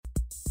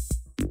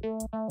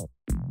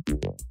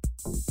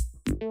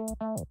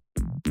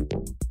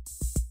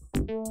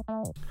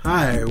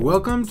Hi,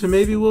 welcome to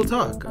Maybe We'll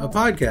Talk, a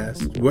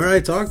podcast where I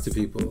talk to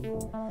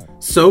people.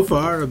 So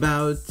far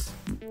about,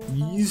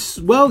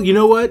 well, you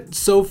know what?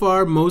 So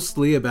far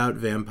mostly about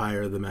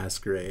Vampire the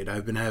Masquerade.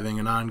 I've been having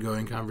an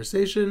ongoing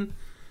conversation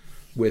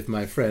with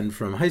my friend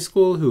from high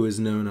school who is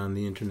known on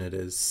the internet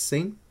as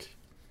Saint.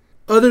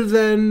 Other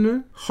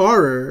than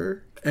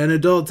horror and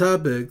adult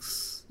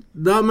topics,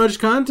 not much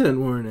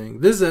content warning.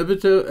 This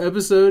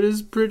episode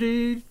is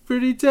pretty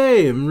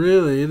tame,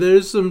 really.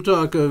 There's some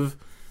talk of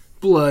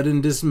blood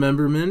and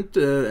dismemberment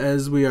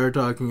as we are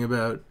talking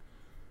about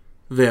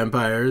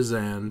vampires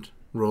and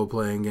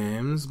role-playing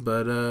games,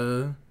 but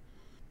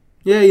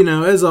yeah, you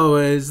know, as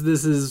always,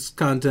 this is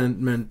content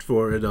meant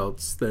for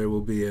adults. There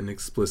will be an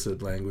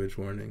explicit language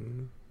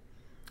warning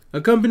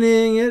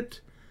accompanying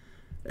it.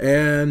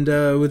 And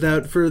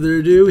without further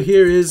ado,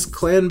 here is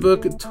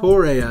Clanbook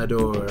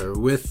Toreador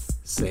with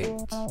Saint.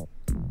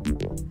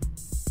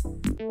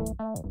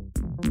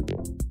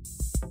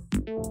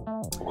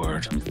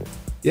 Word.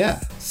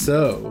 Yeah,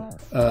 so,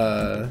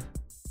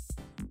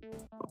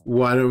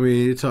 why don't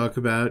we talk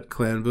about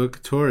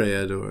Clanbook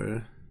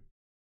Toreador?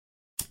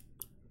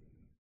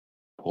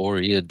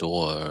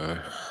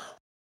 Toreador.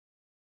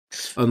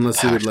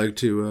 Unless you would like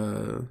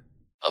to,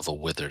 Of a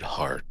withered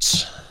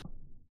heart.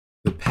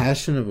 The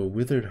Passion of a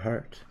Withered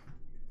Heart.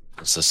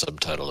 That's the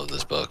subtitle of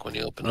this book when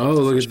you open it. Oh,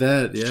 look at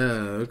that. Yeah,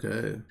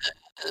 okay.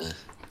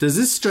 Does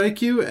this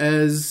strike you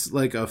as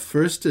like a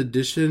first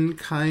edition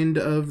kind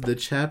of the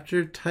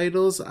chapter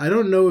titles? I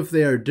don't know if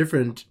they are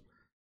different.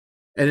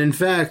 And in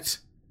fact,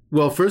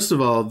 well, first of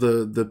all,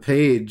 the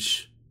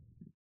page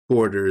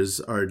borders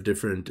are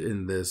different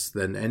in this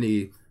than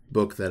any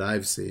book that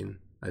I've seen,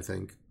 I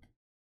think.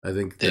 I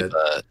think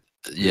that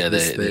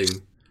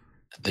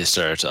they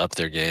started to up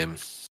their game.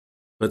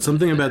 But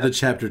something about the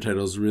chapter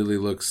titles really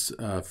looks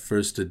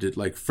first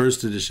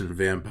edition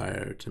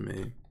Vampire to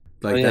me.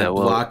 Like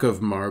block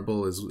of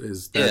marble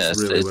is that's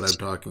really what I'm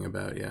talking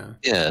about. Yeah.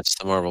 Yeah, it's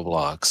the marble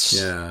blocks.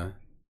 Yeah,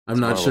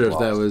 I'm not sure if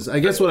that was. I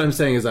guess what I'm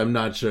saying is I'm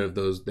not sure if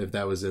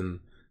that was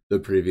in the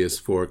previous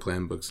 4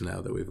 clan books now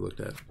that we've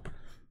looked at.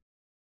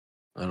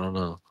 I don't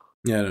know.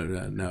 Yeah,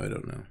 no, I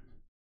don't know.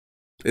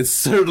 It's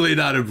certainly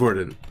not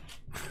important.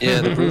 Yeah,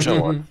 the Bruja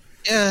one.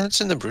 Yeah,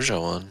 it's in the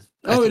Bruja one.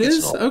 Oh, it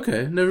is?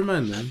 Okay, never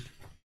mind then.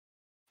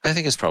 I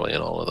think it's probably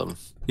in all of them.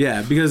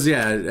 Yeah, because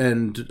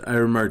and I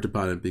remarked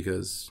upon it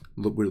because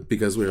we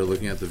were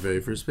looking at the very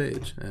first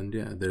page, and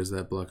yeah, there's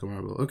that block of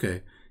marble.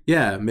 Okay,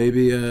 yeah,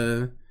 maybe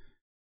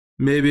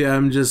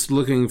I'm just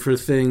looking for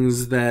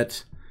things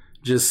that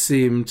just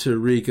seem to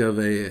reek of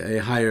a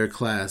higher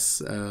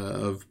class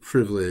of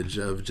privilege,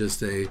 of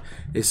just a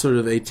sort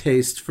of a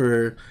taste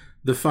for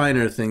the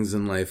finer things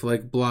in life,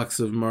 like blocks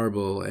of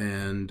marble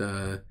and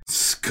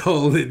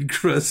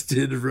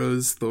skull-encrusted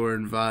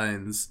rose-thorn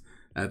vines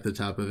at the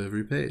top of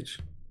every page.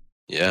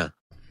 Yeah.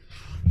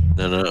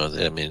 No.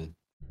 I mean,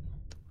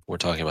 we're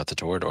talking about the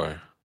Toreador.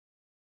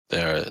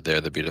 They're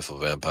the beautiful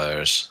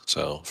vampires,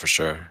 so for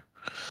sure.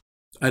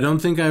 I don't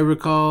think I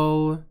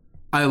recall.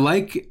 I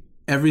like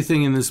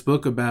everything in this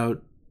book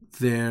about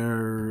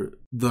the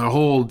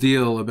whole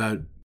deal about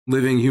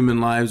living human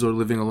lives or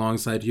living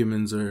alongside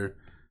humans or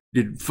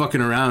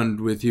fucking around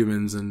with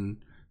humans and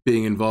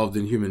being involved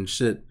in human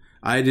shit.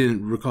 I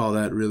didn't recall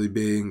that really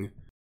being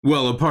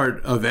a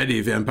part of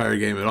any vampire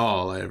game at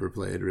all I ever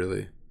played,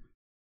 really.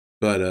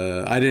 But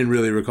I didn't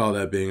really recall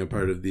that being a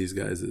part of these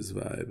guys'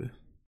 vibe.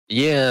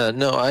 Yeah,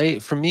 no,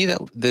 for me that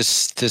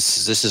this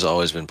has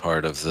always been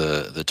part of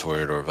the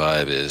Toreador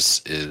vibe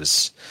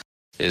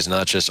is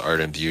not just art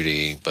and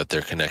beauty, but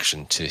their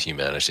connection to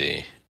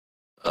humanity.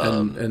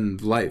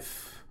 And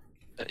life.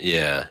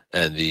 Yeah,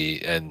 and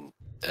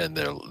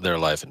their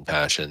life and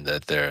passion,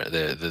 that they're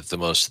the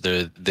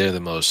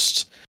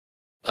most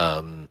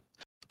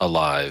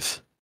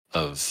alive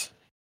of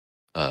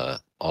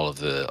all of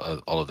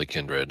the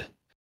kindred.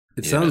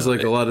 It sounds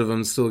like a lot of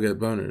them still get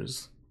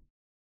boners.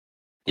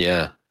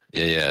 Yeah.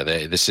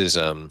 This is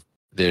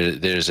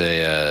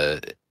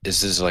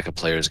like a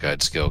player's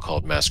guide skill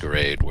called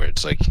Masquerade, where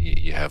it's like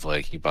you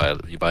buy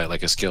it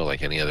like a skill,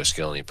 like any other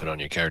skill, and you put it on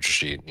your character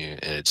sheet, and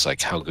it's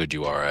like how good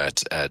you are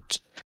at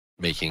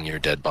making your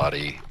dead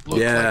body look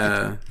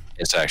like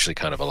it's actually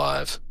kind of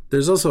alive.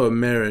 There's also a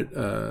merit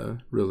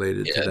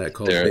related to that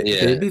called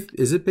baby.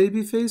 Is it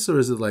baby face, or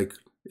is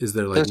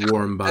there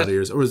warm body,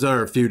 or is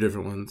there a few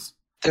different ones?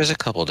 There's a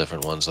couple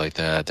different ones like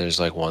that. There's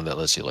like one that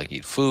lets you like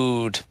eat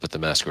food, but the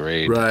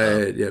Masquerade,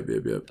 right? Yep.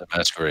 The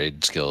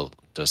Masquerade skill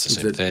does the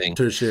same thing.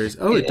 Tertiary.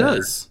 Oh, it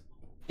does.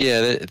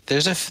 Yeah,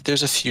 there's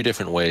a few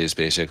different ways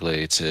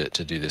basically to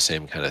do the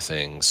same kind of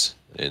things.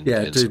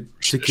 To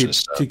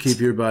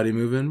keep your body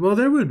moving. Well,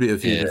 there would be a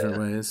few different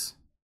ways.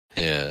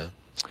 Yeah,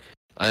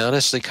 I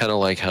honestly kind of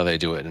like how they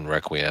do it in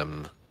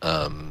Requiem.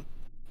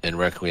 In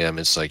Requiem,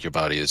 it's like your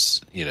body is,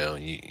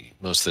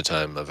 most of the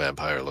time a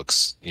vampire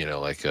looks,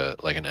 like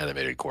an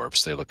animated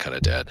corpse. They look kind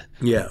of dead.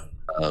 Yeah.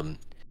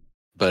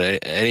 But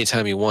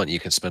anytime you want, you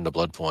can spend a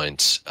blood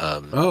point.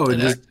 And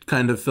just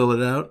kind of fill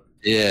it out?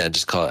 Yeah,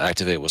 just call it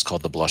activate what's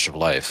called the blush of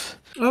life.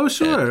 Oh, And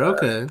sure.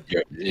 Okay.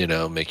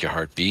 make your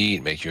heart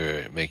beat, make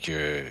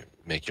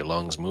your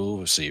lungs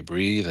move so you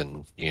breathe,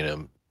 and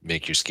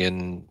make your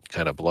skin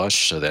kind of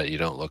blush so that you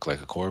don't look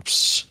like a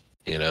corpse.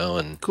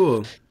 And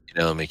Cool.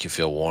 make you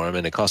feel warm.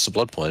 And it costs a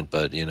blood point,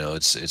 but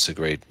it's a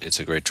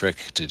great trick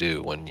to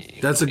do when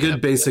That's a you good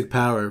have to basic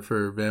power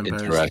for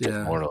vampires. interact with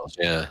Yeah. mortals.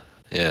 Yeah,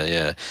 yeah,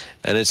 yeah.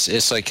 And it's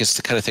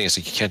the kind of thing. It's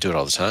like you can't do it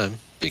all the time Yeah.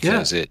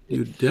 because it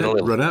You can did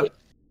only run out.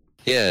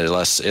 yeah, it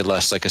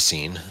lasts like a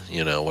scene,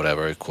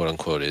 whatever quote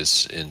unquote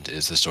is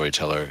the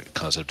storyteller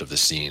concept of the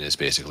scene is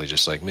basically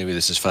just like maybe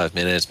this is 5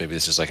 minutes, maybe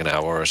this is like an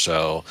hour or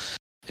so.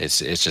 It's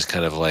just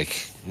kind of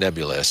like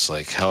nebulous.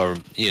 Like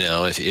however,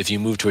 if you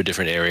move to a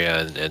different area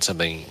and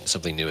something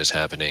new is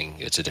happening,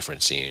 it's a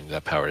different scene.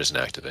 That power isn't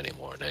active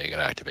anymore. Now you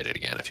gotta activate it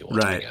again if you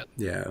want it Right. again.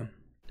 Yeah.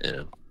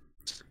 Yeah.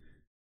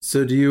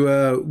 So do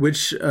you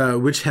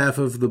which half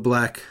of the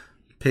black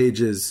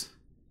pages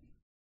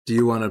do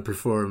you want to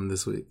perform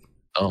this week?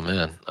 Oh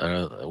man, I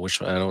don't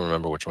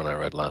remember which one I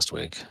read last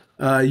week.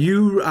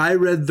 I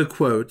read the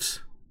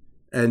quote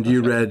and you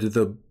Okay. read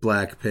the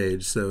black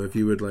page. So if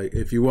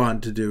you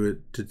want to do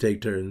it to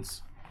take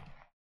turns,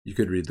 you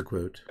could read the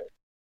quote.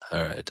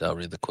 All right, I'll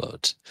read the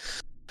quote.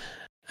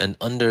 And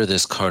under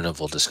this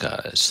carnival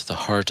disguise, the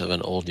heart of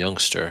an old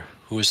youngster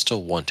who is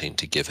still wanting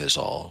to give his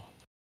all.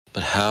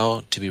 But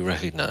how to be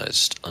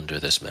recognized under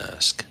this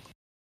mask?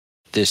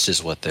 This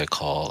is what they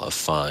call a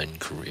fine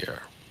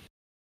career.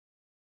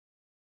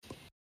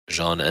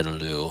 Jean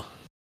Enlou,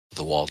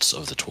 The Waltz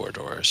of the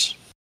Toreadors.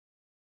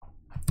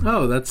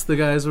 Oh, that's the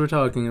guys we're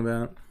talking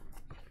about.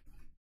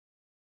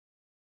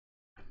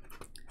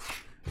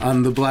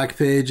 On the black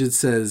page it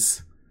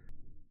says,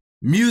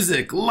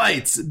 "Music,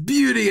 lights,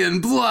 beauty,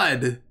 and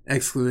blood!"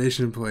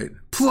 Exclamation point.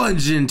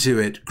 Plunge into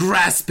it.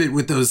 Grasp it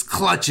with those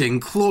clutching,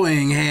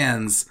 cloying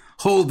hands.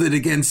 Hold it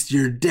against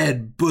your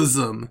dead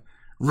bosom.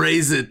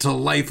 Raise it to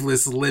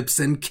lifeless lips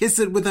and kiss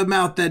it with a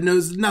mouth that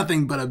knows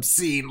nothing but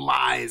obscene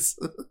lies.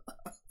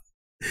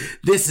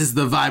 This is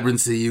the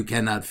vibrancy you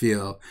cannot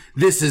feel.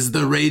 This is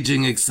the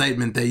raging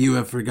excitement that you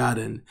have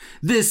forgotten.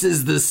 This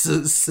is the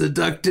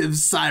seductive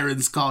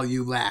siren's call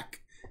you lack.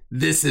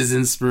 This is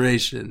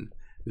inspiration.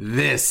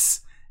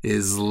 This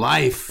is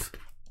life.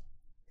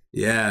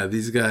 Yeah,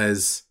 these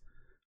guys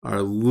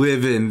are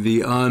living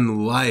the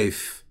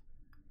unlife.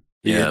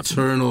 The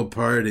eternal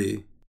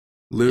party.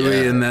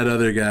 Louis and that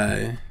other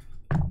guy.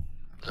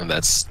 And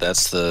that's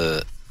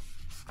the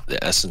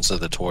essence of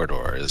the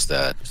Toreador, is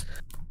that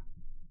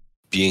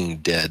being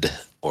dead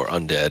or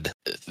undead,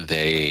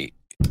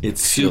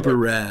 it's super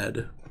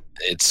rad.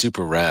 It's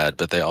super rad,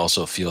 but they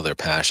also feel their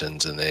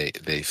passions, and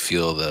they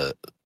feel the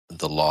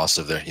loss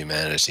of their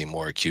humanity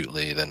more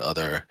acutely than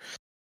other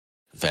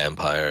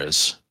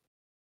vampires.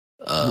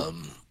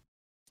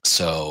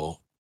 So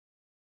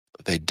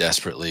they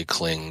desperately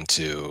cling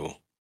to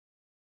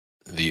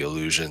the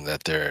illusion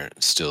that they're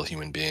still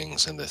human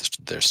beings and that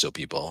they're still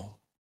people.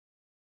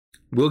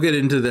 We'll get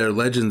into their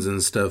legends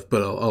and stuff,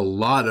 but a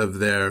lot of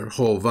their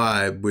whole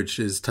vibe, which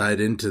is tied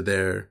into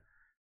their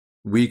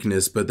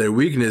weakness, but their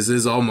weakness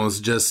is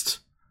almost just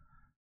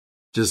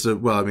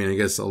I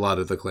guess a lot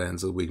of the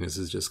clans, the weakness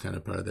is just kind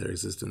of part of their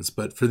existence.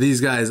 But for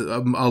these guys, a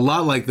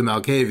lot like the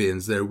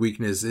Malkavians, their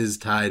weakness is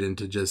tied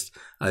into just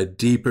a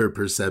deeper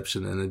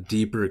perception and a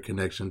deeper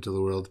connection to the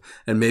world,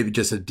 and maybe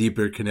just a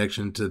deeper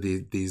connection to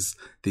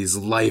these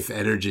life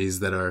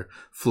energies that are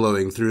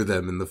flowing through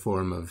them in the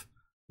form of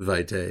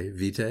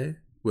vitae.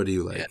 What do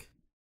you like?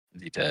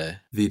 Yeah.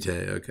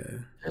 Vitae. Okay.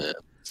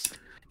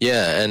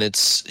 Yeah, and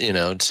it's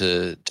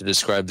to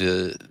describe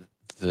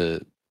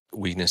the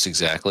weakness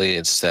exactly,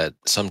 it's that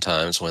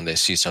sometimes when they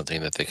see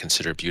something that they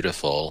consider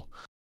beautiful,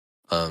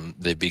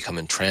 they become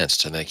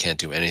entranced and they can't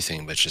do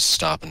anything but just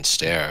stop and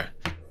stare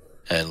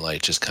and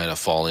like just kind of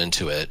fall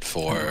into it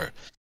for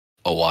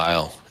a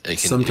while.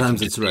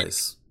 Sometimes it's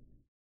rice.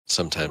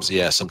 Sometimes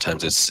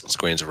it's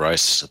grains of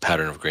rice, a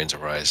pattern of grains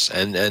of rice,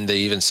 and they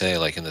even say,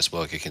 like in this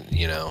book, it can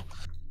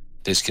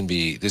this can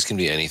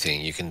be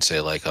anything. You can say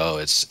like, oh,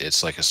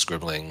 it's like a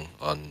scribbling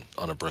on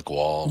a brick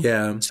wall.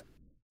 Yeah,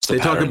 they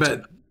talk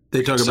about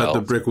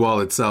the brick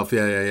wall itself.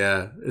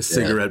 Yeah.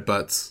 Cigarette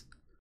butts.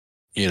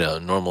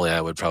 Normally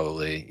I would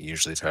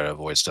usually try to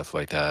avoid stuff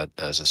like that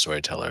as a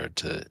storyteller.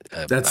 It's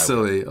a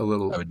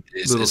little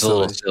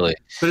silly.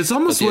 But it's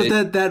almost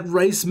what that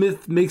rice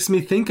myth makes me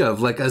think of,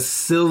 like a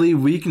silly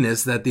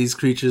weakness that these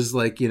creatures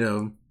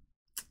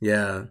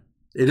yeah.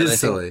 It is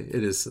silly.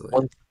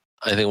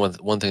 I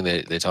think one thing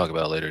they talk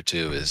about later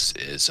too is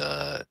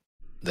that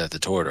the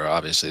Toreador,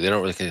 obviously, they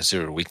don't really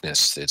consider it a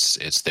weakness.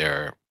 It's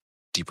their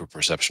deeper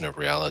perception of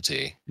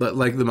reality. But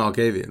like the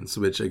Malkavians,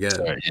 which again,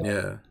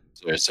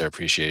 So it's their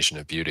appreciation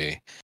of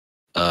beauty.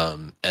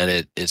 And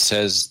it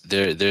says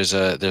there's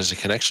a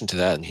connection to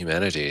that in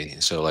humanity.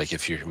 So like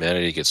if your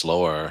humanity gets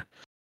lower,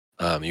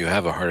 you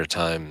have a harder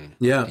time,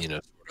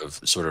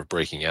 sort of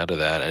breaking out of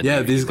that.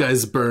 And these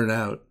guys burn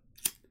out.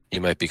 You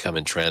might become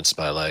entranced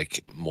by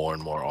like more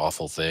and more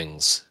awful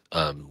things,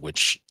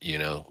 which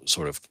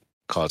sort of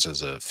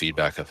causes a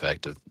feedback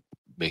effect of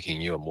making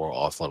you a more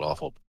awful and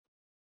awful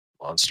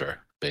monster,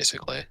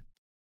 basically.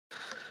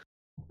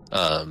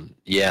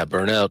 Yeah,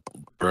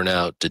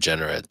 burnout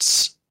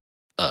degenerates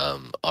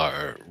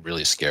are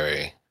really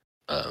scary.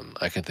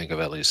 I can think of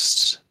at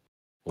least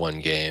one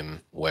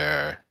game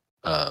where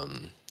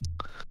my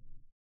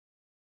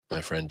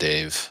friend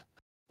Dave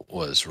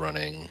was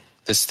running.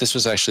 This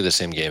was actually the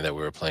same game that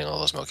we were playing all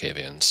those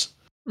Malkavians.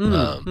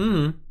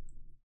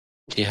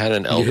 He had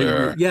an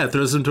elder. Yeah,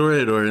 throw some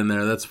Toreador in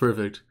there. That's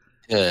perfect.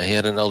 Yeah, he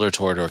had an elder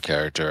Toreador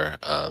character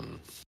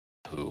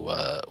who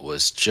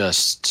was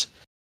just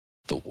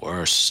the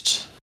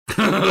worst.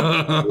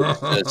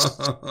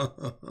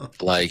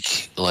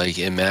 like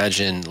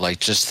imagine like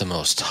just the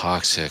most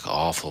toxic,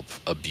 awful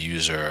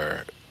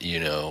abuser,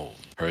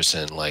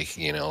 person, like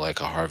like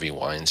a Harvey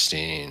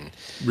Weinstein,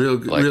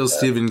 real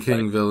Stephen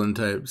King villain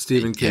type.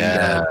 Stephen King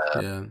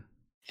dad.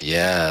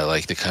 Yeah,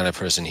 like the kind of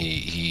person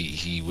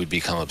he would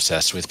become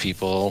obsessed with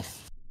people.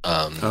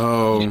 And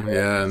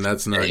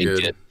that's not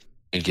good.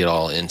 He'd get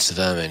all into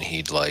them, and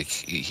he'd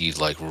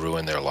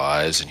ruin their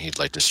lives, and he'd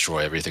like destroy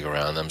everything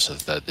around them so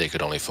that they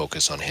could only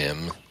focus on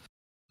him.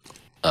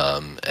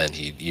 And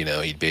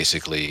he'd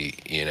basically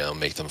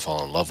make them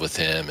fall in love with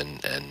him,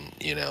 and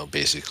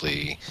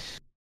basically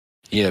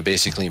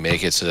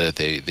make it so that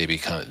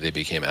they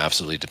became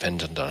absolutely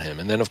dependent on him.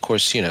 And then of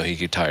course he'd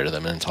get tired of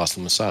them and toss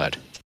them aside.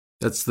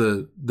 That's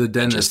the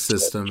dentist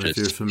system. If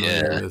you're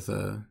familiar with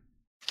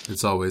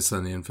It's Always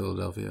Sunny in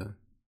Philadelphia.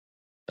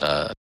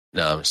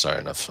 No, I'm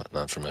sorry, not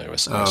familiar with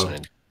Sunny.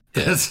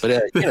 Yeah, but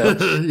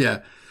yeah.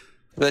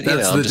 But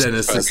that's the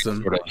dentist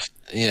system. Sort of,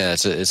 yeah,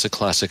 it's a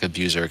classic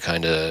abuser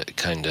kind of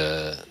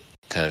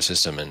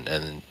system,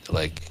 and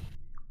like,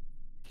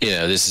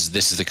 this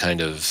is the kind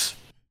of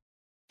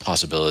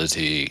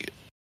possibility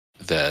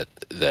that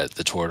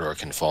the Toreador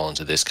can fall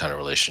into this kind of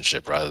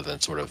relationship rather than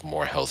sort of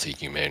more healthy,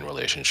 humane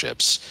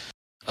relationships,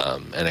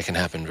 and it can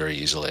happen very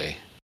easily.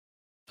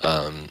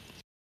 I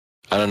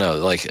don't know.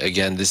 Like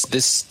again, this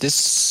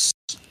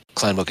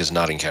Clanbook is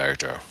not in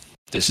character.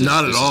 This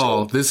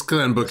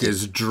Clanbook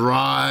is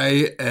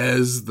dry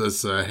as the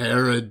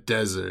Sahara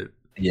Desert.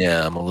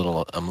 Yeah,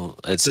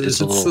 it's a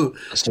little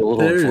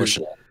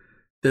unfortunate.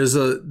 There's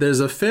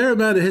a fair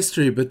amount of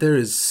history, but there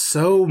is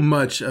so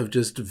much of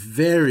just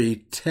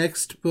very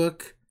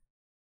textbook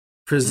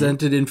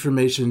presented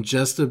information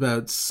just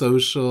about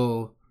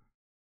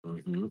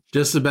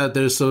just about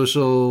their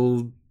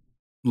social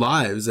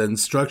lives and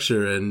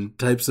structure and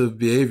types of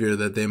behavior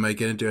that they might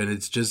get into, and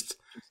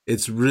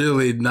it's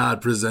really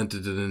not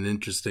presented in an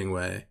interesting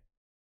way.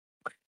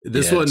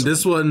 This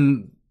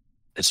one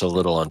it's a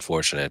little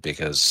unfortunate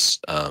because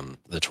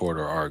the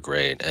Toreador are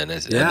great, and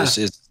it's an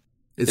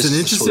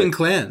interesting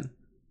clan.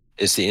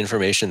 It's the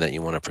information that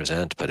you want to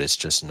present, but it's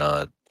just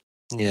not.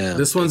 Yeah,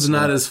 this one's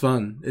not as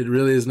fun. It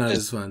really is not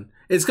as fun.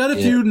 It's got a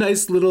few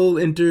nice little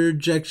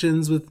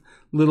interjections with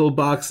little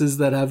boxes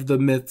that have the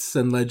myths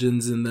and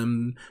legends in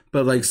them,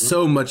 but like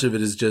so much of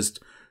it is just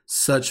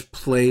such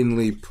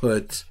plainly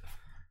put.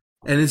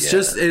 And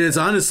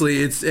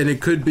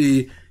it could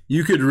be,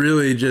 you could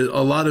really just,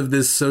 a lot of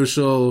this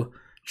social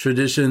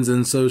traditions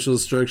and social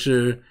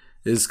structure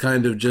is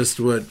kind of just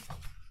what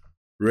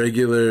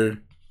regular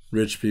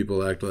rich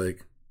people act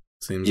like.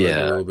 Seems like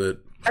a little bit.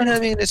 And I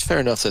mean, it's fair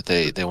enough that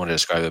they want to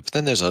describe it, but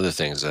then there's other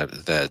things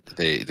that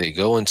they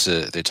go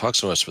into. They talk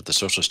so much about the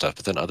social stuff,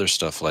 but then other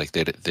stuff like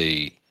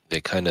they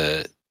kind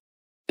of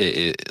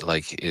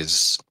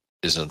is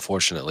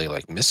unfortunately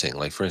like missing.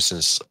 Like for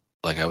instance,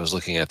 like I was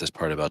looking at this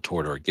part about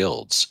Toreador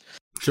guilds,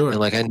 sure,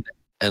 and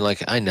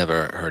I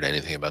never heard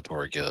anything about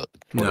Toreador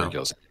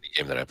guilds in any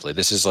game that I played.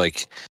 This is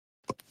like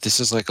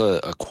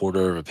a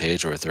quarter of a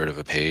page or a third of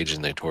a page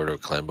in the Toreador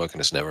Clanbook, and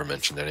it's never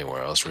mentioned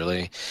anywhere else,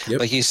 really. Yep.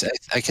 Like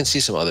I can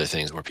see some other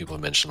things where people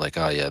mention like,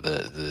 oh yeah,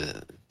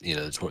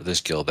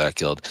 this guild, that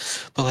guild,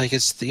 but like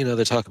it's they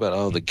talk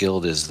about the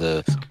guild is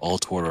all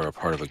Toreador are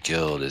part of a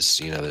guild is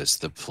it's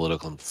the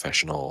political and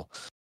professional.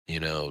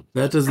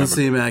 That doesn't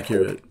seem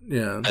accurate.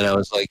 Yeah. And I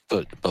was like,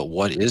 but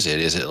what is it?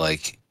 Is it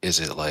like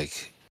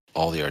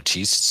all the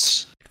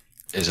artistes?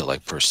 Is it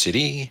like per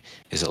city?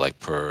 Is it like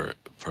per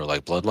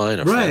like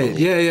bloodline? Or right.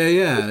 family?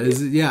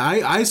 Yeah.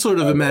 I sort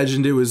of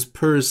imagined it was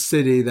per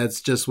city.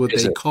 That's just what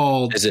they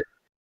called.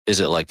 Is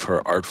it like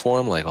per art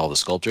form? Like all the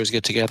sculptors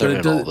get together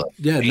and all the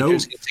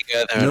painters get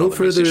together? No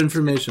further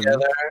information.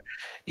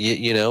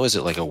 Is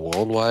it like a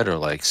worldwide or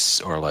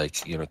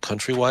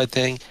countrywide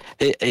thing?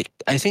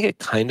 I think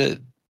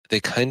they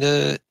kind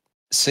of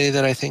say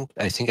that. I think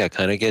I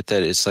kind of get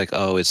that. It's like,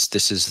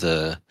 this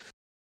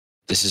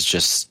is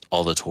just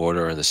all the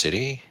Toreador in the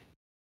city.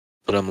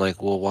 But I'm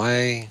like, well,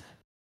 why?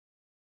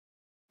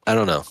 I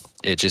don't know.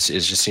 It just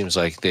seems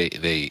like they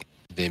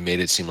made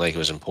it seem like it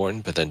was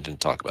important, but then didn't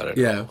talk about it.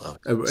 Yeah,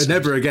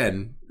 never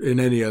again in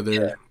any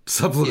other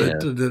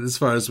supplement, as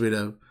far as we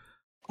know.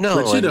 No,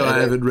 but I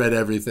haven't read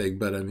everything,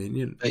 but I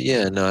mean,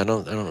 yeah, no, I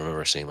don't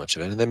remember seeing much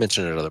of it. And they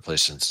mentioned it in other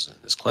places in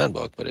this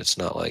Clanbook, but it's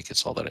not like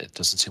it's all that. It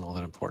doesn't seem all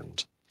that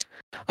important.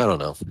 I don't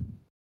know.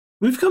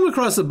 We've come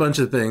across a bunch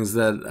of things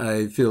that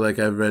I feel like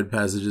I've read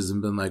passages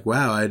and been like,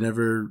 wow, I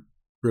never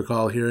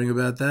recall hearing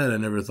about that. I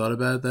never thought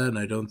about that, and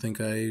I don't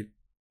think I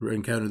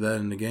encountered that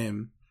in the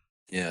game.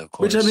 Yeah, of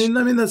Which course. I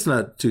mean that's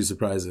not too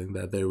surprising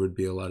that there would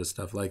be a lot of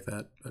stuff like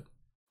that. But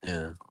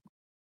Yeah.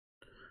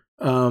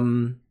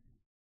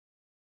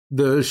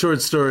 The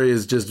short story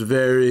is just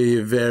very,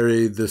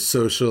 very the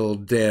social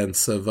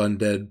dance of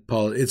undead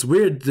politics. It's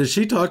weird. Does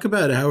she talk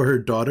about how her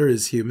daughter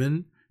is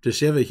human? Does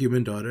she have a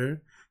human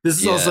daughter? This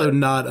is also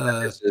not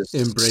a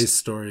embrace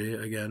story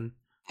again.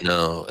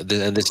 No,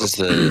 and this is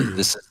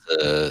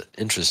the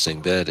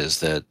interesting bit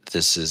is that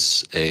this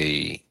is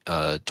a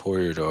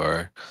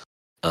Toreador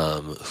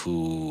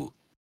who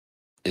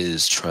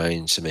is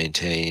trying to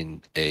maintain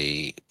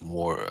a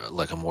more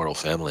like a mortal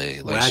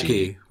family. Like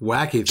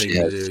wacky thing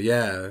to do.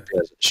 Yeah,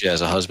 she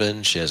has a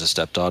husband. She has a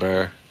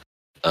stepdaughter.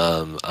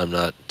 I'm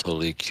not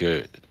totally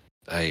curious.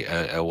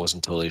 I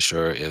wasn't totally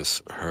sure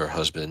if her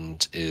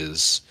husband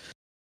is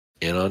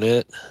in on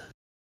it.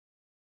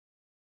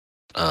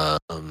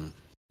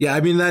 Yeah,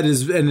 I mean that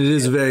is, and it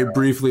is very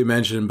briefly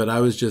mentioned, but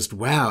I was just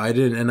wow, I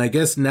didn't, and I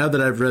guess now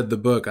that I've read the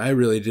book, I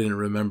really didn't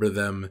remember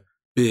them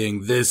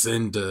being this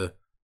into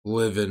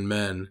living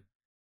men.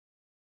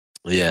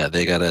 Yeah,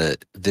 they gotta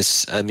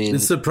this. I mean,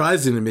 it's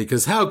surprising to me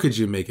because how could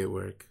you make it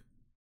work?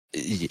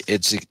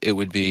 It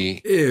would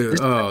be. Ew,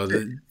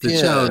 the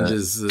challenge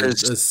is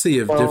a sea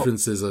of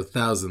differences,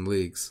 1,000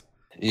 leagues.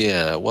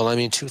 Yeah, well, I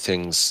mean, two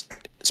things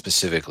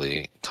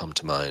specifically come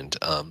to mind.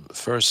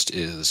 First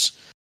is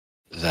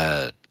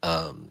that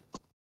I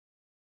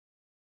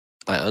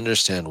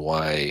understand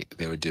why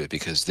they would do it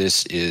because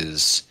this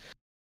is,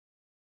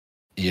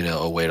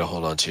 a way to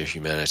hold on to your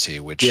humanity,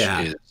 which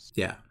is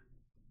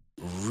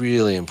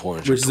really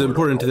important. Which is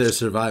important to their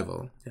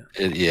survival.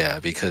 Yeah,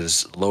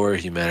 because lower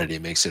humanity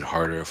makes it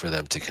harder for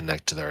them to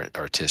connect to their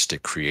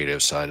artistic,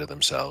 creative side of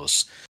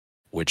themselves,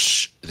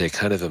 which they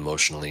kind of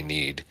emotionally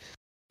need.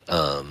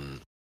 I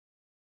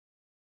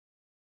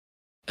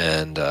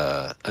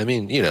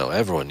mean,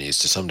 everyone needs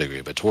to some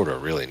degree, but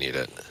Toreador really need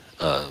it.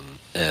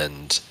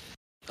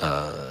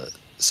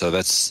 So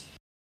that's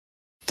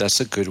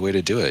a good way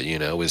to do it,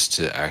 is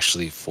to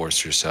actually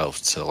force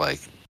yourself to like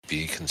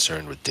be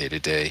concerned with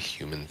day-to-day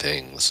human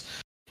things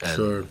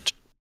and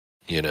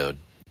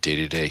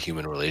day-to-day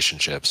human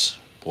relationships,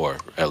 or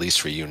at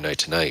least for you night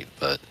to night.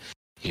 But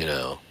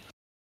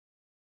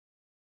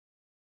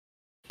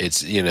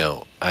it's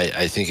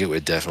I think it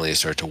would definitely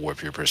start to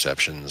warp your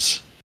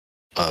perceptions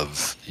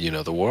of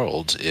the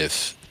world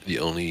if the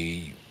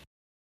only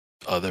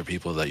other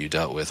people that you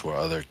dealt with were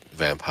other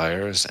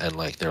vampires and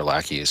like their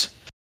lackeys,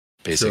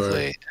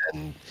 basically.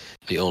 And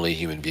the only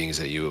human beings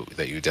that you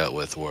dealt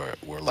with were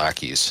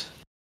lackeys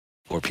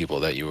or people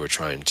that you were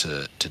trying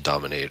to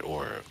dominate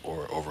or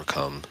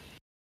overcome.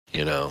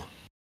 They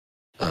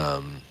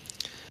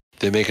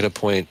make it a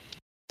point,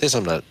 this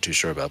I'm not too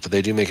sure about, but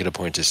they do make it a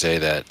point to say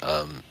that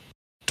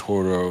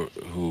Toreador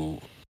who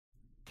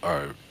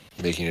are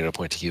making it a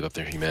point to keep up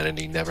their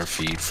humanity never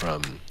feed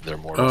from their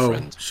mortal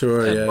friends.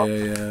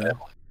 Yeah.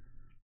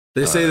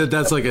 They say that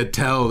that's like a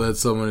tell that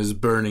someone is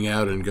burning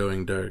out and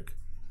going dark.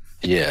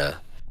 Yeah.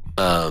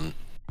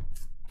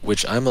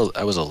 Which I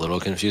was a little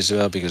confused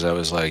about because I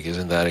was like,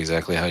 isn't that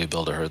exactly how you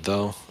build a herd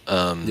though?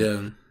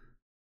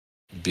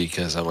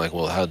 Because I'm like,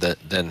 well, how do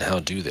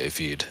they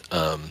feed?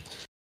 And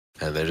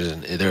there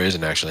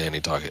isn't actually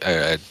any talk.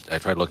 I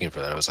tried looking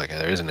for that. I was like,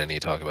 there isn't any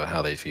talk about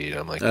how they feed.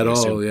 I'm like, at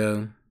all,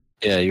 yeah.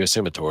 Yeah, you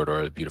assume a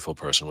Toreador, a beautiful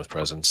person with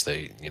presence,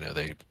 they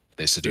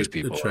seduce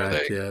people,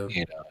 attract,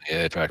 they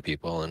attract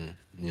people and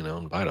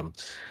invite them.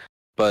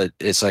 But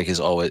it's like, is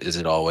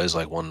it always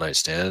like one night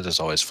stand? Is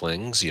always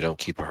flings? You don't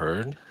keep a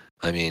herd?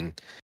 I mean,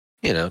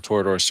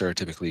 Toreadors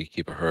stereotypically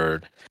keep a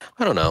herd.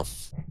 I don't know.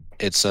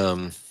 It's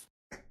I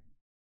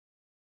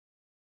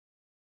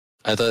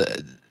thought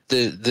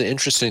the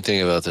interesting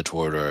thing about the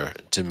Toreador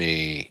to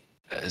me,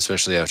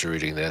 especially after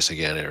reading this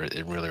again,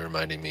 it really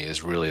reminded me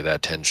is really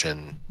that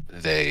tension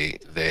they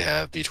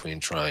have between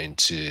trying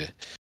to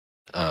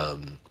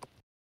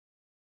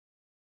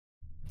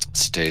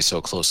stay so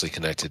closely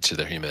connected to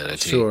their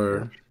humanity,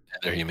 and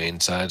their humane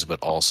sides, but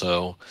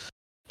also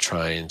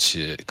trying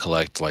to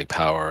collect like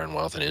power and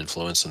wealth and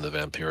influence in the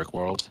vampiric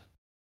world.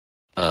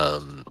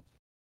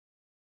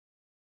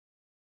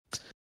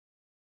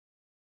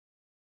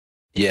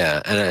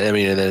 Yeah, and I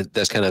mean, and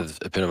that's kind of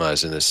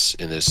epitomized in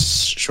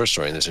this short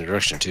story, in this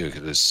introduction too,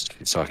 because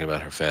she's talking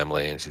about her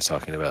family and she's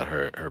talking about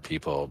her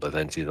people, but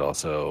then she's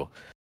also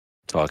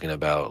talking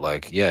about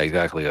like, yeah,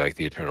 exactly, like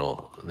the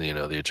eternal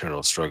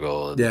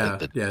struggle and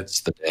the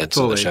dance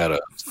of the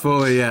shadows,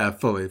 fully,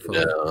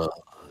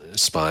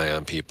 spying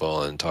on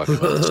people and talking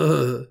about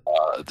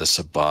the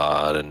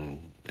Sabbat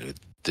and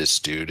this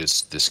dude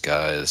is this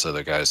guy, this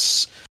other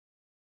guy's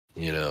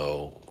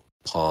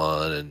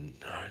pawn, and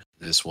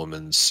this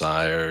woman's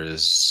sire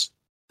is.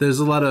 There's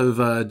a lot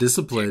of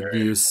discipline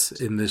use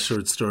in this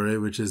short story,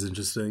 which is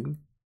interesting.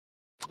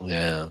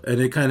 Yeah.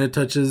 And it kind of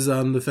touches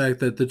on the fact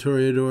that the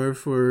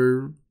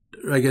Toreador,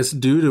 I guess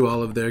due to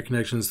all of their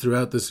connections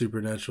throughout the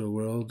supernatural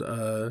world,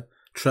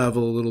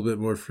 travel a little bit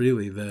more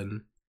freely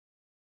than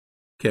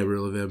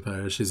Camarilla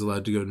Vampire. She's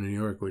allowed to go to New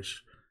York,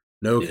 which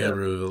No You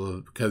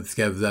know?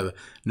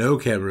 no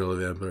Camarilla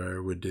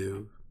vampire would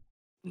do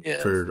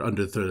Yeah. for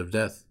under threat of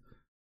death.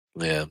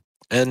 Yeah.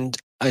 And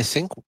I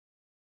think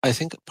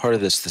part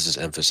of this is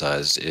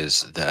emphasized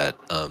is that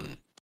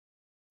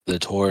the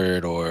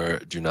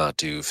Toreador do not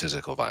do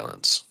physical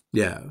violence.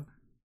 Yeah.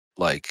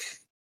 Like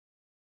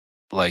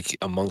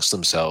amongst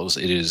themselves,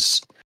 it is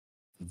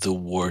the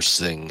worst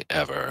thing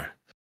ever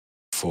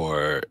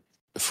for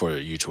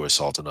you to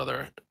assault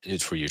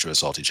for you to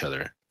assault each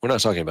other. We're not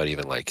talking about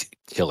even like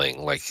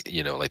killing, like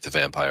like the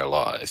vampire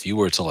law. If you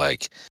were to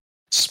like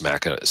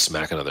smack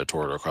another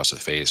Toreador across the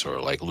face,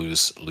 or like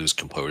lose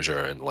composure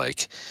and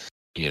like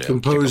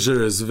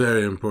Composure is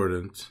very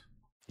important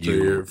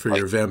for like,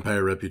 your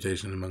vampire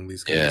reputation among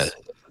these guys. yeah,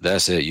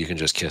 that's it. You can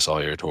just kiss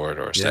all your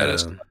Toreador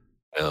status.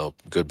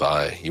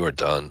 Goodbye. You are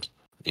done.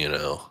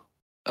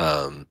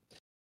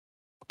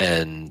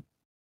 And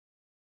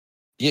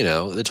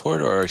the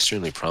Toreador are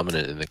extremely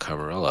prominent in the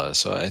Camarilla,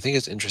 so I think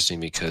it's interesting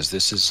because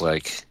this is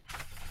like,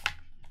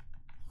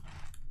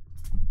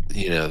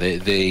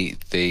 they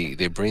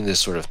bring this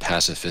sort of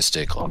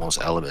pacifistic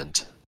almost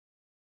element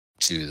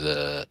to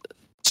the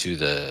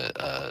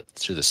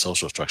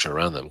social structure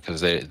around them,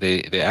 because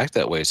they act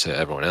that way to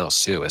everyone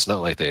else too. It's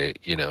not like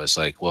it's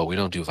like, well, we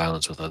don't do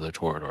violence with other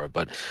Toreador,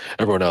 but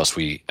everyone else,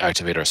 we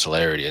activate our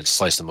celerity and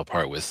slice them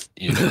apart with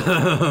with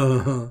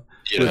a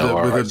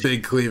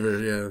big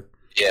cleaver,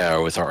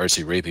 or with our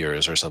artsy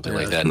rapiers or something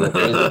like that.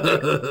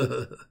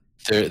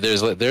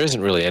 There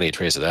isn't really any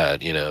trace of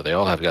that. They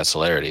all have got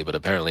celerity, but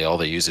apparently all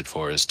they use it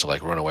for is to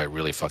like run away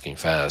really fucking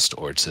fast,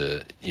 or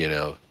to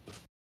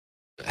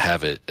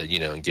have it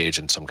engage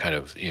in some kind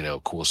of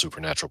cool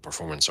supernatural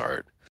performance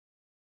art.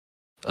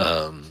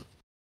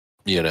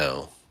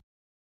 Yeah.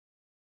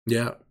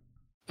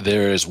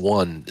 There is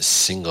one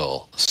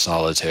single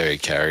solitary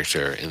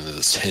character in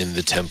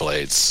the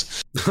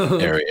templates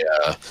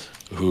area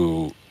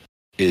who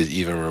is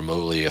even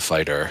remotely a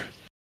fighter.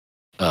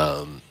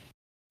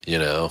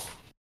 Yeah,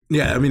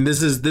 I mean,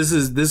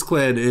 this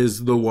clan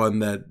is the one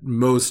that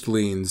most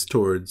leans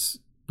towards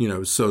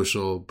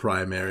social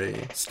primary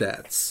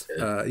stats.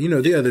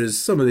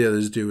 Some of the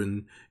others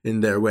do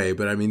in their way,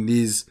 but I mean,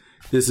 this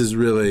is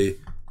really,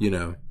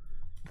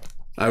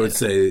 I would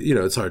say,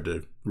 it's hard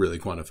to really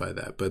quantify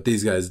that, but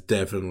these guys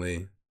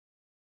definitely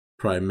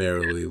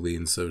primarily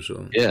lean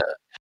social. Yeah,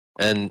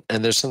 and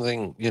there's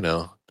something,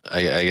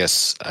 I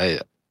guess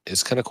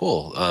it's kind of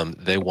cool.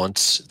 They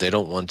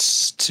don't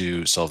want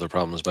to solve their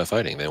problems by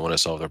fighting. They want to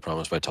solve their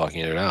problems by talking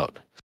it out.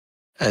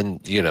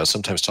 And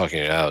sometimes talking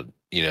it out,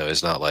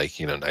 is not like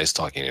nice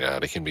talking it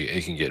out. It can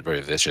get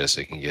very vicious.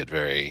 It can get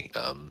very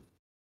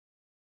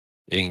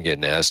it can get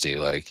nasty.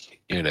 Like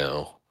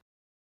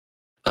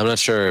I'm not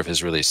sure if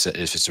it's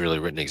really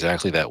written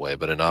exactly that way,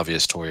 but an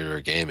obvious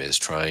Toreador game is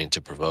trying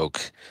to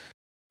provoke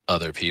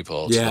other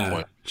people to the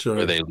point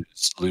where they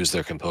lose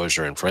their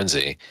composure and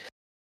frenzy.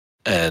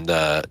 And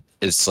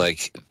it's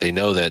like they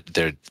know that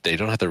they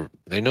don't have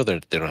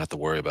to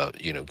worry about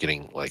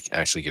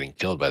actually getting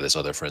killed by this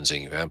other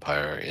frenzying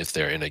vampire. If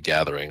they're in a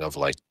gathering of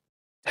like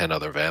 10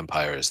 other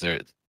vampires, they're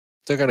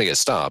going to get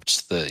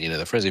stopped.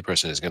 The frenzy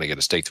person is going to get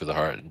a stake through the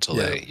heart until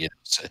they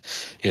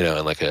and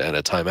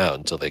a timeout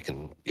until they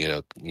can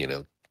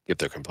get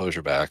their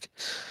composure back.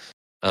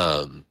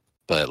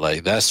 But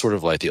like that's sort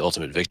of like the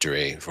ultimate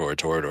victory for a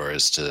Toreador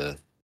is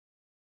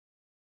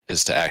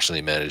to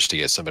actually manage to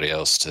get somebody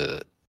else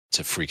to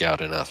freak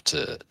out enough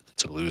to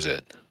lose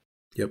it.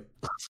 Yep.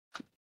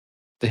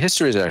 The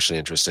history is actually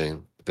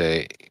interesting.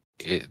 They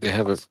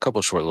have a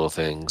couple short little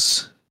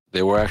things.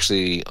 They were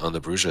actually on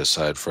the Bruges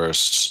side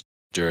first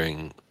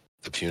during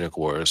the Punic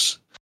Wars,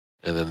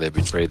 and then they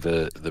betrayed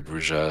the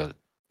Bruja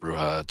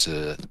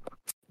to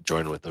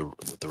join with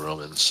the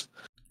Romans.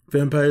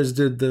 Vampires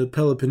did the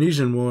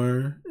Peloponnesian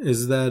War.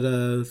 Is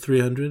that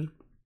 300?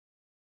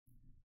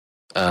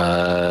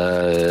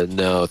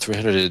 No,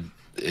 300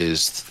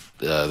 is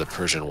the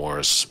Persian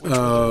Wars.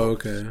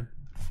 Okay.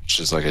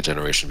 Which is like a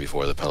generation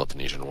before the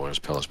Peloponnesian Wars.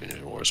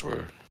 Peloponnesian Wars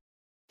were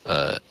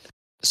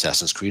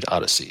Assassin's Creed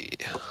Odyssey.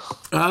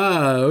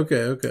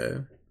 Okay.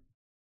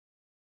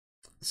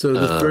 So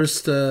the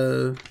first,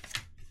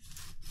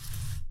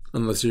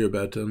 unless you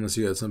got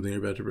something you're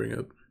about to bring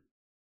up.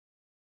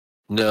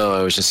 No,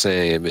 I was just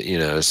saying,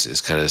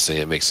 it's kind of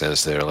saying it makes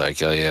sense. They're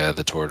like, oh yeah,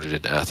 the Toreador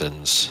did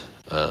Athens.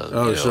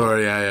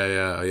 Sure,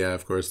 yeah.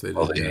 Of course they did.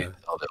 All the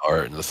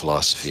art and the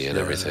philosophy and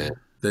everything.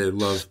 They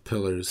love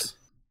pillars.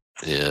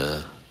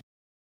 Yeah.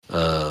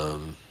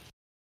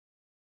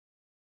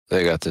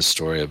 They got this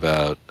story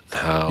about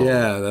how.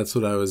 Yeah, that's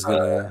what I was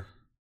gonna.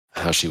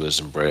 How she was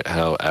embraced.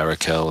 How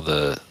Arakel,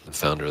 the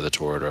founder of the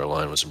Toreador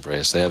line, was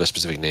embraced. They have a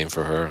specific name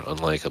for her,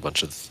 unlike a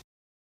bunch of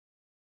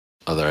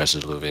other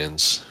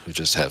antediluvians who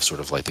just have sort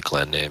of like the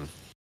clan name.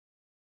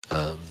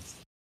 And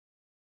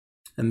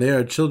they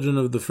are children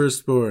of the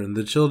firstborn.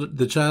 The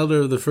child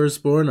of the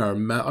firstborn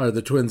are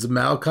the twins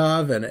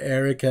Malkov and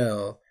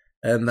Arakel,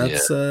 and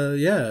that's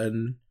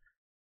and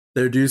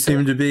there do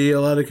seem to be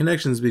a lot of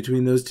connections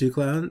between those two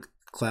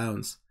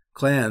clans,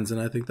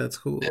 and I think that's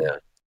cool.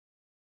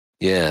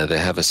 Yeah, they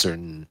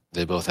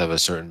both have a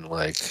certain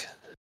like,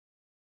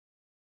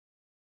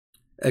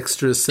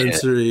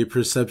 Extrasensory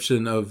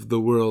perception of the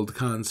world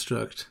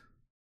construct.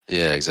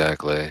 yeah,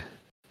 exactly.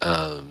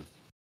 Um,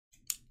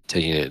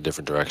 Taking it in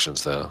different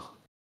directions though.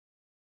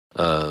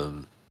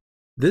 Um,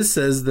 This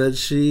says that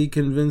she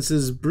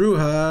convinces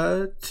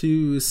Bruja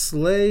to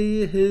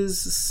slay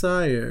his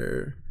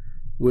sire,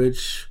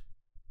 which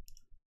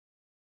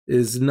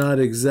is not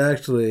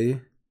exactly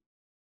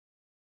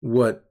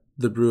what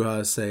the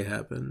Brujas say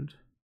happened.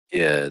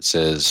 yeah, it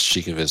says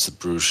she convinced the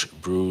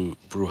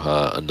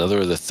Bruja, another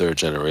of the third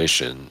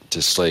generation,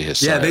 to slay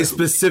his Yeah, they sire.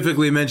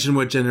 specifically mention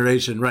what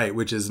generation, right,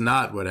 which is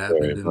not what Very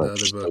happened in the other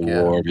much. book, The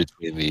yeah. war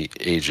between the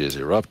ages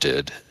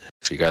erupted.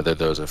 She gathered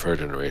those of her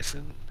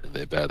generation, and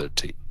they gathered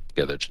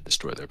together to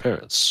destroy their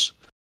parents.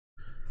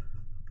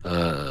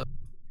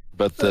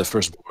 But the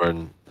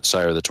firstborn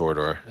sire of the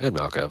Toreador and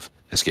Malkav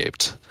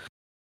escaped.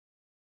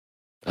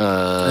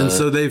 And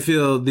so they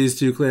feel these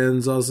two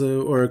clans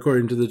also, or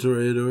according to the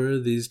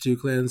Toreador, these two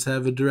clans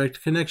have a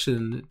direct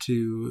connection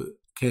to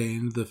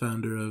Cain, the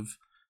founder of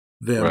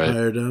Right.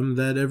 vampiredom,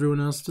 that everyone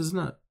else does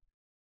not.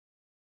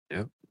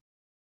 Yep.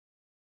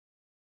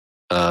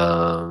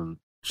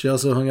 She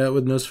also hung out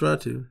with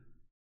Nosferatu.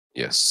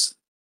 Yes,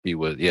 he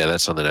was. Yeah,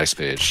 that's on the next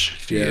page.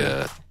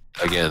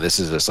 Again, this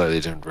is a slightly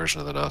different version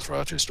of the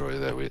Nosferatu story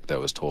that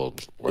was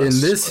told. In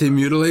this, he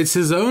mutilates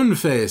his own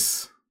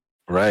face.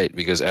 Right,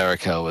 because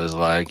Arakel was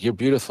like, "You're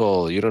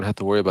beautiful. You don't have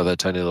to worry about that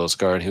tiny little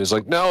scar," and he was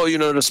like, "No, you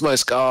noticed my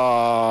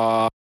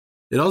scar."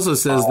 It also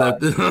says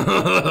that.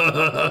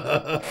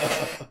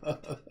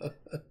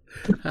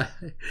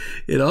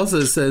 It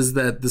also says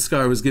that the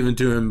scar was given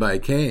to him by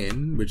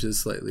Cain, which is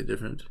slightly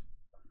different.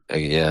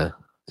 Yeah.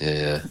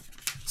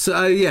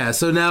 So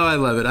so now I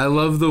love it. I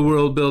love the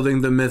world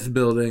building, the myth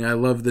building. I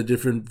love the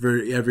different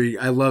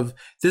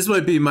this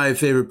might be my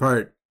favorite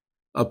part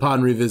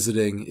upon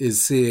revisiting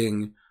is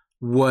seeing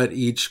what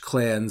each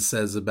clan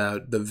says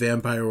about the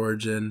vampire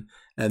origin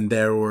and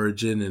their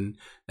origin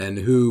and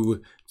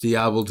who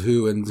diabled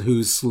who and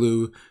who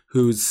slew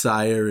whose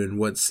sire in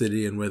what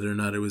city and whether or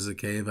not it was a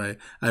cave. I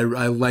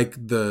like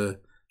the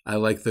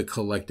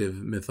collective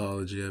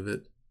mythology of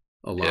it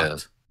a lot. Yeah.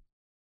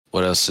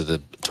 What else did the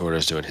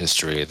Tortoise do in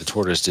history? The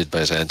Tortoise did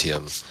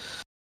Byzantium.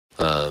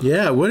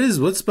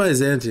 What's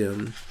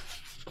Byzantium?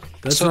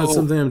 That's not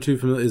something I'm too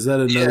familiar. Is that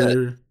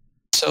another? Yeah.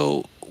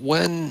 So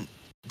when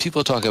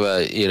people talk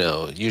about,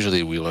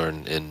 usually we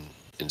learn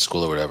in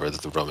school or whatever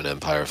that the Roman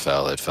Empire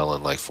fell. It fell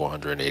in like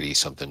 480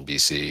 something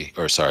BC,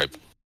 or sorry,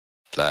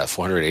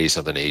 480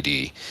 something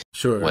AD.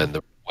 Sure. When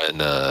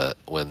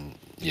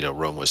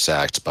Rome was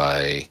sacked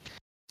by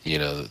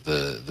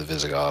the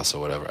Visigoths or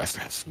whatever. I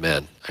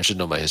should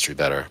know my history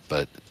better,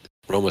 but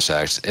Rome was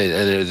sacked,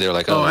 and they're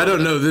like, I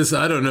don't know this.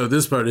 I don't know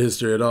this part of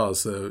history at all.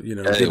 So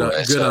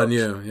good on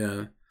you.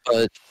 Yeah.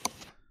 But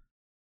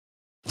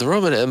the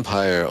Roman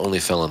Empire only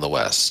fell in the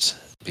West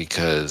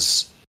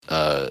because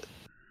the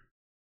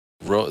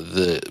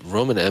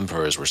Roman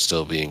emperors were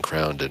still being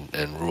crowned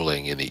and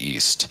ruling in the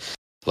East.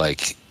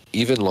 Like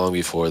even long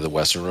before the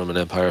Western Roman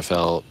Empire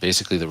fell,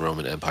 basically the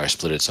Roman Empire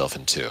split itself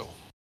in two.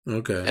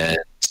 Okay.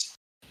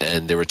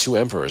 And there were two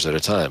emperors at a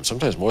time,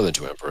 sometimes more than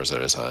two emperors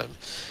at a time.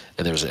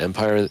 And there was an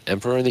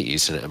emperor in the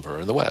East and an emperor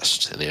in the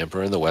West. And the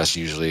emperor in the West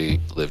usually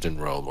lived in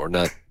Rome, or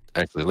not,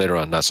 actually later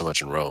on, not so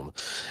much in Rome.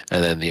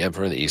 And then the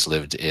emperor in the East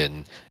lived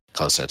in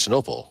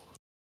Constantinople,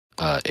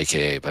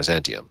 aka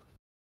Byzantium.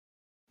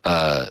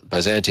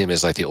 Byzantium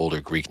is like the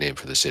older Greek name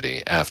for the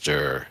city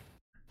after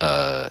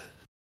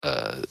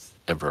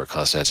Emperor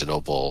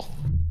Constantinople,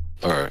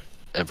 or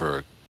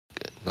Emperor,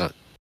 not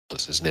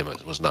his name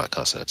was not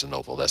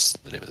Constantinople. That's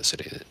the name of the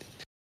city.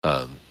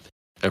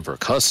 Emperor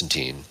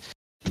Constantine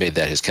made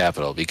that his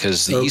capital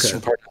because the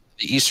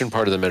eastern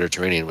part of the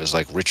Mediterranean was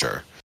like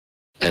richer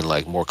and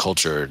like more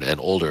cultured and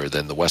older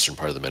than the western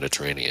part of the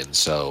Mediterranean.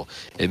 So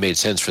it made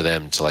sense for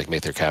them to like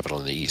make their capital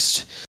in the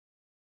east.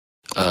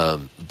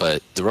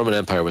 But the Roman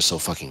Empire was so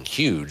fucking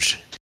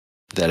huge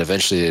that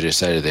eventually they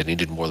decided they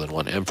needed more than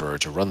one emperor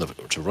to run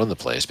the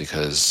place,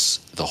 because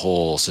the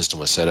whole system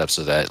was set up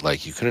so that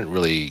like you couldn't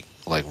really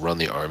like run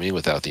the army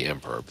without the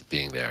emperor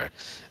being there.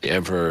 The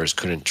emperors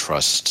couldn't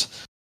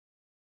trust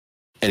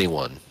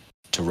anyone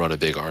to run a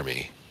big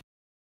army.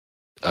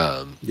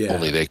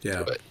 Only they could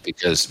do it,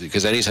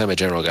 because anytime a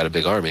general got a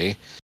big army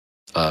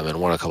and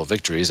won a couple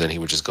victories, then he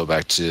would just go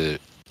back to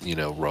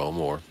Rome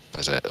or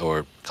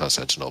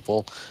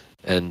Constantinople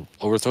and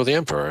overthrow the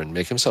emperor and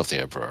make himself the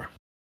emperor.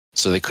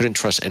 So they couldn't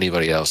trust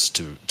anybody else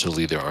to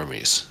lead their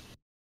armies,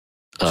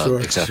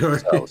 except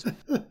themselves.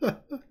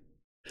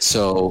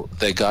 So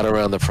they got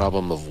around the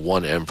problem of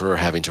one emperor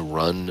having to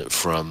run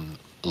from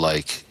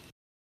like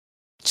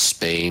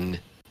Spain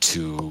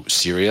to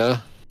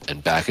Syria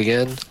and back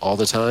again all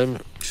the time,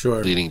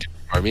 leading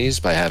different armies,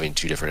 by having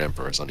two different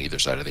emperors on either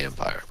side of the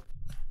empire.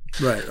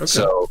 Right. Okay.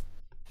 So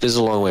this is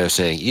a long way of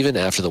saying, even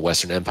after the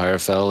Western Empire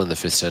fell in the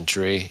 5th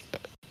century,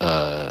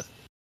 the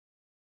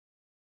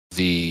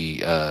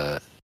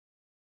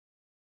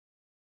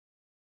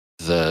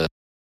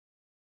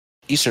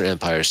Eastern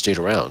Empire stayed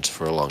around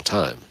for a long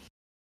time,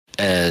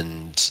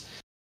 and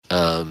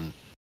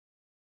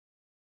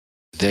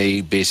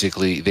they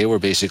were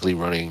basically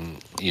running,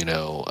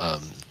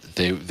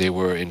 they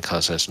were in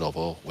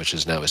Constantinople, which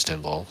is now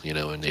Istanbul,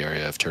 in the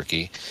area of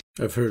Turkey.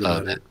 I've heard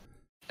about it.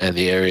 And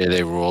the area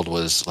they ruled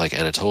was like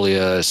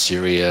Anatolia,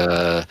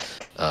 Syria,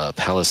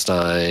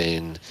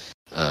 Palestine,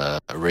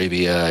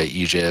 Arabia,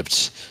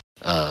 Egypt,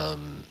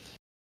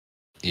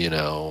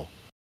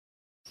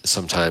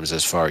 sometimes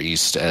as far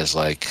east as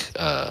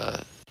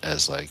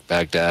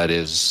Baghdad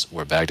is,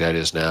 where Baghdad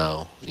is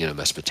now,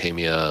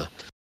 Mesopotamia.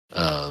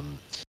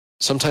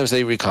 Sometimes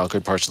they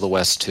reconquered parts of the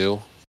West too,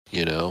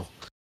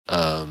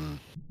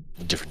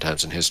 different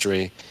times in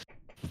history.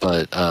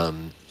 But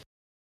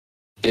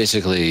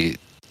basically,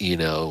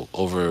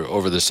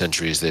 over the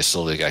centuries, they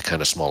slowly got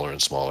kind of smaller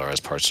and smaller as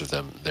parts of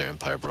their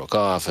empire broke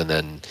off, and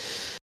then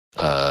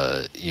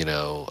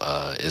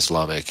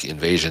Islamic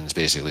invasions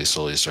basically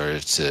slowly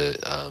started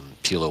to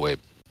peel away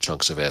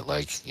chunks of it,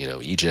 like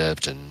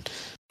Egypt, and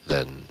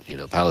then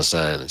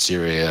Palestine and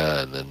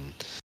Syria, and then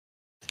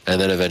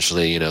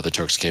eventually the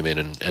Turks came in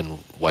and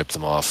wiped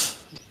them off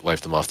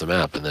the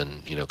map, and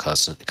then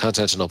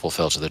Constantinople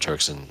fell to the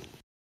Turks in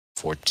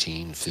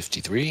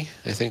 1453,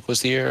 I think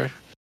was the year.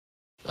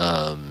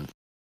 And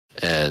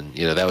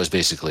that was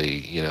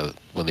basically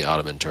when the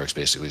Ottoman Turks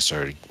basically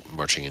started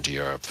marching into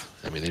Europe.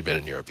 I mean, they'd been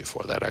in Europe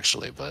before that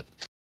actually, but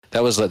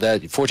that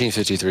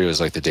 1453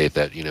 was like the date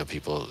that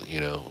people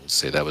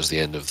say that was the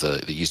end of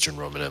the Eastern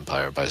Roman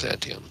Empire,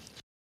 Byzantium.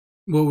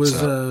 What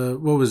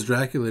was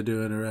Dracula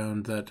doing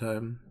around that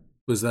time?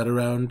 Was that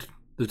around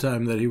the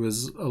time that he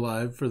was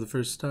alive for the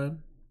first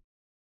time?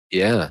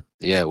 Yeah,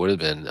 it would have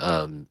been.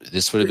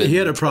 This would have been. He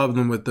had a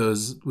problem with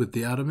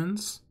the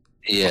Ottomans.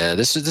 Yeah,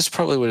 this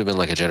probably would have been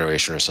like a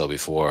generation or so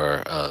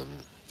before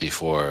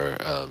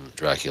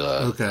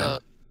Dracula. Okay.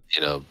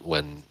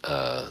 When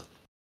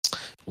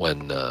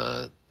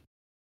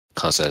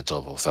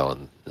Constantinople fell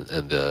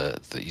and the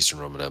Eastern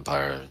Roman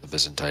Empire, the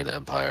Byzantine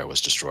Empire,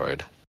 was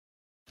destroyed.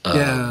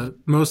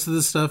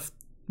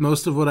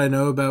 Most of what I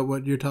know about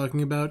what you're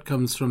talking about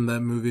comes from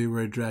that movie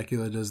where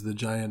Dracula does the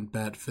giant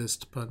bat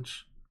fist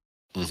punch.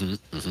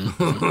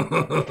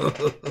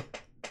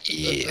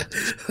 Yeah.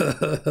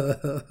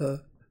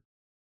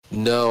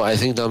 No, I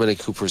think Dominic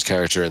Cooper's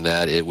character in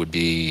that, it would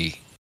be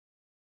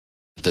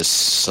the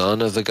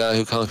son of the guy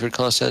who conquered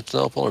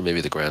Constantinople, or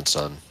maybe the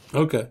grandson.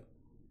 Okay.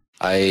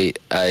 I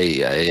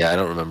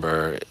don't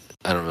remember.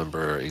 I don't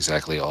remember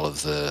exactly all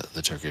of the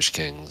Turkish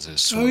kings.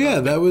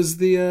 That was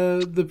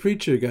the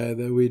preacher guy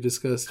that we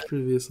discussed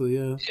previously.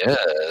 Yeah.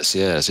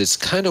 Yes. It's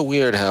kind of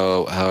weird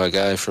how a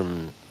guy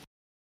from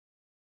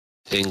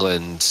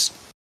England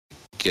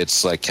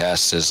gets like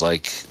cast as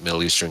like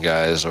Middle Eastern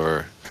guys,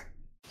 or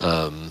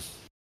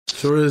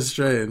sure is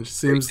strange.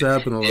 Seems to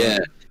happen a lot. Yeah,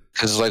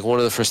 because like one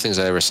of the first things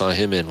I ever saw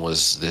him in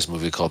was this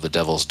movie called The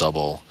Devil's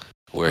Double,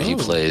 where he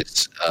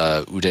plays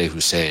Uday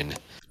Hussein.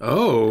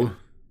 Oh.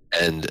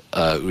 And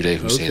Uday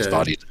Hussein's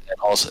body,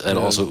 and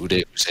also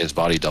Uday Hussein's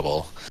body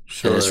double.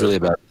 Sure. And it's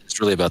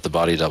really about the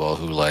body double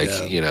who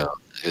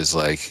is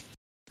like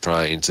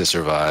trying to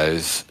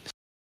survive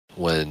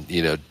when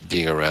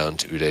being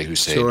around Uday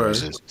Hussein,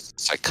 who's a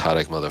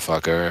psychotic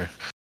motherfucker.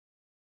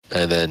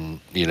 And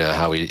then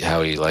how he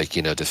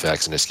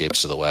defects and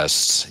escapes to the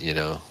West.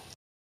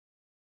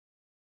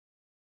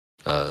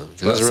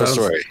 That's a real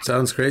story.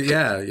 Sounds great.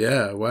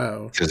 Yeah.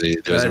 Wow. Because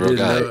there's a real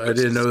guy. I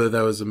didn't know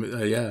that was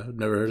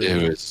never heard of it.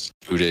 Who was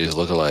Uday's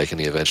lookalike, and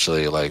he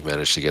eventually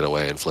managed to get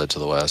away and fled to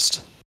the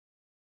West.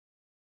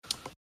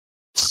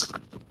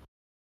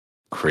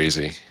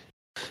 Crazy.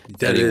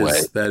 That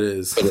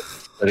is.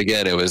 But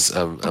again, it was.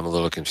 I'm a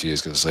little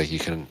confused because you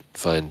couldn't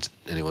find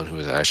anyone who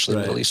was actually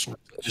Middle Eastern.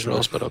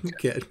 But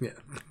okay. Yeah.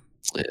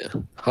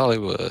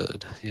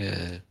 Hollywood.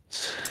 Yeah.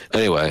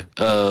 Anyway.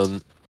 So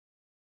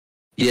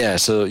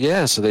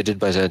they did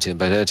Byzantium.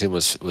 Byzantium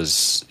was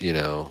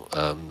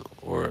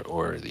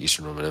or the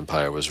Eastern Roman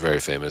Empire was very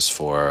famous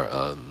for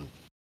a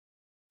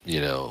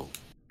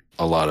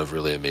lot of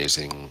really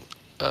amazing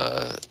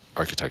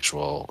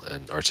architectural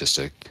and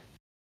artistic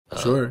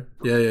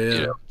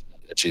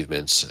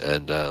achievements,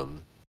 and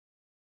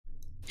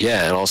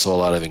and also a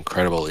lot of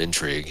incredible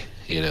intrigue.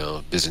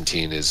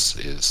 Byzantine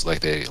is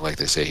like they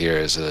say here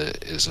is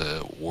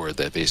a word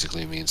that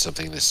basically means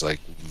something that's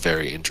like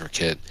very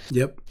intricate.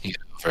 Yep.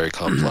 Very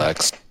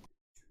complex.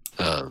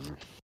 To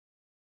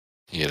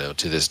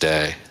this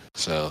day.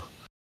 So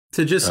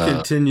to just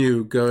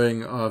continue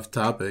going off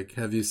topic,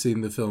 have you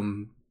seen the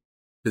film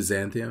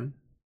Byzantium?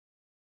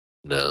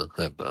 No,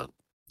 I have not.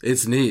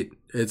 It's neat.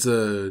 It's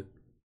a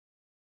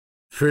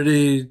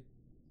pretty.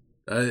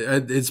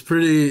 It's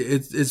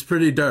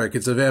pretty dark.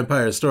 It's a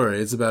vampire story.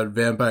 It's about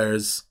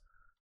vampires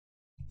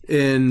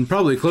in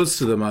probably close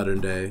to the modern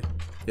day.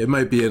 It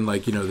might be in the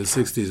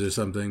 60s or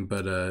something,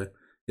 but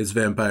it's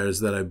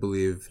vampires that I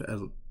believe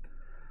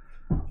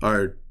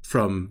are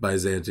from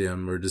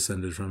Byzantium or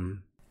descended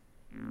from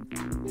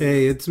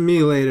Hey, it's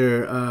me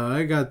later.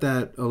 I got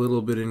that a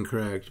little bit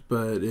incorrect,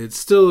 but it's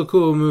still a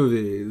cool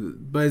movie.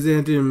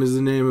 Byzantium is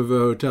the name of a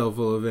hotel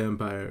full of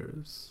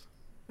vampires.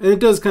 And it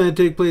does kind of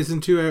take place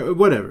in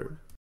whatever.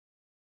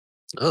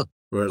 Oh,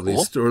 Or at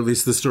cool.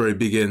 least the story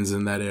begins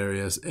in that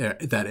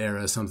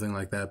era, something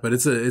like that. But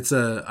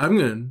I'm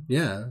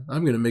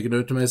gonna make a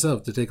note to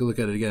myself to take a look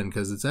at it again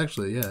because it's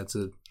actually, it's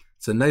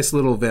a nice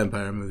little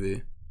vampire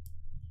movie.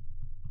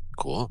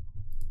 Cool.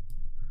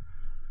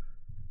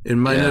 In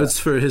my Yeah. notes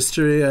for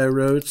history, I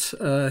wrote,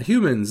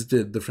 humans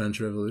did the French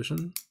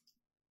Revolution.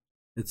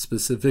 It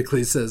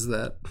specifically says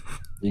that.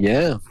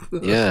 Yeah.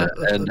 Yeah.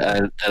 And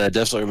I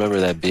definitely remember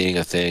that being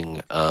a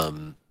thing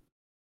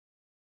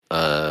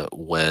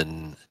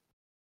when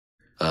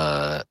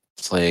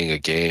playing a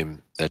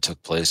game that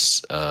took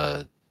place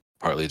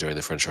partly during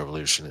the French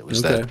Revolution. It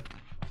was Okay.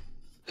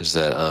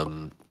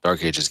 that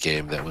Dark Ages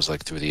game that was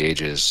like through the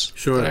ages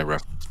Sure. that I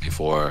referenced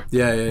before.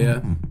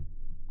 Yeah.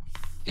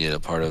 You know,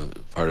 part of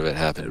it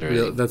happened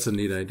during. That's a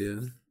neat idea.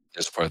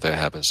 There's a part that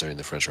happens during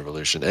the French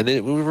Revolution, and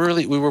we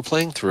were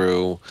playing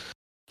through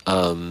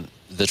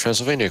the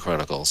Transylvania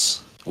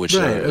Chronicles, which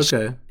Right. are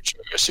Okay.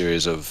 a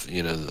series of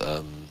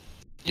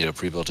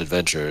pre-built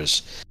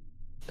adventures,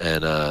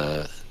 and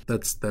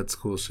That's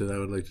cool shit. I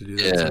would like to do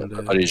that yeah, someday.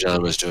 my buddy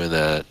John was doing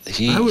that.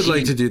 I would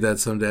like to do that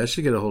someday. I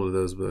should get a hold of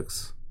those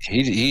books.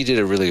 He did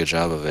a really good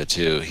job of it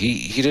too.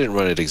 He didn't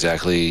run it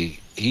exactly.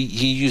 He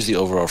used the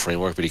overall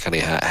framework, but he kind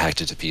of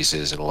hacked it to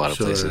pieces in a lot of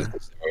places.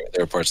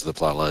 There were parts of the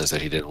plot lines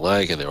that he didn't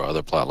like, and there were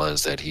other plot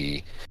lines that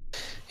he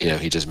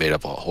just made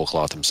up a whole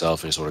cloth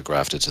himself, and he sort of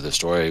grafted to the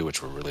story,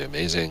 which were really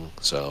amazing.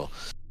 So,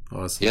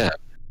 Awesome. yeah,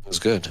 it was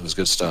good. It was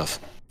good stuff.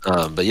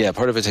 But yeah,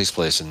 part of it takes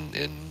place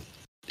in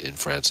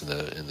France in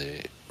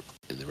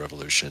the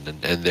Revolution,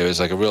 and there was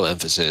like a real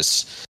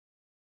emphasis.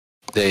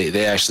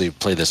 They actually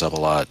play this up a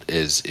lot.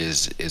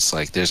 It's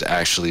like there's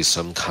actually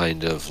some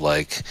kind of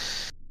like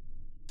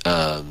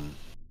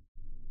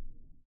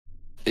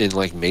in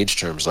like mage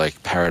terms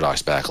like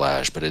paradox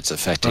backlash, but it's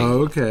affecting.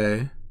 Oh,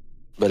 okay.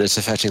 But it's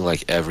affecting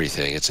like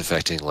everything. It's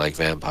affecting like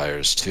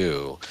vampires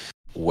too,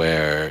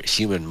 where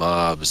human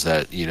mobs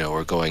that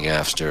are going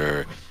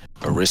after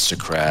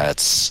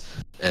aristocrats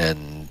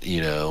and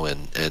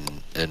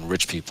and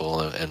rich people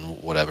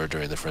and whatever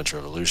during the French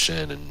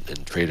Revolution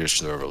and traitors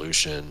to the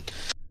revolution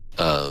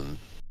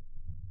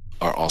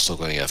are also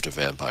going after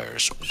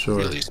vampires. Sure.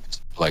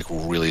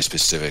 Really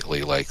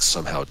specifically, like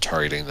somehow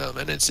targeting them,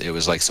 and it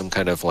was like some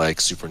kind of like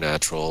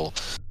supernatural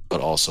but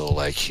also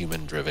like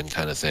human driven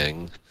kind of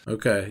thing.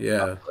 Okay,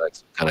 yeah. Like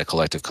kind of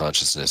collective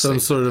consciousness Some thing.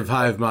 sort of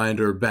hive mind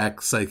or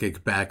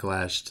psychic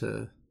backlash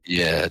to.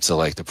 Yeah, to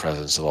like the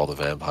presence of all the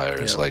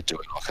vampires, Yeah. like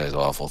doing all kinds of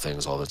awful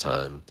things all the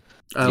time.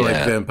 I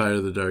like Vampire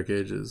of the Dark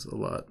Ages a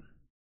lot.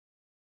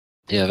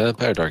 Yeah,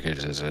 Vampire Dark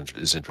Ages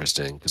is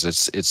interesting because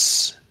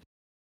it's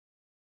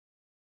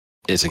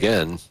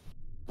again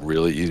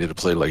really easy to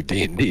play like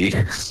D&D.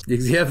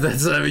 Yeah,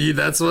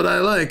 that's what I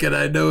like, and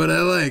I know what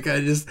I like. I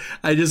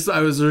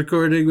was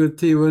recording with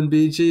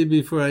T1BG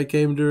before I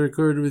came to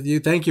record with you.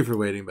 Thank you for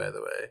waiting, by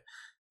the way.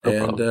 No and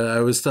problem.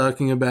 I was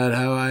talking about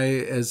how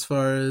as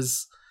far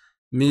as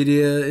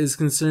media is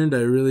concerned,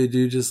 I really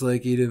do just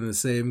like eating the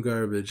same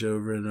garbage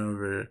over and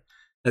over.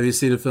 Have you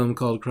seen a film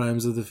called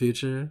Crimes of the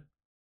Future?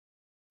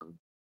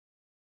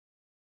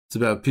 It's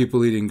about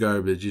people eating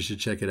garbage. You should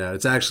check it out.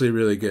 It's actually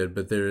really good,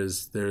 but there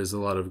is a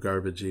lot of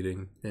garbage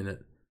eating in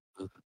it.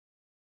 All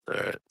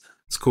right.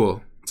 It's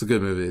cool. It's a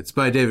good movie. It's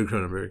by David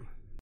Cronenberg.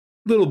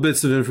 Little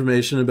bits of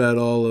information about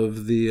all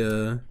of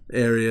the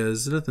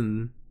areas.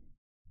 Nothing.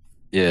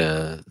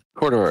 Yeah,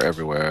 corridor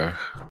everywhere.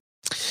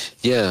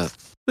 Yeah.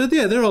 But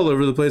yeah, they're all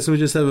over the place, and we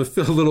just have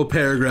a little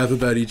paragraph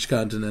about each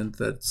continent.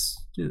 That's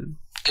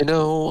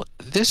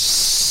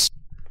this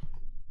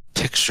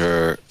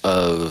picture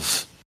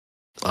of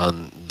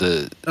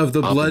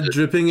the blood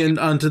dripping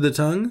onto the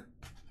tongue.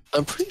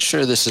 I'm pretty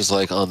sure this is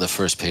like on the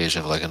first page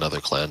of like another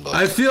clan book.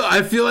 I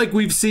feel like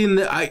we've seen.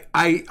 I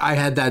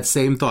had that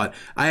same thought.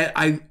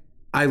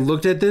 I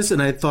looked at this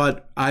and I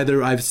thought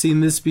either I've seen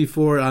this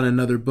before on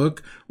another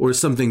book or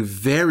something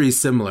very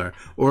similar.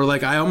 Or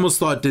like I almost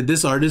thought, did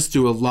this artist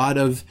do a lot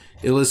of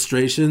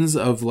illustrations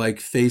of like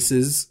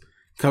faces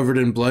covered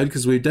in blood?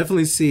 Because we've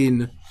definitely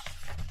seen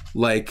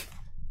like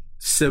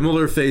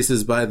similar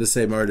faces by the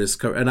same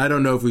artist. And I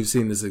don't know if we've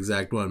seen this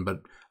exact one,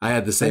 but I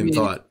had the same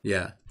thought.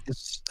 Yeah.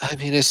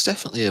 It's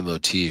definitely a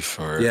motif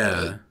for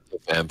a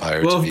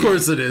vampire. Well, of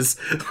course it is.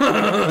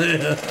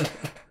 Yeah.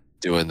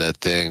 Doing that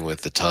thing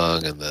with the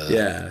tongue and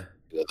the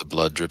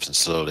blood drips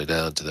slowly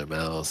down to their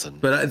mouth.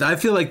 But I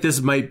feel like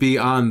this might be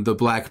on the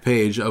black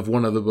page of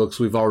one of the books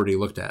we've already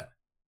looked at.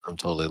 I'm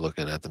totally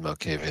looking at the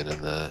Malkavian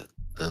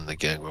and the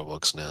Gangrel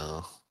books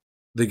now.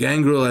 The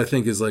Gangrel, I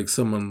think, is like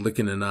someone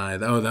licking an eye.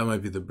 Oh, that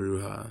might be the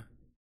Bruja.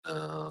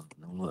 I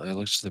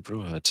looked at the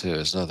Bruja too.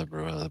 It's not the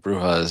Bruja.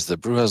 The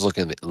Bruja's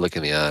licking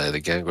the eye.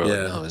 The Gangrel,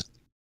 no.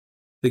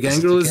 The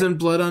Gangrel isn't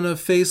blood on a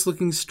face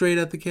looking straight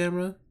at the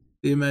camera?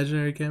 The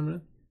imaginary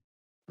camera?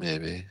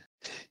 Maybe.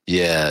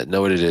 Yeah,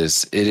 know what it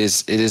is. It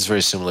is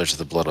very similar to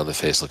the blood on the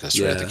face looking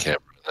straight at the Yeah. camera.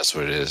 That's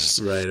what it is.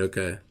 Right.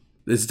 Okay.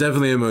 It's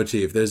definitely a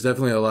motif. There's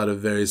definitely a lot of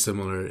very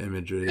similar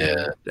imagery,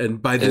 Yeah,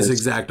 and by and this it's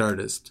exact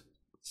artist.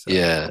 So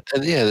yeah,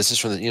 and yeah, this is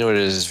from the, you know what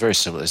it is. It's very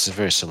similar. It's a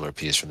very similar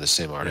piece from the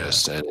same yeah.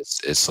 artist, and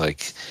it's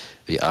like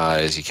the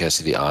eyes. You can't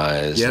see the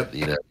eyes. Yep.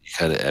 You know, you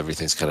kind of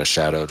everything's kind of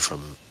shadowed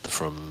from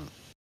from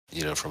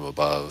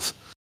above.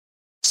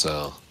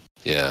 So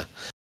yeah.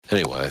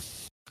 Anyway,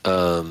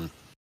 um,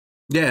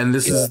 Yeah, and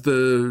this yeah, is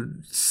the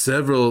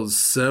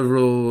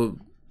several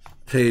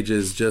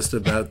pages just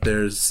about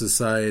their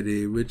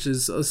society, which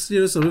is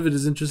some of it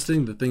is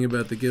interesting. The thing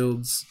about the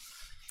guilds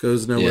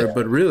goes nowhere, yeah,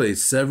 but really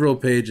several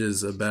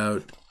pages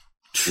about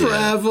yeah.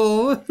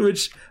 travel,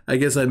 which I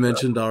guess I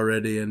mentioned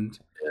already. And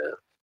Yeah.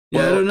 yeah,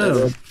 I Well, don't and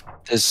know. then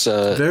this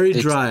Very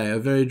dry, a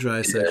very dry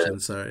yeah, section.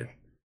 Sorry.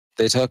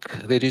 they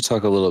do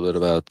talk a little bit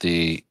about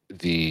the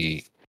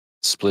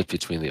split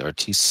between the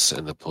artistes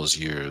and the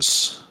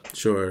poseurs,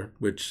 Sure.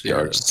 Which the yeah,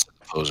 artists and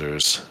the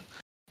posers.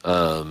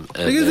 And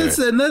because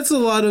they're that's a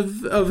lot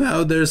of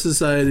how their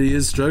society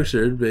is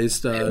structured,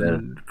 based yeah,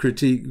 on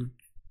critique.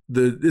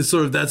 It's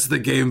sort of that's the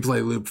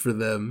gameplay loop for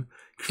them,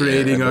 yeah,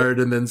 creating art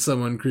and then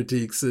someone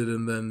critiques it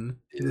and then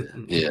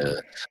yeah,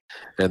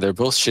 and they're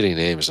both shitty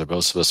names. They're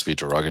both supposed to be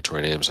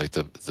derogatory names. Like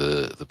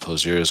the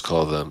poseurs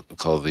call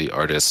the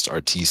artists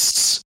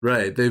artistes.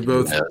 right. They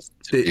both Yeah,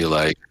 to be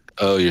like,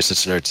 oh, you're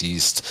such an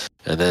artiste,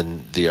 and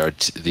then the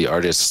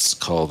artists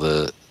call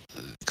the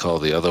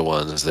other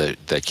ones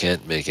that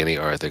can't make any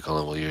art. They call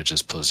them, well, you're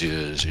just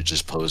poseurs, you're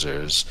just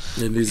posers.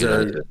 and You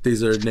know,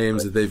 these are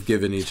names that they've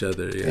given each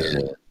other. Yeah. yeah.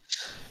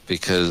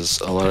 Because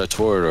a lot of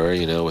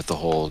Toreador, with the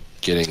whole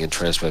getting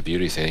entranced by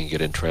beauty thing,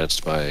 get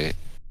entranced by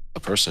a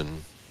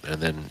person and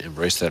then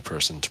embrace that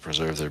person to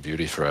preserve their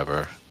beauty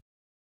forever.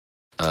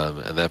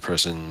 And that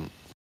person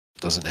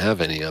doesn't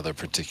have any other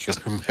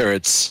particular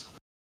merits,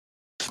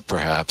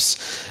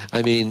 perhaps.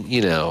 I mean,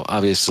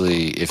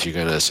 obviously, if you're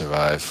going to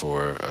survive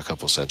for a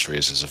couple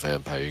centuries as a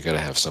vampire, you got to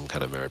have some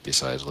kind of merit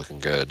besides looking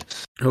good.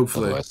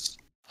 Hopefully.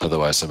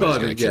 Otherwise somebody's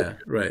Well, going to kill yeah, you.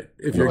 right.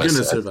 If you're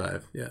gonna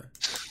survive, yeah.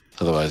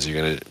 Otherwise,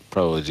 you're going to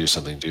probably do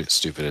something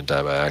stupid and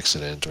die by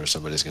accident, or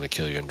somebody's going to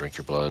kill you and drink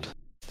your blood.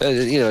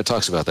 It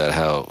talks about that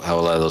how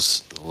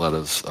a lot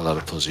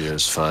of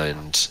poseurs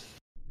find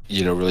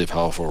really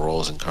powerful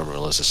roles in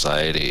Carmelita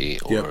society,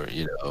 or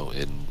Yep.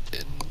 in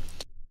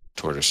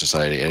Tortoise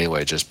society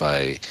anyway, just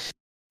by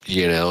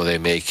they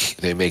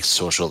make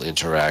social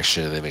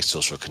interaction, they make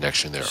social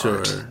connection their Sure.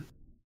 art.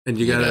 And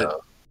you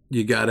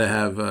gotta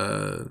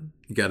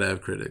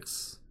have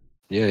critics.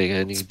 Yeah,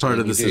 and It's part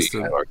of the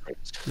system.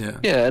 Yeah.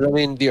 Yeah, and I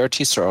mean the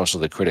artists are also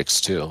the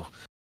critics too.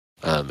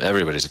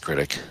 Everybody's a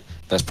critic.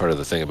 That's part of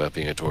the thing about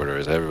being a tortor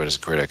is everybody's a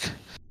critic.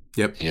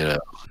 Yep. You know.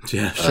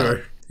 Yeah.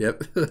 Sure.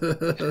 Yep.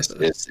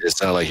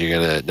 It's not like you're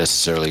gonna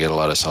necessarily get a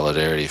lot of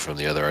solidarity from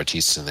the other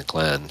artists in the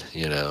clan.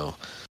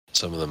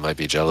 Some of them might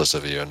be jealous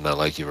of you and not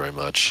like you very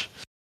much.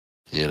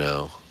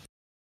 Just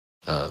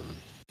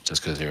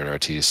because you're an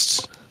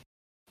artiste.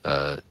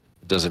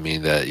 Doesn't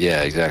mean that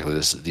exactly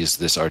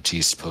this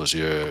artiste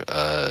poseur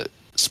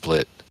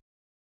split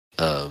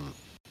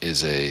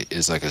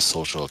is like a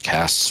social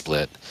caste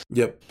split.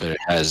 Yep. But it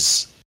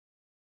has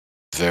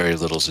very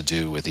little to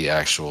do with the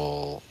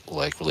actual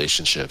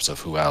relationships of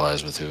who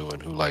allies with who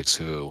and who likes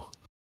who,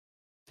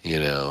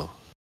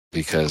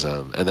 because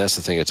and that's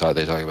the thing they talk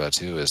about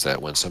too, is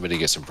that when somebody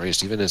gets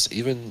embraced,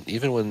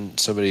 even when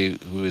somebody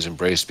who is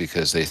embraced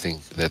because they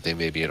think that they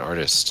may be an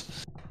artist,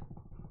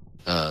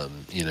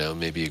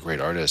 maybe a great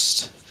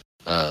artist,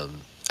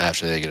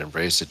 after they get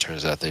embraced, it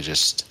turns out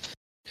it's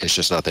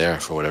just not there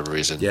for whatever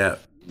reason. Yeah.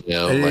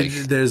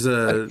 There's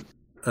a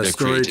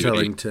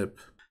storytelling tip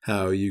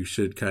how you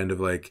should kind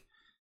of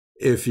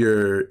if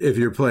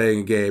you're playing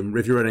a game,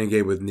 if you're running a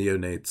game with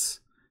neonates,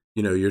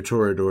 your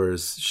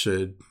Toreadors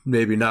should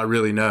maybe not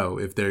really know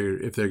if they're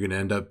going to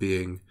end up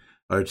being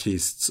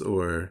artistes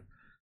or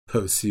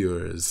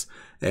poseurs,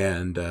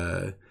 and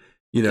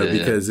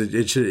because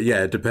it should,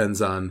 it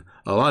depends on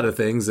a lot of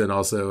things, and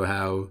also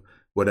how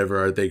whatever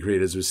art they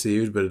create is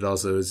received, but it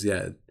also is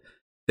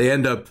they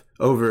end up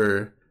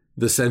over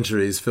the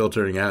centuries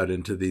filtering out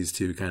into these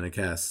two kind of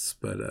castes,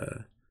 but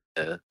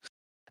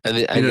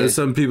and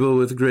some people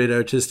with great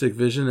artistic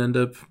vision end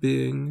up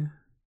being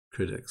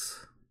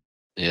critics.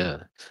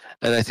 Yeah,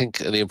 and I think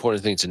the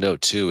important thing to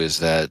note too is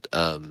that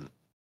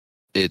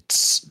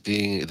it's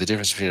the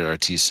difference between an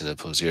artiste and a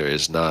poseur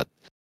is not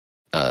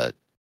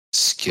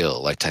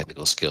skill, like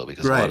technical skill,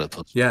 because right.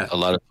 a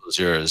lot of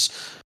poseurs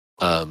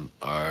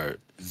are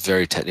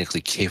very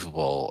technically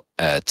capable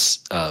at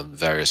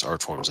various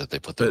art forms that they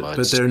put their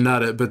minds.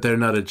 But they're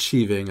not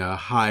achieving a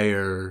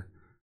higher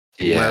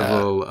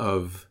level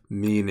of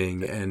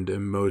meaning and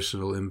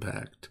emotional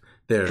impact.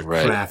 They're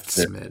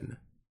craftsmen.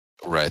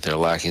 They're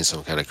lacking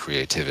some kind of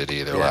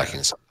creativity. They're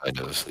lacking some kind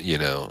of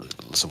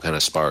some kind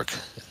of spark.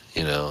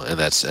 And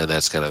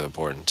that's kind of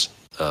important.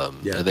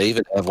 And they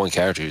even have one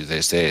character who they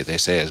say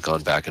has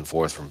gone back and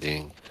forth from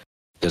being.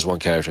 There's one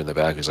character in the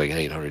back who's like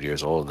 800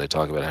 years old, and they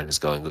talk about how he's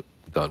gone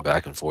gone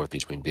back and forth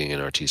between being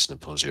an artiste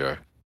and a poseur.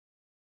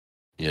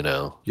 You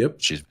know, Yep.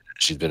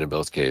 she's been in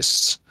both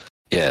cases.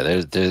 Yeah,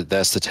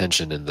 that's the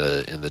tension in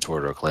the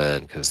Toreador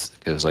clan because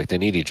like they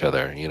need each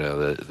other. You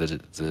know, the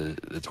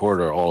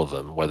Toreador, all of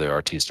them, whether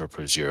artiste or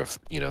poseur,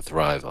 you know,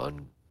 thrive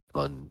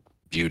on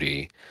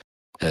beauty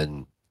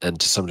and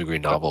to some degree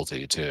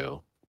novelty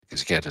too, because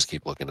you can't just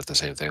keep looking at the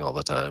same thing all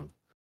the time.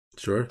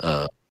 Sure.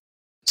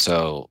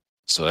 So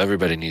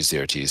everybody needs the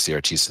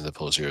artistes and the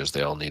poseurs.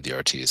 They all need the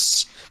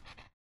artistes,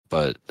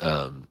 but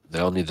they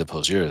all need the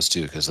poseurs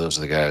too, because those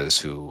are the guys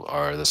who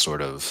are the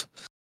sort of,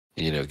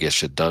 you know, get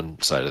shit done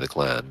side of the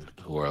clan,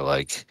 who are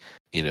like,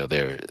 you know,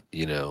 they're,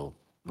 you know,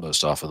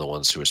 most often the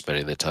ones who are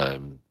spending the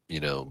time, you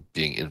know,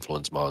 being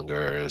influence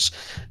mongers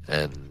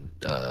and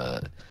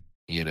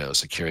you know,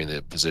 securing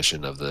the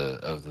position of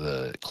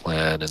the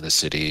clan and the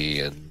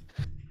city, and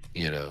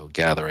you know,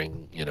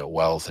 gathering, you know,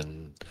 wealth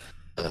and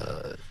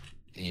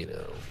you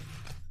know,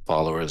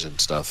 followers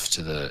and stuff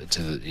to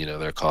the you know,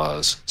 their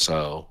cause.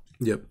 So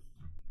yep.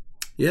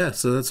 Yeah,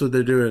 so that's what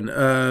they're doing.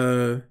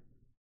 But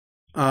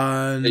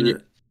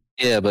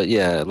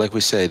like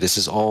we say, this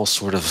is all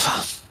sort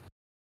of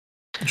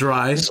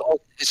dry. It's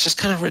just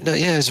kind of written out.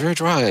 Yeah, it's very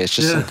dry. It's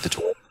just like the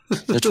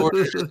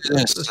Toreador do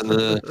this and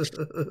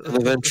the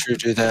Venture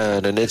do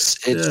that, and it's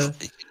you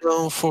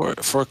know, for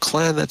a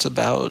clan that's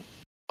about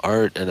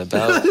art and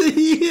about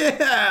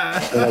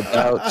and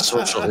about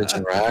social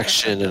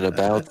interaction and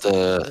about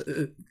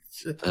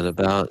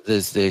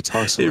this. They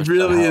talk so much. It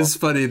really is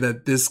funny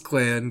that this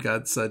clan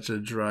got such a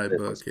dry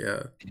book.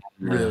 Yeah,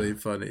 really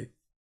funny.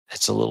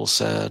 It's a little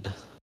sad.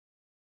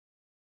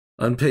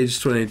 On page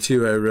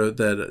 22, I wrote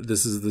that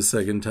this is the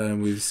second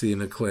time we've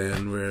seen a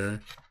clan where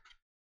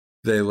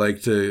they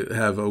like to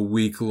have a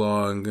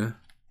week-long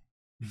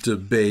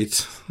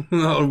debate,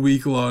 a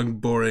week-long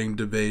boring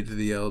debate to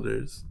the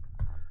elders.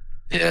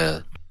 Yeah,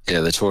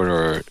 the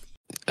Toreador,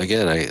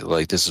 again,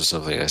 this is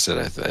something I said,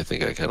 I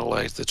think I kind of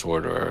liked the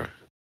Toreador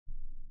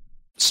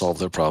solve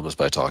their problems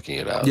by talking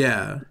it out.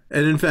 Yeah,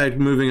 and in fact,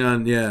 moving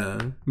on,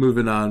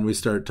 we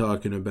start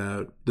talking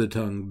about the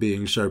tongue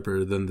being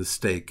sharper than the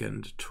stake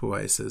and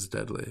twice as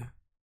deadly.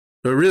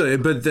 But really,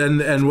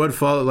 and what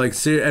followed,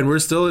 and we're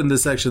still in the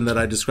section that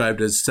I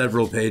described as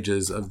several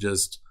pages of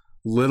just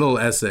little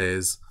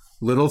essays,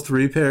 little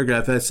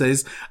 3-paragraph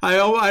essays.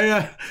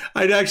 I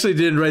actually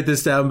didn't write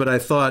this down, but I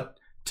thought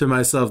to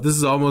myself, this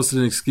is almost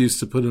an excuse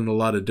to put in a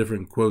lot of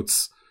different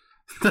quotes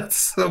that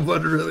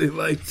someone really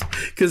liked,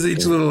 because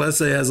each little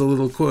essay has a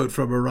little quote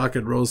from a rock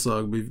and roll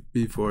song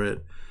before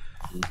it.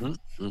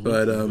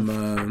 But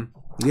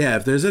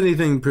if there's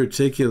anything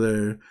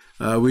particular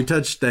we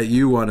touched that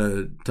you want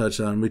to touch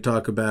on, we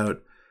talk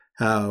about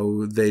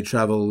how they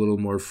travel a little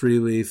more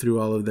freely through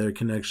all of their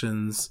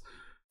connections.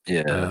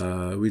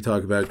 We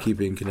talk about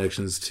keeping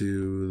connections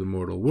to the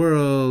mortal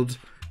world,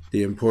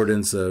 the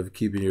importance of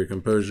keeping your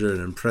composure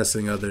and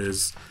impressing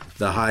others,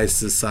 the high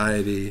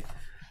society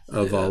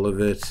of all of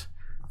it,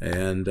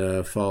 and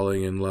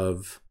falling in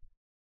love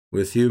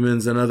with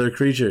humans and other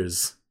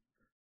creatures.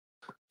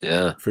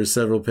 Yeah. For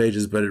several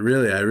pages, but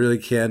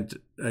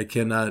I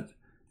cannot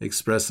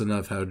express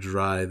enough how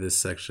dry this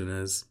section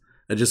is.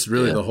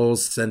 The whole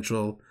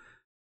central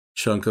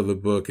chunk of the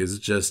book is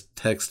just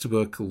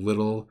textbook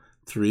little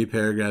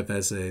 3-paragraph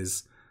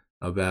essays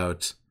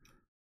about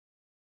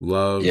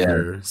love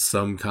or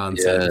some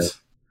concept.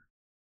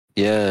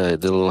 Yeah,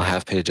 the little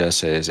half-page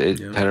essays. It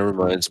kind of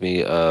reminds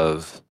me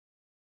of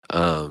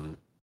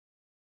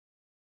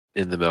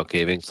in the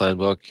Melkavian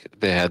Clanbook,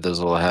 they had those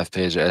little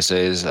half-page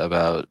essays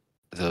about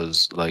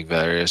those like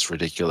various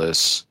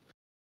ridiculous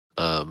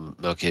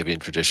Melkavian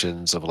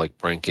traditions of like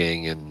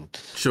pranking and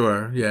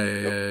sure,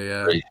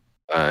 yeah.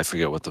 I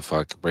forget what the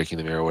fuck, breaking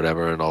the mirror or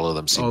whatever, and all of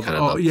them seem kind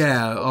of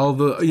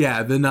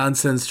the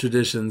nonsense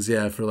traditions,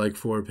 for like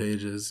 4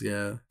 pages,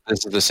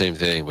 This is the same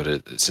thing,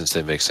 but since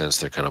they make sense,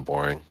 they're kind of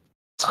boring.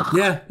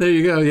 Yeah, there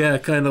you go. Yeah,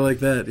 kind of like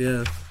that.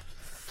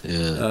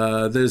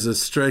 Yeah. There's a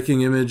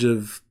striking image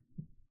of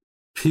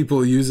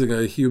people using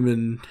a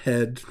human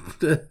head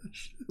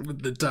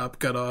with the top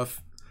cut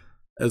off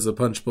as a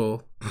punch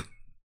bowl.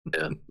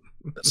 Yeah,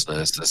 that's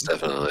nice. That's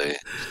definitely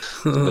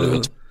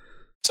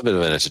it's a bit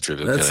of an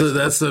anti-tribute.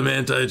 That's some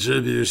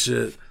anti-tribute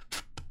shit.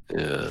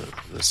 Yeah,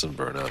 there's some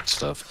burnout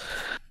stuff.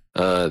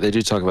 They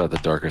do talk about the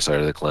darker side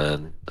of the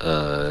clan,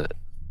 and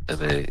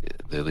they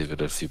leave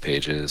it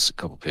a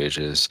couple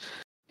pages.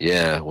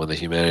 Yeah, when the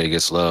humanity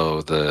gets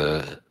low,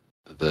 the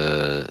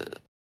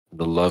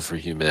love for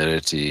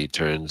humanity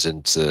turns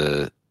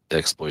into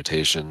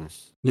exploitation.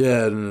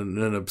 Yeah,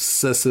 an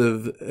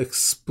obsessive,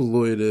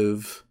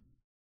 exploitive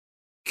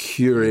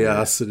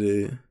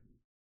curiosity.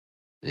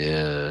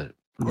 Yeah.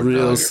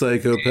 Real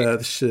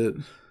psychopath shit.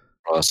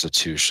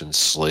 Prostitution,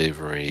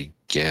 slavery,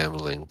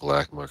 gambling,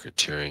 black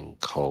marketeering,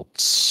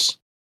 cults.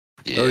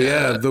 Yeah. Oh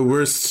yeah, the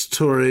worst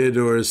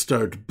Toreadors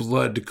start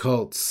blood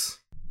cults.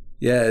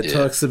 Yeah, it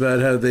talks about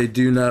how they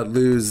do not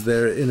lose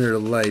their inner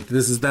light.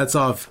 That's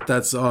off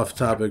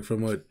topic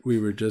from what we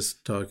were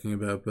just talking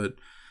about, but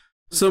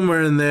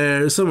somewhere in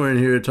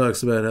here it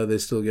talks about how they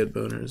still get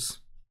boners.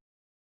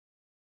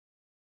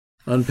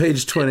 On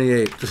page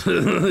 28,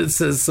 it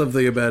says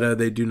something about how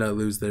they do not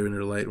lose their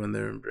inner light when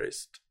they're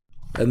embraced.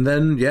 And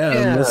then,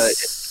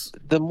 unless...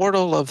 the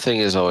mortal love thing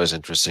is always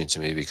interesting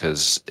to me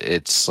because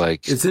it's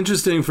like... It's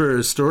interesting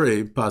for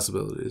story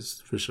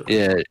possibilities, for sure.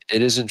 Yeah,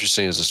 it is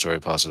interesting as a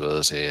story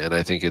possibility. And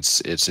I think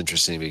it's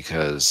interesting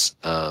because,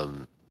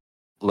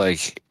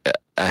 like,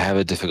 I have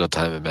a difficult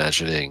time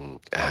imagining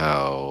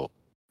how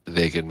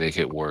they could make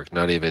it work,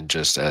 not even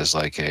just as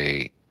like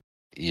a,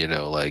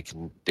 like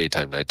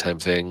daytime, nighttime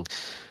thing.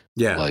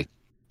 Yeah. Like,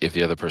 if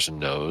the other person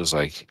knows,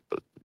 like,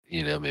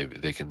 maybe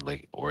they can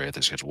like orient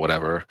their schedule,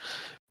 whatever.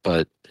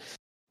 But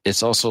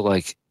it's also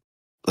like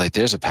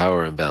there's a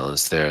power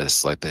imbalance there.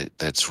 That's like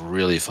that's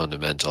really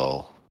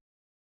fundamental.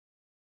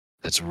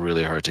 That's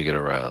really hard to get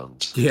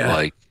around. Yeah.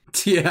 Like,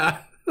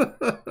 yeah.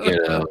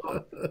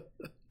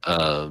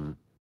 um,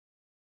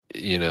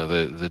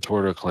 the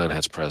Toreador clan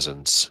has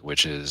presence,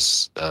 which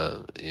is,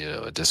 a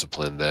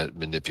discipline that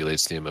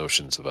manipulates the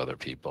emotions of other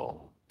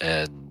people,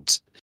 and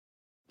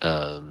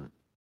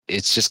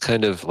it's just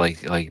kind of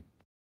like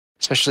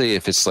especially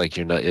if it's like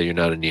you're not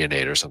a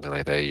neonate or something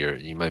like that.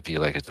 You might be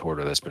like a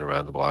Toreador that's been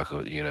around the block,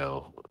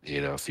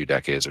 a few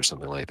decades or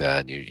something like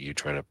that, and you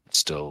try to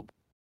still,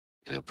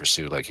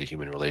 pursue like a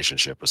human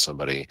relationship with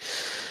somebody.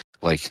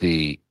 Like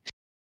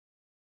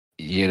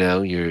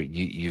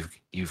you've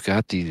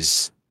got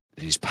these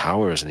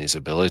powers and these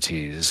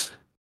abilities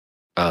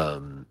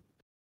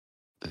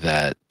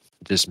that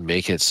just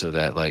make it so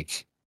that,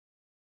 like,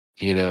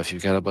 if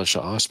you've got a bunch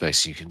of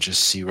aspects, you can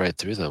just see right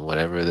through them,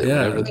 whatever they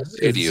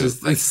say to you.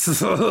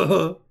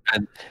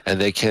 And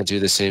they can't do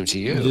the same to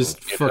you.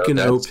 Just fucking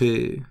OP.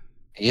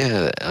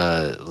 Yeah,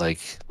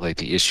 like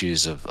the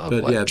issues of but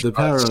like, yeah, the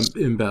power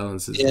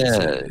imbalances.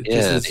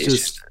 It's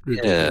just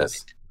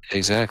ridiculous. Yeah,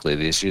 exactly.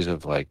 The issues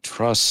of like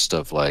trust,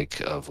 of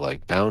like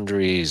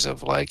boundaries,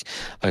 of like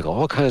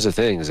all kinds of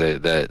things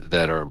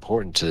that are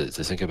important to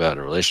think about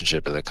in a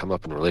relationship, and that come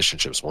up in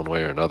relationships one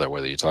way or another,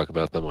 whether you talk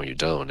about them or you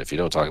don't. If you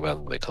don't talk about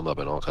them, they come up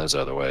in all kinds of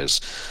other ways.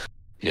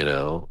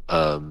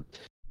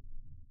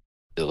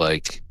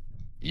 Like,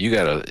 you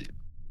gotta.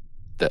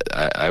 That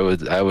I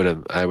would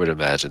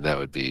imagine that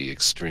would be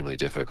extremely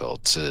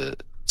difficult to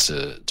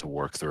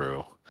work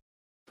through.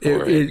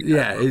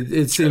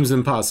 It seems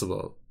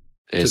impossible.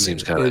 It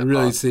seems kind of. It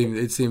really seems.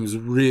 It seems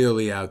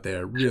really out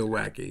there, real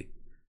wacky.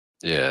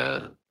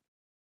 Yeah.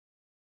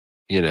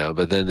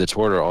 But then the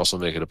Toreador also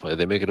make it a point.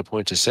 They make it a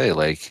point to say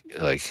like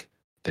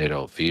they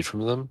don't feed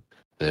from them,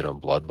 they don't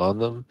blood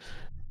bond them.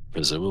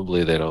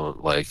 Presumably, they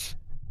don't like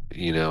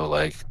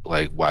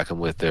whack them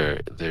with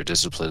their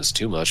disciplines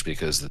too much,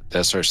 because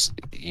that starts,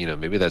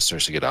 maybe that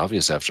starts to get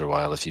obvious after a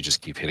while if you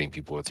just keep hitting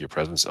people with your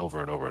presence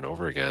over and over and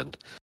over again.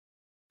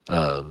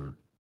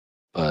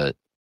 But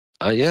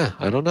yeah,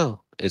 I don't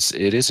know.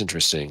 It is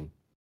interesting.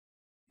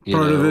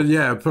 Part of it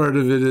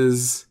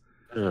is.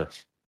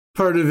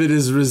 Part of it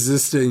is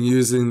resisting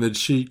using the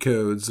cheat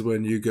codes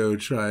when you go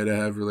try to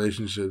have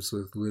relationships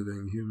with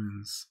living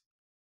humans.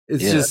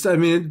 It's just,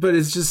 but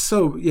it's just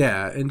so,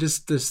 and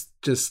just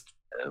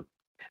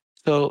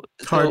so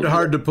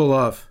hard to pull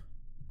off.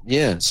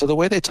 Yeah. So the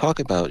way they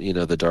talk about,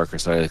 the darker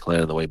side of the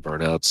clan and the way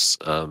burnouts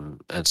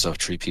and stuff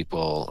treat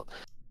people,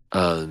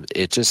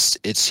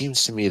 it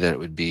seems to me that it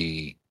would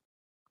be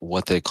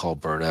what they call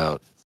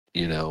burnout,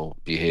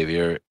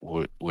 behavior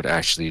would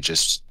actually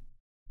just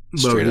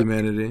low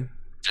humanity.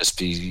 Just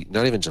be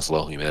not even just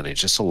low humanity,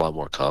 just a lot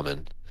more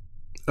common.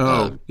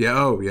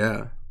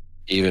 Yeah.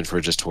 Even for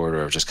just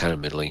Toreador, just kind of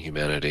middling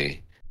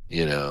humanity,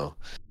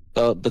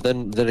 But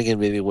then again,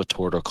 maybe what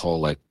Toreador call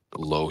like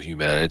low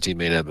humanity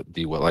may not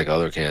be what like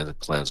other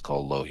clans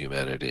call low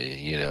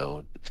humanity.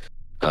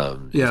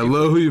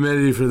 Low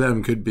humanity for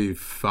them could be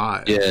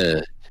 5.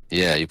 Yeah.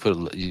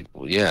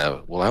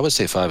 Well, I would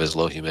say 5 is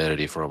low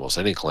humanity for almost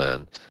any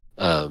clan.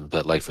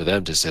 But like for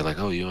them to say like,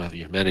 oh, your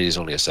humanity is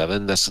only a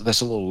 7, that's a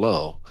little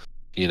low.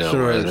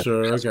 Sure.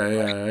 Okay,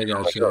 yeah, I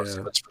got you.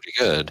 Yeah. That's pretty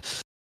good.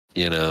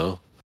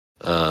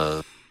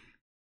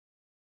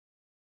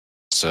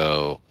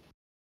 So,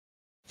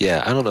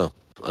 yeah, I don't know.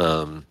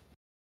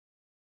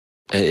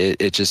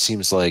 It just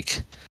seems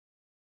like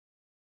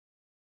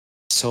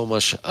so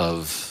much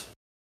of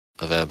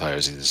a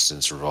vampire's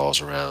existence revolves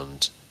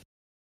around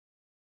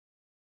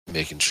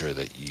making sure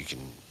that you can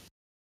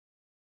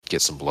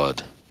get some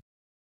blood.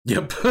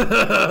 Yep,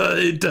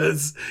 it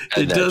does.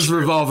 It does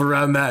revolve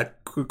around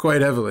that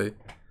quite heavily.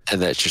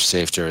 And that you're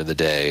safe during the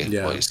day.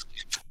 Yeah. While you sleep.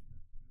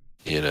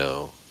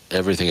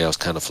 Everything else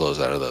kind of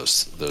flows out of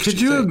those. Could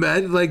you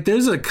imagine? Like,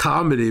 there's a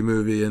comedy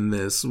movie in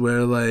this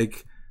where,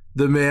 like,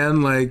 the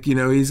man, like,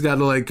 he's got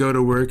to, like, go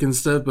to work and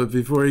stuff, but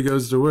before he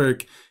goes to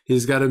work,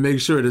 he's got to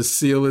make sure to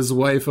seal his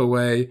wife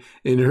away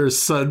in her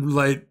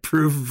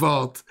sunlight-proof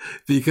vault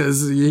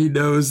because he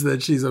knows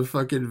that she's a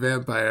fucking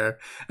vampire.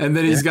 And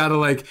then he's got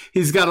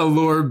to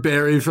lure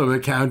Barry from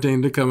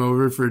accounting to come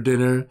over for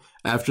dinner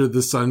after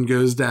the sun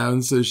goes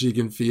down so she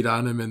can feed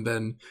on him and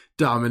then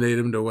dominate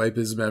him to wipe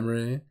his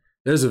memory.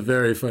 There's a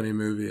very funny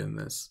movie in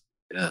this.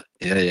 Yeah.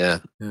 I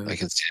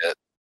can see it.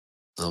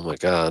 Oh my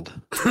god.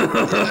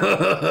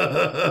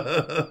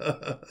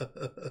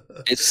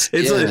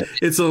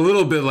 It's a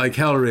little bit like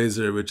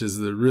Hellraiser, which is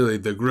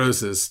the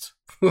grossest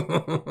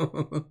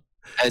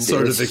and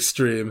sort of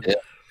extreme.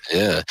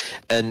 Yeah.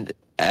 And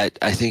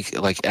I think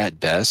like at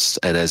best,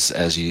 and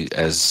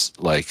as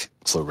like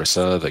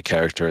Clarissa, the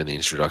character in the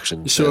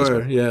introduction says,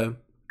 Sure, yeah.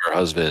 her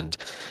husband,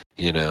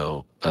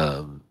 her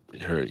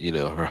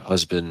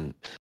husband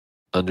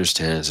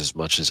understands as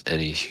much as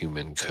any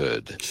human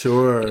could.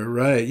 Sure,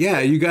 right.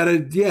 Yeah, you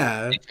gotta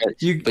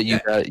you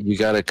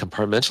gotta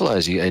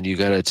compartmentalize, and you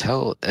gotta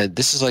tell, and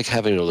this is like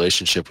having a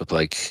relationship with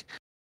like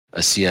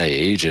a CIA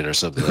agent or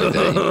something like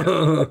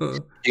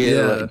that. You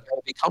gotta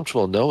be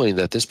comfortable knowing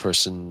that this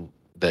person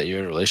that you're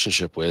in a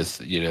relationship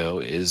with,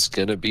 is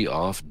gonna be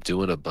off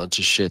doing a bunch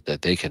of shit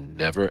that they can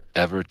never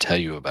ever tell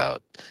you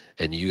about,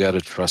 and you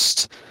gotta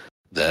trust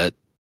that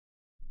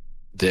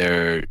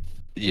they're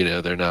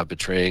not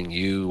betraying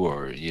you,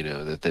 or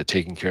that they're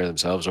taking care of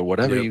themselves, or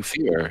whatever you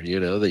fear.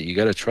 That you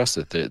got to trust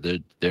that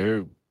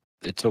they're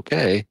it's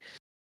okay,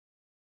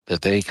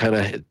 that they kind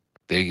of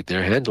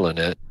they're handling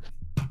it,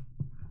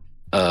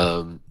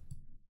 and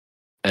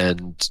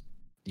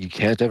you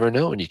can't ever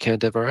know, and you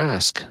can't ever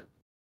ask,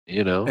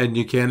 and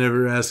you can't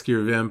ever ask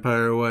your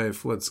vampire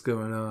wife what's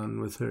going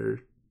on with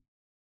her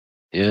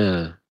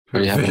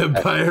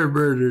vampire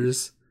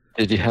murders.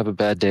 Did you have a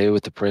bad day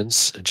with the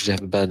prince? Did you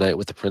have a bad night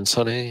with the prince,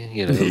 honey?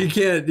 You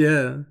can't,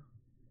 yeah.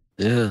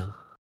 And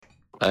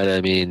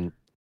I mean,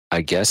 I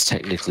guess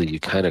technically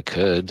you kind of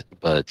could,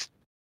 but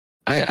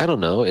I don't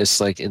know. It's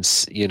like, the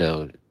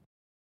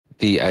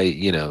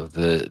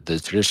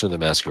tradition of the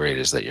masquerade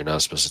is that you're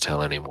not supposed to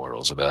tell any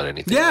mortals about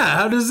anything. Yeah,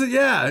 how does it?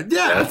 Yeah.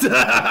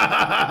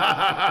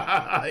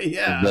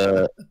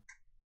 Yeah.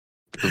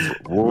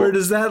 Where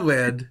does that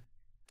land?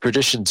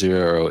 Tradition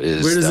 0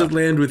 is... Where does it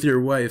land with your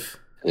wife?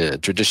 Yeah,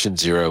 tradition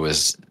 0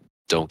 is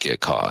don't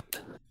get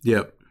caught.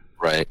 Yep.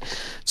 Right.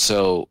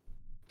 So,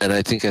 and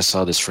I think I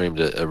saw this framed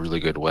a really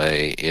good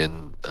way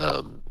in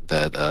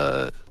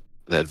that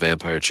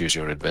Vampire Choose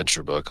Your Own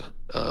Adventure book.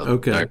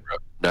 Okay.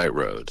 Night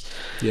Road.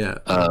 Yeah.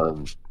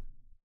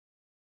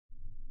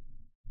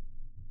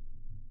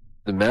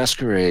 The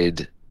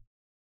masquerade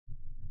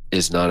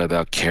is not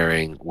about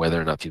caring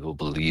whether or not people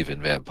believe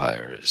in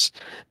vampires.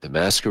 The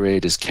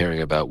masquerade is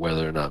caring about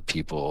whether or not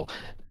people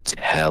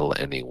tell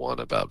anyone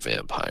about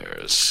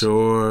vampires.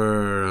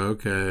 Sure,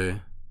 okay.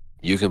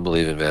 You can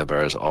believe in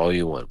vampires all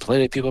you want.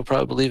 Plenty of people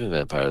probably believe in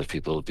vampires.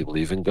 People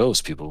believe in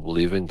ghosts. People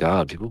believe in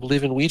God. People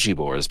believe in Ouija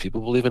boards. People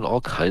believe in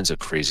all kinds of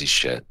crazy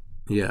shit.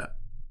 Yeah.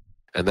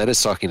 And that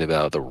is talking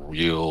about the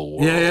real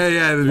world.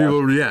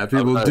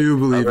 People do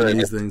believe in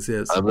these things,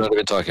 yes. I'm not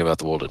even talking about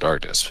the world of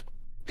darkness.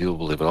 People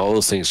believe in all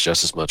those things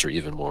just as much or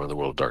even more in the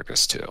world of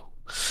darkness too.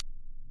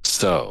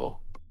 So,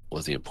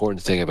 what the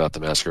important thing about the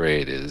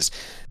masquerade is,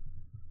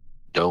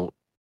 don't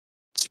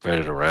spread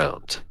it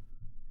around.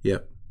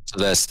 Yep. So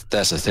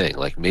that's the thing.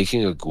 Like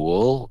making a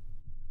ghoul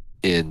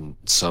in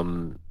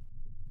some,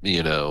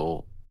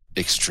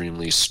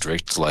 extremely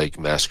strict like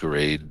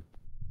masquerade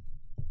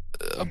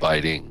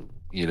abiding,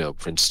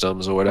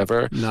 princedoms or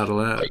whatever. Not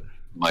allowed. Like,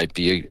 might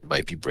be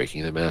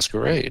breaking the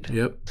masquerade.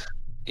 Yep.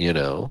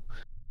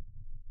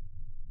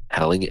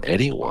 Telling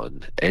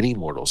anyone, any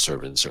mortal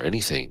servants or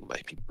anything,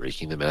 might be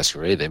breaking the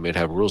masquerade. They might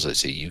have rules that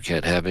say you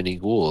can't have any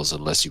ghouls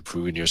unless you've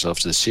proven yourself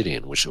to the city,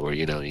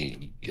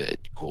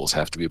 ghouls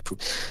have to be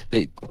approved.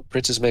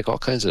 Princes make all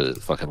kinds of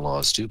fucking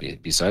laws too,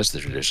 besides the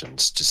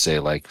traditions, to say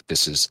like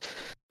this is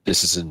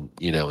in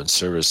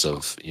service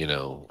of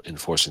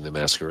enforcing the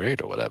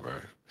masquerade or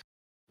whatever.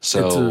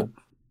 So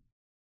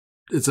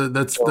those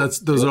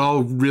are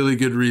all really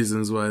good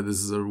reasons why this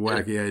is a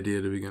wacky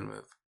idea to begin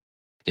with.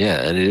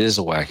 Yeah, and it is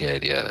a wacky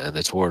idea, and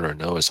the Toreador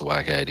know it's a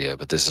wacky idea,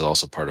 but this is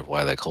also part of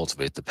why they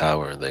cultivate the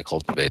power and they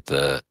cultivate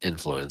the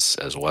influence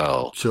as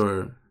well.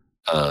 Sure.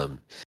 And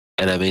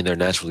I mean, they're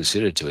naturally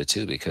suited to it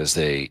too, because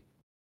they're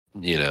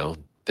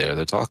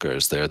the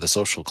talkers, they're the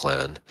social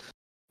clan,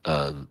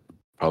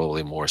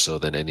 probably more so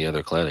than any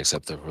other clan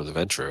except for the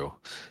Ventru,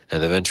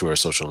 and the Ventru are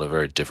social in a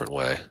very different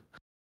way.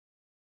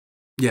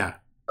 Yeah.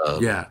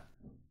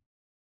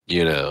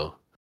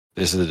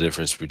 This is the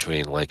difference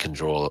between like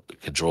control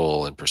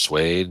and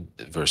persuade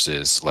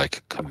versus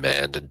like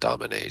command and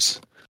dominate.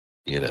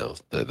 The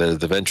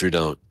Ventru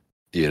don't,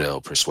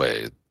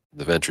 persuade.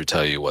 The Ventru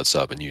tell you what's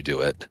up and you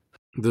do it.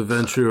 The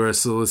Ventru are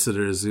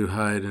solicitors who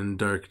hide in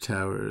dark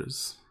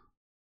towers.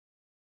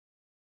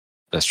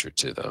 That's true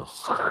too, though.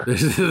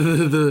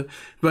 The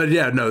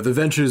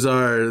Ventrus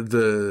are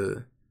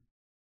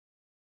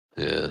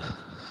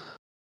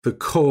the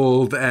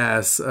cold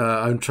ass.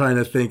 I'm trying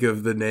to think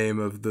of the name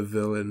of the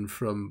villain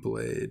from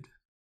Blade.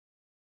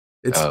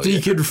 It's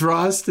Deacon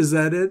Frost. Is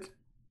that it?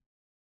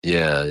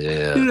 Yeah.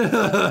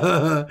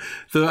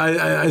 So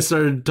I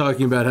started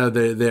talking about how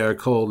they are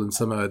cold, and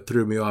somehow it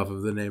threw me off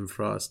of the name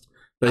Frost.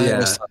 But I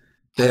always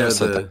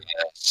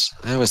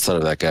thought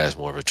of that guy as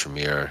more of a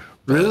Tremere.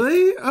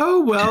 Really?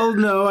 Oh, well,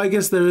 no, I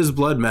guess there is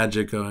blood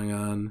magic going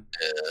on.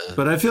 Yeah.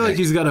 But I feel like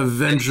he's got a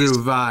Ventru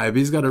vibe.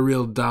 He's got a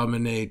real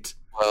dominate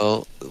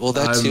Well,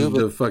 that too, I'm but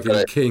the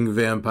fucking king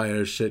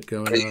vampire shit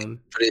going on.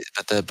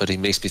 but he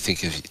makes me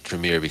think of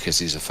Tremere because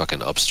he's a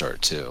fucking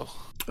upstart too.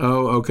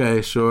 Oh,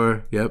 okay,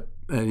 sure. Yep.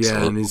 And yeah,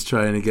 So and he's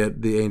trying to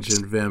get the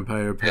ancient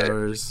vampire yeah,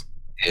 powers.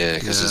 yeah,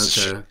 because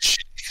Yeah, okay.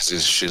 he's a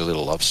shitty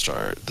little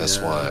upstart. That's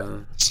why,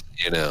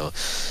 Yeah. you know, I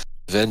got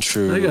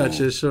Ventru,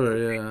 you,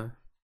 sure, yeah.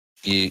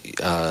 he,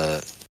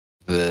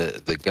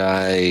 the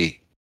guy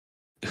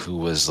who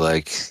was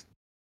like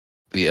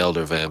the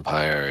elder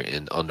vampire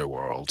in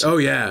Underworld. Oh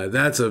yeah,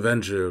 that's a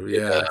Ventrue.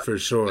 Yeah, Yeah, for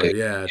sure. they,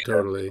 Yeah,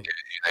 totally.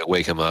 they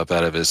wake him up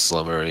out of his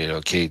slumber.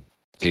 Kate,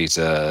 what's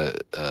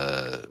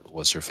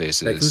her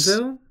face is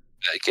Beckinsale?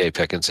 Kate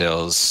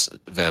Beckinsale's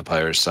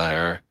vampire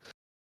sire.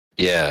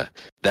 Yeah,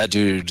 that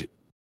dude,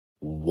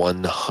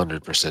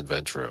 100%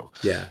 Ventru.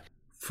 Yeah, I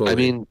fully.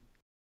 mean,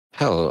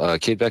 hell,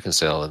 Kate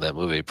Beckinsale in that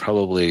movie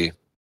probably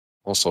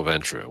also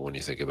Ventru when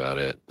you think about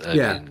it. I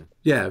Yeah. mean,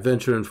 Yeah,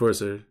 Ventrue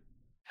Enforcer.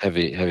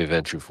 heavy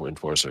Ventru for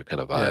enforcer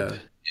kind of vibe, Yeah.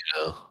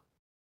 you know?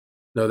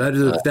 No,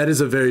 Uh, that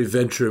is a very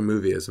Ventrue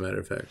movie, as a matter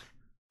of fact.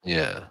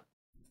 yeah,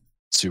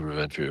 super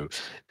Ventru.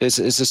 It's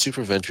a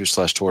super Ventru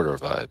slash Toreador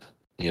vibe,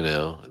 you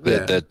know?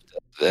 Yeah.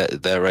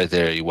 That right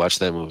there, you watch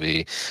that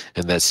movie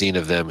and that scene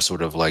of them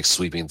sort of like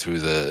sweeping through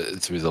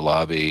the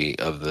lobby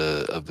of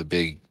the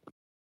big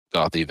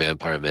gothy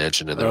vampire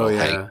mansion, and they're Oh all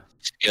hanging. yeah.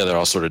 Yeah, they're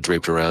all sort of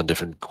draped around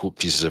different cool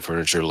pieces of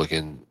furniture,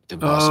 looking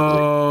impossibly,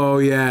 Oh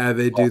yeah,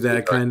 they do impossibly that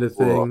dark kind and of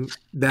cool. thing. And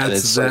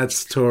it's like,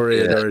 That's yeah,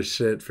 Toreador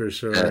shit for yeah.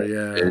 sure.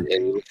 Yeah. And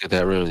you look at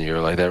that room, and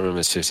you're like, that room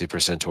is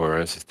 50%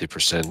 Torah,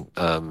 50%,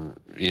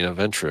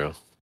 Ventru.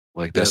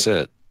 Like that's Yep.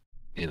 it,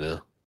 you know.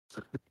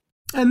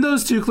 And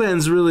those two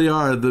clans really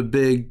are the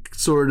big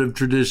sort of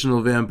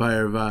traditional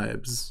vampire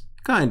vibes.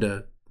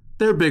 Kinda.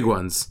 They're big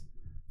ones.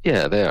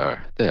 Yeah, they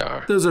are. They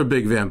are. Those are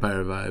big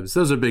vampire vibes.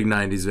 Those are big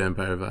 90s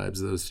vampire vibes,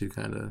 those two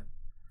kind of.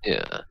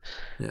 Yeah,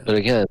 Yeah. but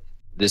again,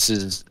 this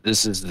is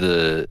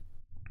the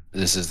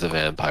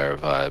vampire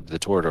vibe, the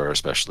Toreador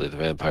especially the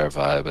vampire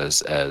vibe as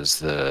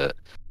the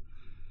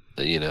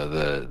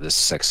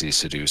sexy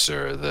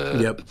seducer,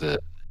 Yep. the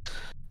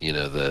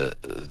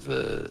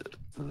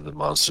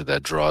monster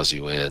that draws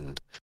you in,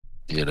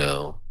 you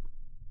know.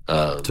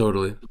 Um,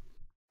 Totally.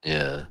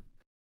 yeah.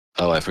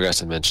 Oh, I forgot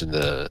to mention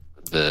the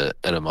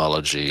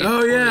etymology.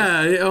 Oh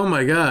yeah. Oh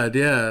my god,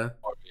 yeah.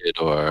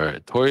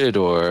 Toreador.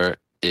 Toreador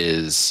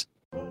is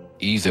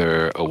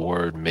either a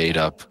word made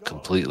up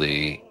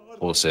completely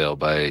wholesale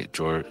by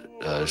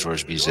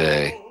Georges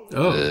Bizet,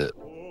 Oh.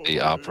 the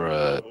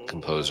opera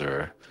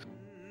composer,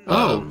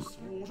 Oh. um,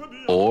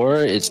 or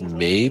it's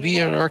maybe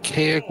an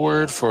archaic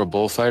word for a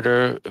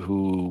bullfighter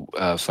who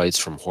fights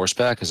from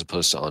horseback as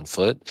opposed to on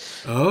foot.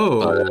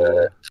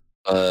 Oh.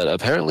 But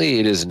apparently,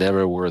 it is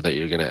never a word that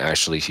you're going to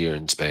actually hear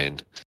in Spain.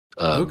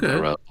 Okay.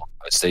 Around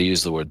bullfights. They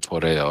use the word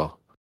toreo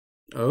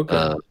Okay.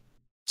 uh,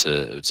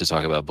 to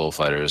talk about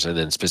bullfighters, and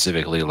then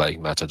specifically like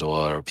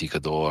matador or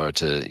picador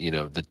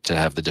to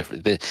have the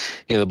different.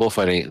 The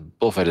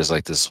bullfight is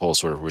like this whole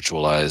sort of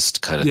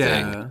ritualized kind of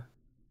thing. Yeah.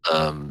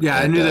 Yeah,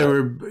 I And knew there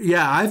were.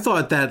 Yeah, I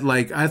thought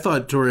I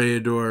thought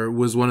Toreador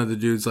was one of the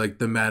dudes like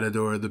the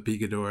Matador, the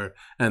Picador,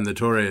 and the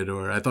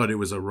Toreador. I thought it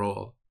was a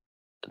role.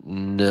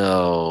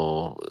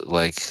 no,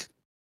 like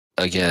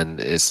again,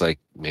 it's like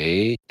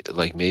maybe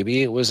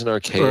it was an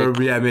archaic.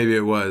 Or yeah, maybe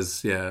it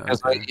was. Yeah.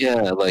 Cause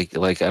Okay.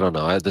 like I don't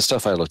know. The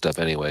stuff I looked up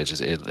anyway,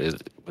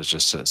 it was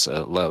just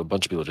a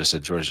bunch of people just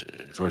said George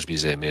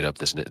Bizet made up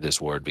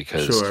this word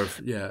because Sure.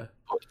 Yeah.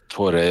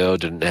 toreo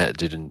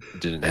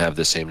didn't have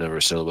the same number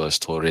of syllables as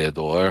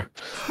toreador,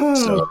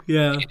 so Oh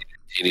yeah.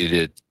 he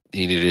needed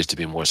he needed it to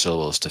be more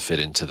syllables to fit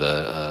into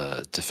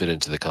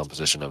the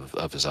composition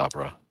of his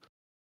opera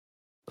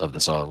of the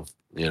song.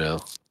 You know,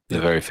 the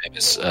Yep. very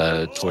famous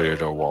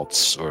Toreador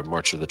waltz or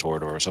March of the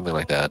Toreador or something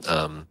like that.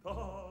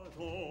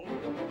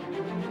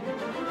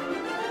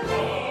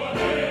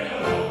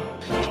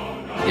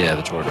 Yeah,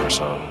 the Toreador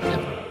song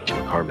in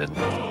Carmen.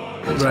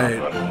 His Right.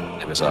 opera,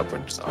 famous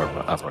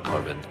opera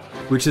Carmen.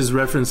 Which is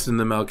referenced in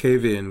the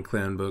Malkavian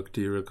clan book.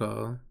 Do you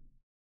recall?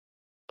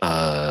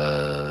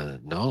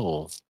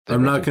 No.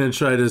 I'm not going to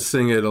try to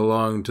sing it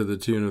along to the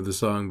tune of the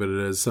song, but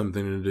it has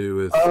something to do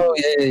with. Oh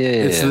yeah.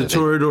 It's the Yeah.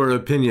 Toreador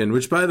opinion,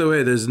 which, by the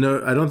way,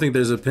 I don't think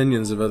there's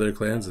opinions of other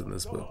clans in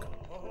this book.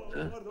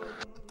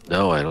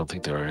 No, I don't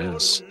think there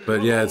is.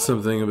 But yeah, it's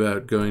something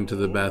about going to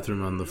the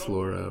bathroom on the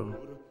floor. Oh,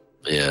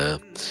 Yeah.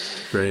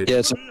 great. Yeah,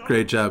 it's a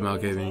Great job,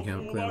 Malkavian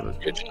clan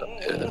book. good job.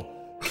 Yeah.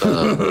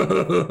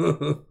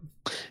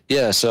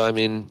 Yeah. So I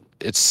mean,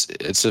 it's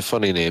a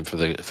funny name for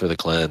the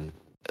clan.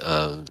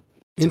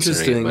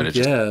 Considering it might Interesting, have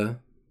just yeah.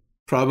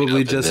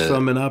 Probably been just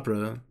from an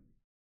opera.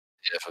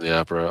 from the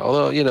opera.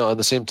 Although on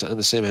the same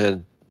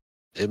hand,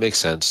 it makes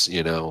sense.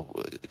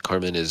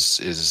 Carmen is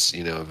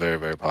a very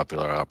very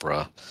popular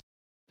opera,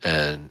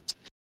 and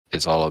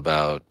it's all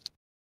about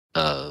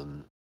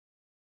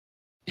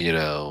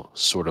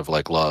sort of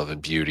like love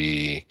and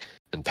beauty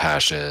and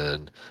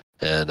passion,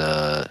 and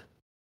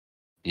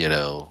you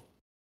know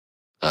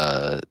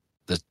the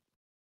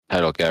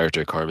title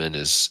character Carmen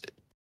is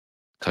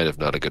kind of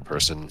not a good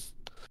person.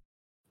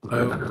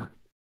 Oh,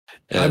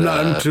 And,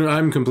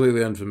 I'm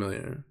completely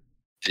unfamiliar.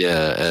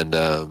 Yeah,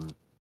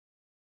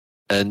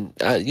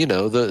 you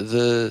know,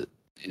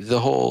 the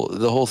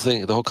whole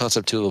thing, the whole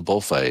concept too of a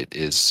bullfight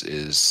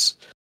is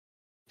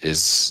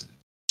just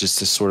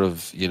this sort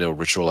of, you know,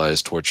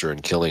 ritualized torture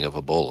and killing of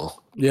a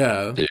bull.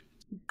 Yeah,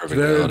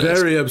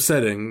 very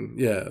upsetting.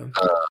 Yeah,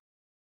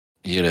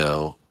 you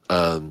know,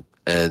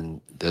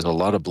 and there's a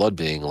lot of blood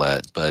being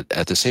let, but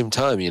at the same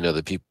time, you know,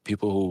 the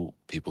people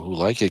who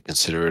like it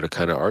consider it a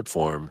kind of art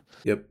form.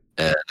 Yep,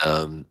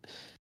 and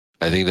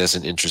I think that's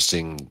an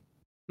interesting.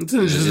 It's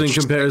an interesting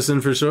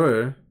comparison for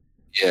sure.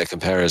 Yeah,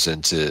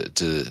 comparison to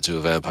a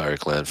vampire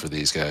clan for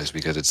these guys,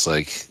 because it's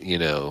like, you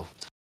know,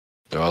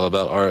 they're all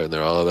about art and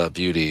they're all about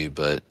beauty,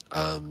 but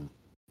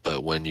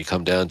when you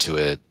come down to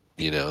it,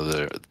 you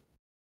know,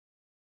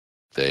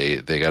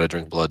 they got to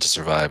drink blood to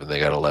survive, and they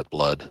got to let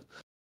blood.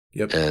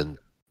 Yep. And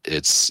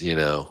it's, you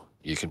know,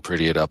 you can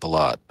pretty it up a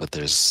lot, but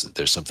there's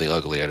something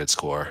ugly at its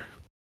core.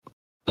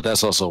 But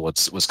that's also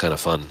what's kind of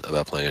fun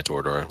about playing a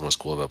Toreador, what's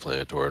cool about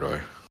playing a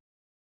Toreador.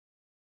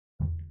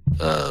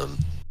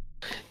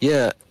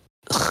 Yeah.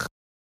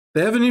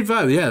 They have a neat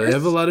vibe. Yeah, they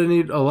have a lot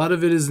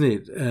of it is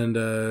neat, and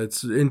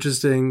it's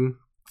interesting.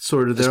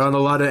 Sort of, they're on a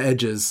lot of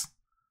edges.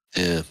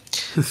 Yeah,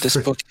 this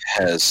book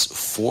has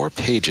 4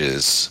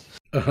 pages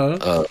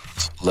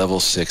of level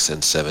 6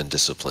 and 7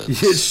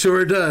 disciplines. It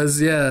sure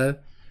does. Yeah.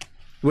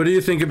 What do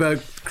you think about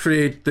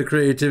the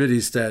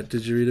creativity stat?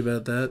 Did you read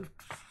about that?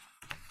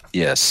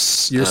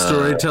 Yes. Your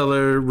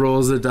storyteller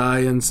rolls a die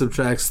and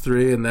subtracts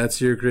 3, and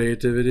that's your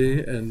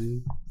creativity.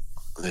 And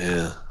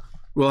yeah.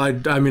 Well,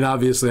 I mean,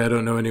 obviously, I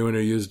don't know anyone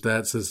who used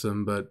that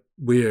system, but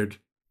weird.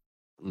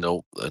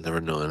 Nope, I never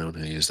know anyone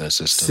who used that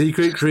system.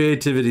 Secret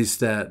creativity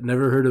stat.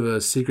 Never heard of a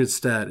secret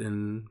stat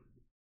in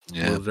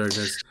World of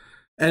Darkness.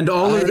 And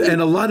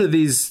and a lot of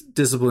these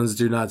disciplines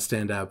do not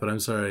stand out. But I'm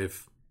sorry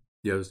if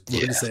you have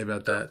what to say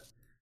about that.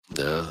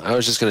 No, I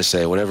was just going to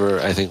say,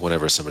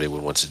 whenever somebody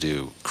would want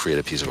to create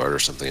a piece of art or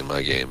something in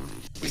my game,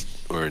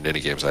 or in any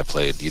games I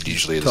played, you'd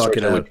usually talk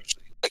it out.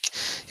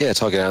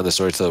 Talk it out. The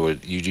storyteller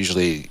you'd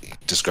usually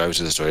describe it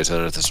to the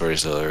storyteller. If the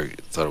storyteller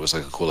thought it was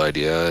like a cool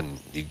idea, and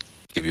he'd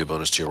give you a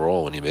bonus to your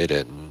roll when you made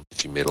it. And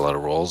if you made a lot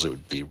of rolls, it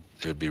would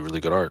be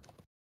really good art.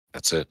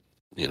 That's it.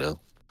 You know.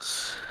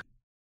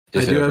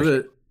 I do have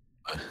it.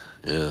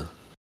 Yeah.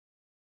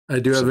 I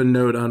do have a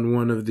note on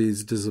one of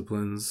these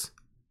disciplines.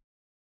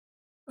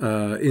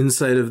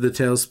 Insight of the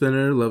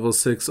Tailspinner, level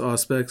 6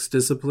 Auspex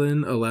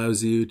discipline,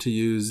 allows you to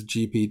use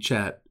GP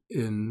chat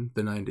in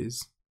the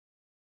 90s.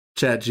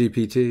 Chat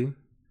GPT.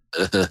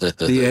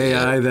 The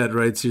AI that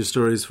writes your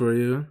stories for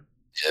you.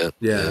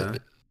 Yeah.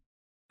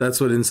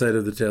 That's what Insight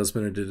of the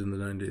Tailspinner did in the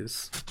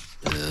 90s.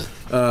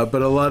 Yeah.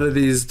 But a lot of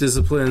these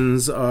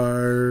disciplines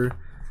are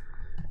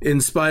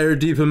inspire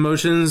deep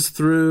emotions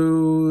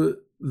through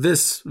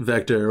this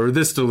vector, or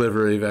this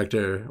delivery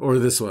vector, or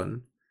this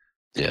one.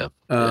 Yeah.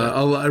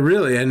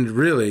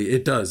 Really,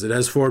 it does. It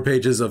has 4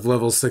 pages of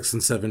level 6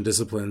 and 7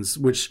 disciplines,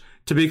 which,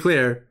 to be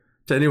clear,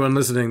 to anyone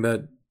listening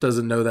that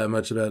doesn't know that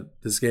much about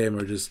this game,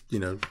 or just, you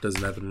know,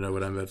 doesn't happen to know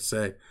what I'm about to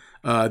say,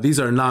 these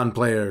are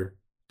non-player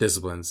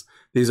disciplines.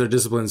 These are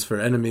disciplines for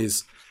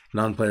enemies,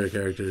 non-player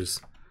characters.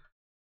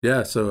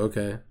 Yeah, so,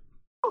 okay.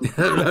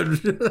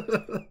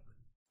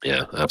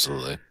 Yeah,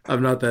 absolutely.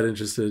 I'm not that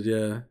interested,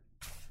 yeah.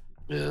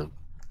 Yeah.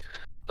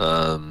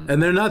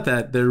 And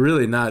they're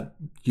really not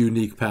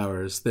unique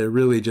powers. They're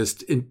really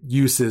just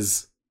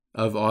uses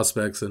of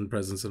Auspex and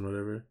presence and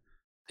whatever.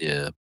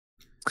 Yeah.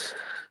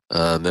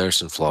 There are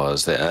some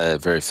flaws. They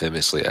very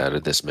famously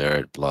added this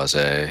merit, blase,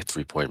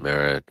 3-point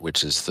merit,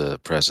 which is the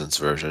presence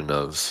version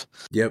of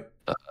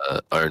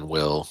Iron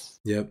Will.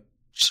 Yep.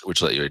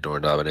 Which let you ignore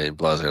dominate.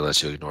 Blase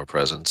lets you ignore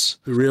presence.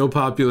 Real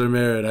popular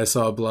merit. I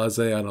saw blase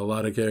on a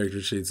lot of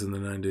character sheets in the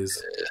 90s.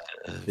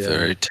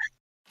 Yeah.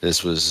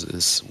 This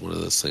was one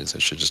of those things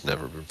that should just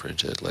never been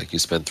printed. Like, you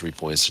spend 3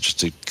 points just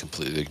to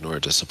completely ignore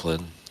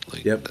discipline.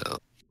 Like, no,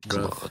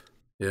 come on.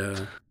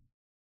 Yeah.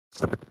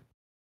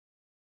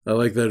 I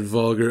like that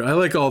vulgar. I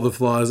like all the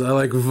flaws. I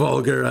like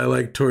vulgar. I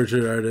like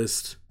torture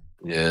artist.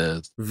 Yeah.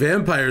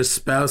 Vampire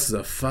spouse is a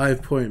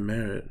 5-point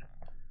merit.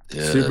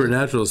 Yeah.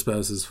 Supernatural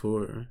spouse is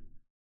 4.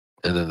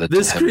 And then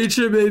this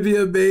creature may be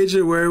a mage,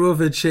 a werewolf,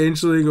 a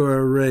changeling, or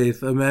a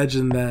wraith.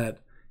 Imagine that.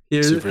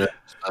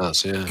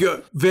 Spouse, yeah.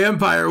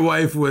 Vampire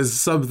wife was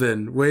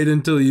something. Wait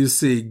until you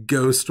see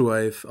ghost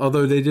wife.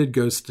 Although they did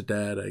ghost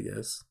dad, I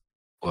guess.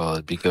 Well,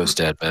 it'd be ghost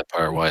dad,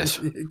 vampire wife.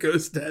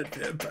 Ghost dad,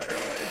 vampire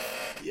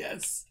wife.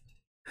 Yes.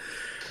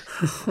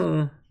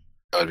 That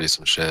would be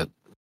some shit.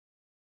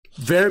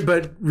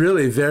 But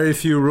really, very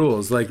few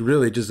rules. Like,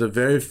 really, just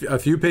a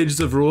few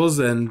pages of rules,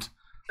 and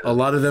a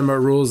lot of them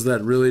are rules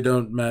that really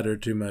don't matter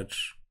too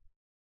much.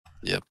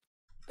 Yep.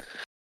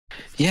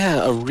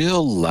 Yeah, a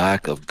real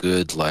lack of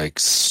good, like,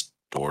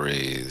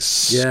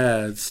 stories.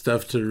 Yeah, it's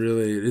stuff to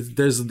really. It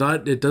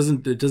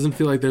doesn't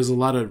feel like there's a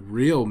lot of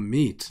real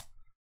meat.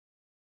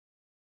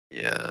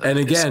 Yeah. And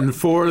again,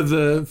 for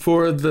the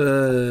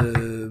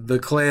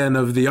clan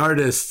of the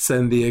artists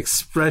and the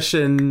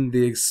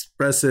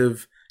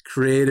expressive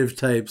creative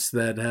types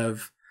that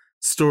have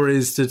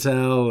stories to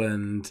tell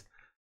and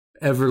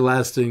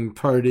everlasting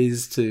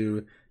parties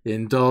to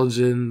indulge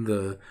in,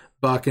 the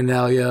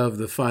bacchanalia of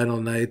the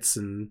final nights,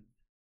 and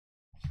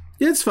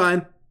yeah, it's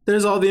fine.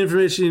 There's all the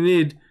information you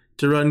need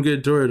to run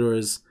good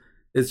Toreadors.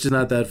 It's just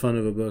not that fun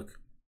of a book.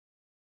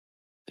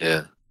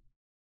 Yeah.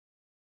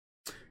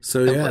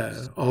 So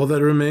yeah, all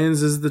that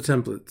remains is the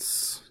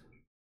templates.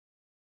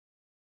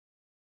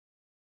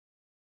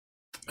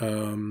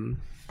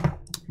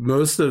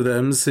 Most of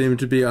them seem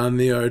to be on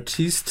the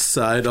artiste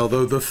side,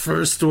 although the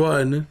first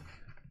one...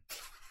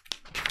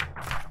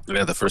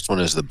 Yeah, the first one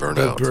is the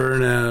Burnout. The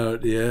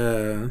Burnout,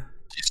 yeah.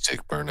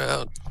 Artistic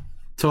Burnout.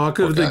 Talk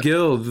of the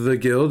Guild. The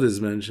Guild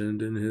is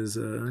mentioned in his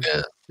in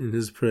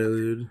his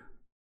prelude.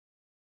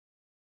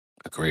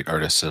 A great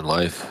artist in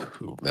life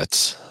who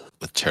met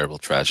with terrible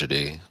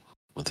tragedy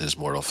with his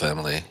mortal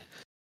family.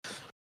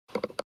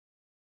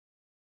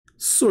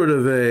 Sort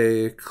of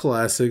a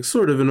classic,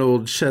 sort of an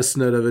old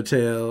chestnut of a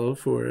tale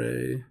for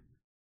a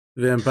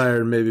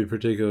vampire, maybe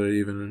particularly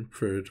even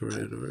for a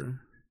Toreador.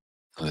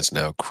 And is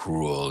now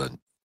cruel and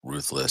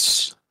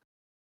ruthless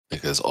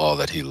because all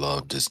that he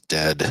loved is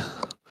dead.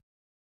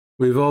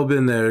 We've all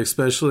been there,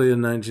 especially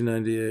in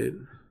 1998.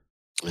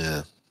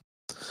 Yeah.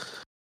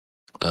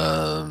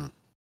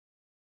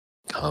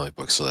 Comic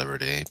book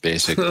celebrity,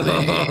 basically.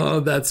 Oh,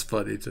 that's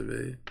funny to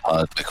me.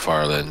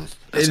 McFarlane.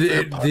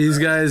 These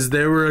guys,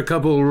 there were a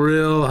couple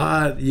real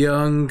hot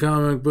young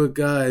comic book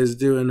guys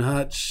doing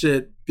hot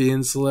shit,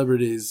 being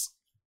celebrities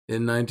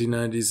in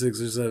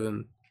 1996 or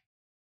 7.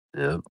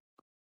 Yeah.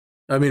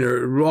 I mean,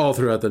 all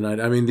throughout the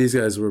night. I mean, these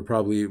guys were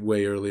probably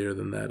way earlier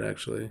than that,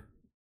 actually.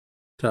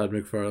 Todd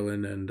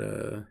McFarlane and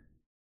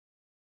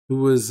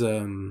who was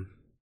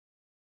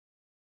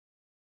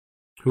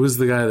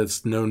the guy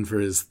that's known for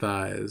his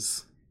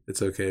thighs?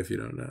 It's okay if you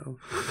don't know.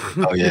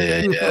 Oh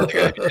yeah.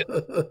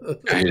 The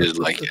guy who did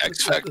like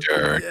X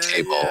Factor,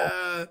 Cable.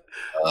 Yeah.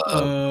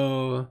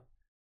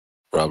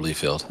 Rob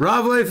Liefeld.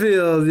 Rob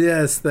Liefeld,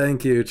 yes,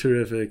 thank you.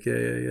 Terrific.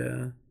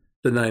 Yeah.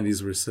 The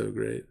 90s were so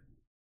great.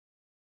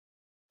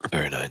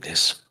 Very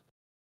 90s.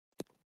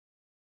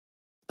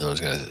 Those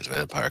guys,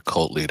 vampire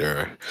cult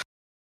leader.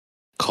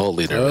 Oh,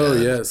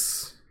 man.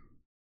 Yes.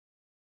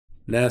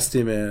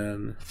 Nasty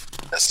man.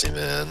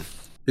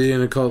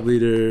 Being a cult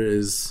leader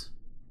is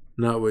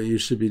not what you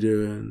should be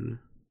doing.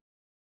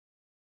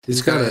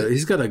 He's got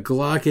a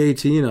Glock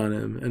 18 on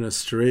him and a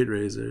straight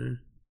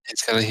razor.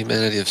 He's got a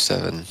humanity of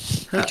 7.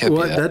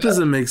 What? That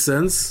doesn't make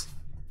sense.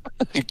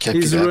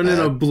 He's running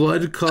a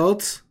blood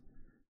cult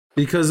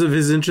because of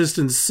his interest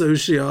in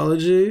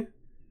sociology.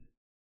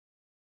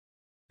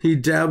 He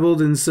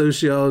dabbled in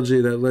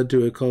sociology that led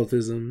to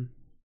occultism.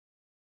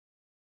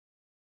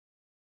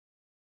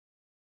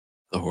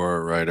 The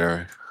horror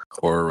writer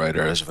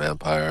as a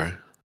vampire.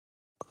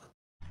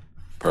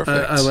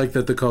 Perfect. I like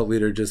that the cult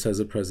leader just has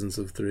a presence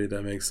of 3.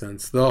 That makes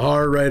sense. The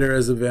horror writer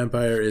as a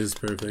vampire is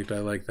perfect. I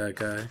like that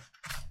guy.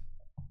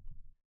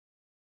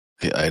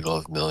 The idol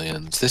of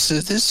millions. This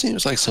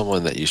seems like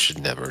someone that you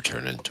should never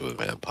turn into a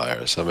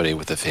vampire. Somebody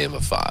with a fame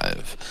of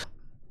 5.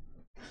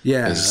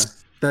 Yeah,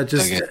 that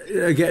just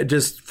again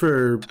just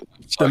for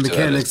the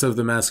mechanics of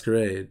the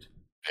masquerade.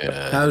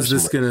 Yeah. How's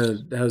this gonna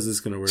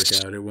work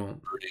out? It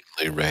won't.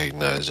 Pretty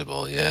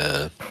recognizable.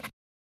 Yeah.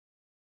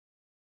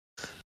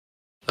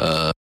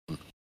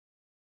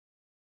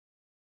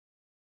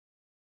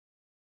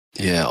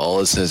 Yeah, all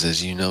it says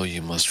is, you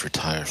must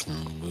retire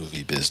from the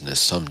movie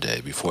business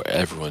someday before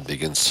everyone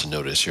begins to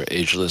notice your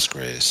ageless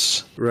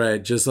grace.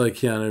 Right, just like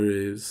Keanu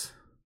Reeves.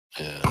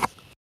 Yeah.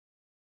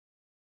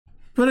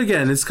 But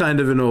again, it's kind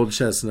of an old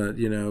chestnut,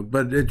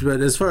 But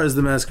as far as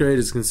the masquerade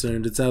is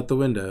concerned, it's out the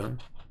window.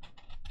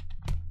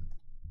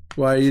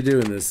 Why are you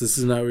doing this? This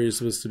is not what you're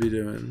supposed to be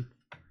doing.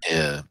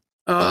 Yeah.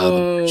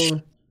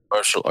 Oh.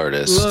 Martial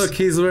artist. Look,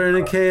 he's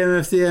wearing a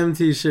KMFDM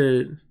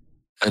t-shirt.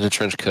 And a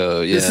trench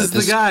coat. Yeah, this is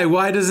the guy.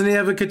 Why doesn't he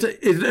have a katana?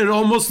 It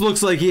almost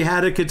looks like he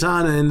had a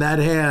katana in that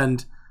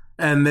hand,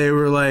 and they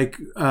were like,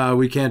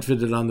 we can't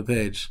fit it on the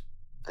page.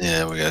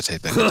 Yeah, we gotta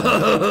take that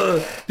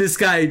katana. This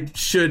guy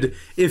should,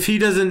 if he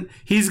doesn't,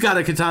 he's got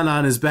a katana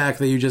on his back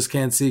that you just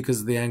can't see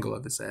because of the angle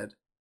of his head.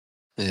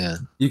 Yeah.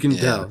 You can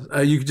tell.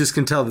 You just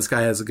can tell this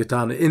guy has a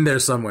katana in there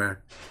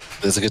somewhere.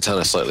 There's a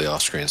katana slightly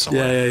off screen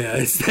somewhere. Yeah.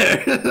 It's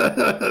there.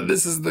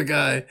 This is the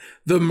guy.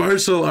 The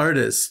martial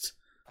artist.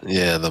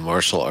 Yeah, the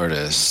martial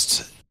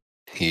artist.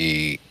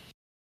 He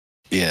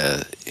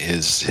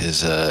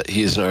is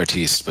an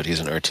artiste, but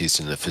he's an artiste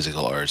in the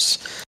physical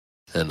arts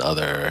and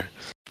other.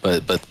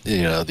 But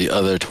the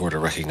other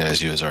Toreador recognize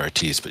you as an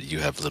artiste, but you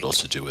have little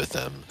to do with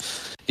them.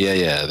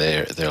 Yeah,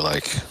 they're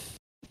like,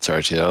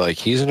 sorry, they're like,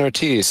 he's an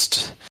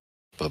artiste,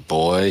 but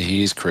boy,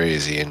 he's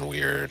crazy and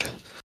weird.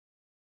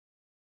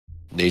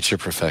 Nature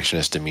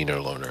perfectionist,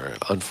 demeanor loner.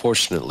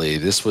 Unfortunately,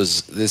 this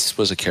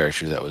was a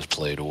character that was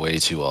played way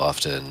too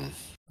often.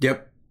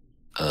 Yep.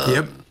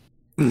 And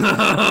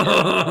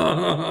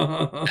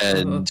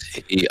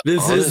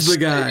this is the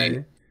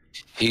guy.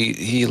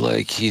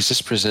 He's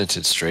just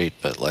presented straight,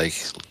 but like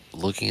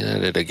looking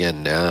at it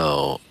again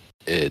now,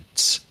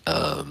 it's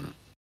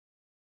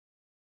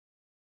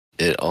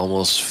it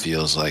almost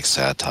feels like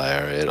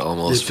satire. It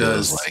almost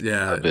feels like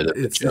yeah. a bit of a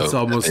joke It's that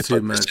almost they too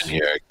put this much. in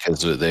here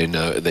because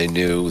they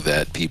knew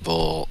that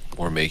people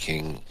were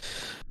making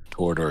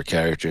Toreador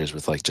characters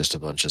with like just a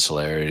bunch of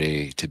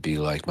celerity to be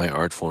like, my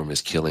art form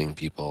is killing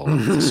people.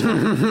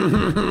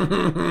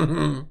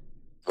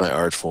 My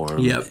art form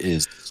Yep.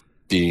 is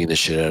beating the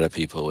shit out of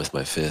people with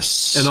my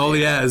fists. And all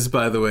he has,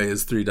 by the way,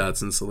 is 3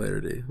 dots in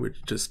celerity, which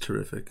is just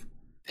terrific.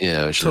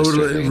 Yeah, which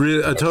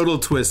a total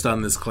twist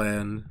on this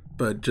clan,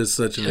 but just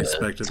such an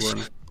expected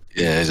one.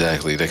 Yeah,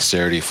 exactly.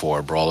 Dexterity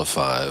 4, Brawl of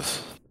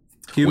 5.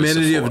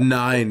 Humanity of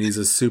 9, he's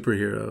a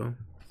superhero.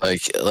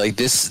 Like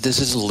this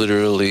is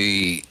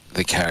literally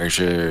the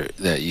character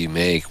that you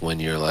make when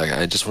you're like,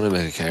 I just want to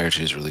make a character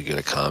who's really good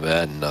at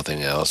combat and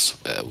nothing else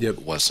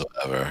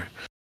whatsoever.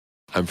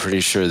 I'm pretty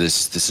sure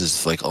this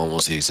is like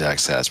almost the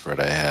exact stat spread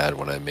I had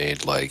when I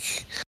made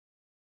like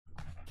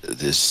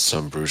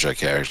some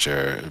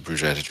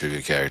Bruja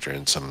attribute character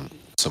in some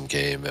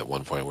game at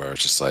one point where I was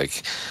just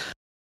like,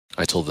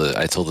 I told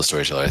the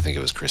storyteller, I think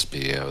it was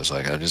Crispy, I was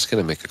like, I'm just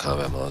gonna make a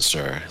combat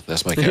monster.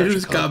 That's my character.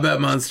 Here's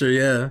combat monster,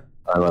 yeah.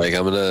 I'm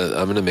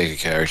gonna make a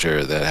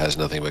character that has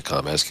nothing but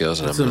combat skills,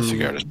 and I'm gonna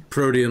figure out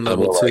Protean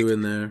level 2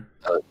 in there.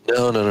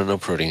 No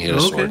Protean. He had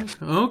a sword.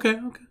 Okay.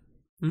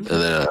 And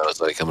then I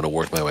was like, I'm gonna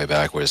work my way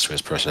backwards to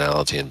his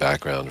personality and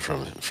background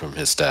from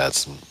his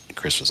stats. And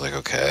Chris was like,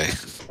 okay,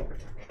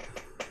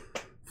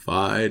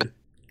 fine.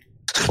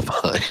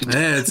 Hey,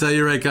 that's how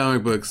you write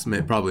comic books.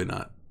 Probably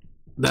not.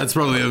 That's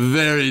probably a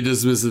very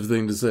dismissive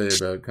thing to say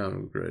about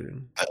comic book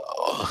writing.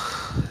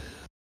 Oh.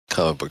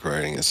 Comic book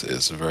writing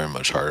is very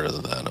much harder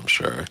than that, I'm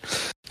sure.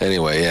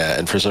 Anyway, yeah,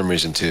 and for some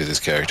reason too,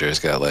 this character has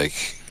got like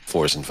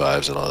 4s and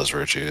 5s and all his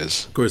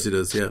virtues. Of course he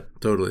does, yeah,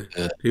 totally.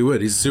 Yeah. He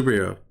would. He's a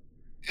superhero.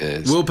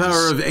 Yeah,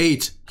 Willpower of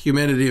 8,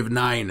 humanity of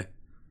 9.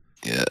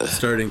 Yeah.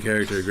 Starting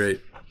character, great.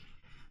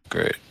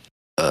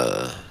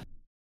 The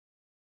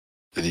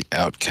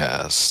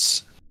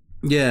Outcasts.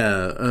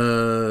 Yeah,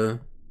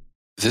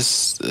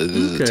 This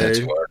is a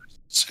tattoo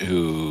artist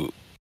who...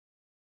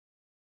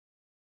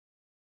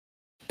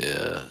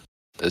 Yeah.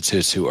 A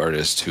tattoo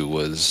artist who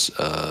was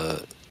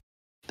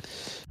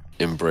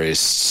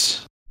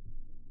embraced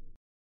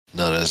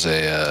not as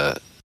a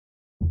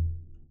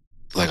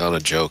like on a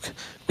joke,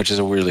 which is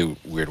a really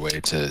weird way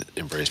to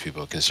embrace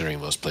people, considering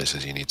most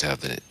places you need to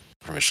have the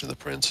permission of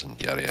the prince and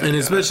yada yada. And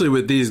especially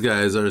with these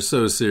guys are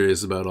so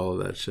serious about all of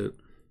that shit.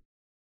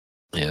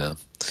 Yeah.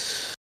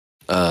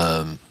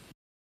 But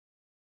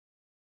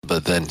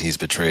then he's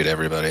betrayed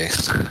everybody.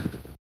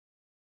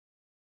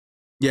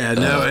 Yeah,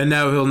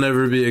 now he'll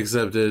never be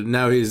accepted.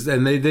 Now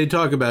they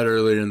talk about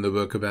earlier in the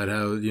book about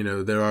how,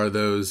 there are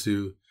those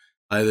who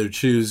either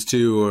choose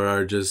to or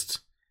are just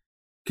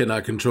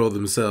cannot control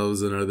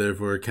themselves and are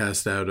therefore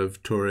cast out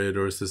of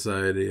Toreador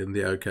society, and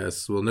the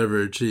outcasts will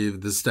never achieve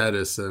the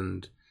status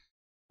and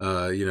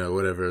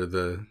whatever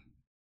the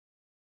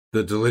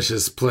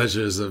delicious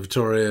pleasures of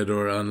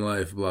Toreador on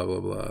life, blah blah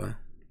blah.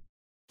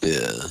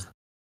 Yeah.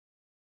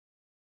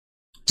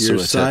 Your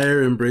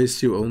sire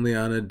embraced you only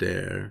on a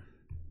dare.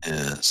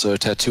 Yeah, so a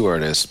tattoo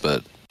artist,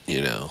 but,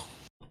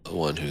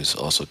 one who's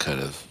also kind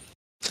of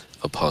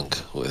a punk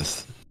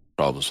with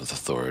problems with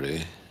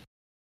authority.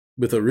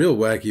 With a real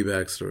wacky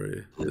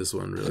backstory, this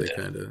one really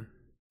kind of...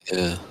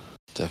 Yeah,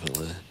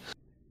 definitely.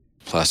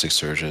 Plastic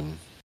surgeon.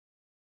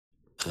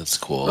 That's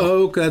cool.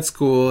 Oh, that's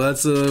cool.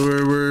 That's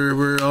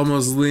we're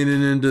almost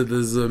leaning into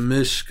the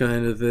Zamish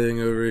kind of thing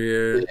over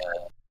here. Yeah.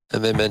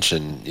 And they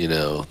mention,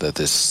 that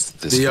this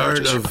the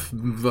art of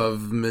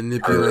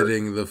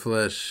manipulating the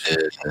flesh.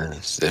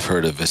 They've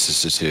heard of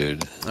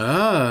vicissitude.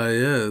 Ah,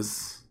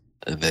 yes.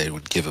 And they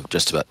would give up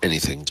just about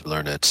anything to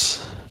learn it.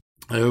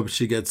 I hope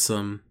she gets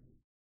some.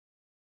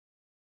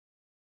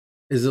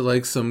 Is it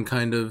like some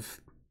kind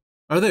of?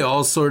 Are they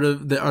all sort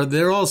of?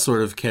 They're all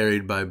sort of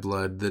carried by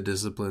blood, the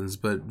disciplines,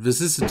 but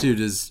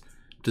vicissitude is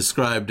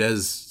described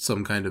as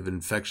some kind of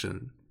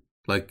infection.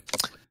 Like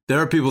there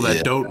are people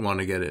that don't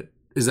want to get it.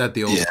 Is that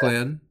the old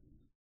clan?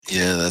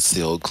 Yeah, that's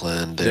the old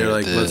clan. They're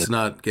like, let's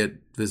not get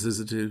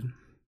vicissitude.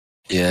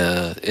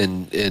 Yeah,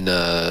 in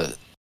the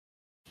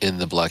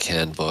Black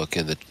Handbook,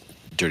 in the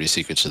Dirty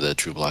Secrets of the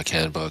True Black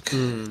Handbook,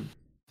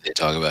 they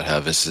talk about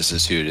how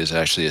vicissitude is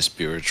actually a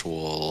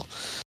spiritual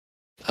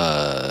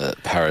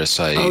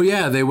parasite. Oh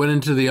yeah, they went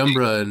into the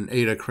Umbra and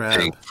ate a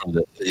crab.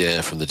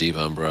 From the deep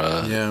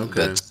Umbra. Yeah,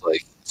 okay.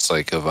 It's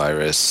like a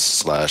virus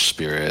 /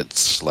 spirit /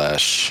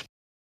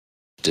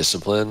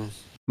 discipline.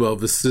 Well,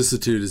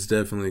 vicissitude is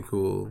definitely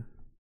cool.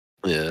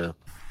 Yeah.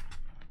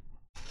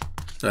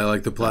 I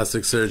like the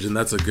plastic surgeon.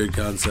 That's a good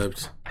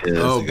concept. Yeah,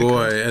 oh,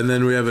 boy. Concept. And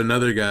then we have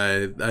another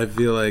guy. I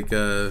feel like...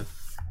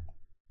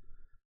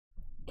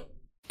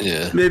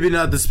 maybe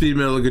not the speed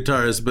metal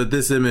guitarist, but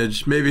this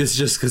image. Maybe it's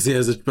just because he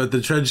has it. But the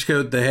trench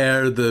coat, the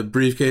hair, the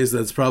briefcase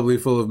that's probably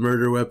full of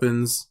murder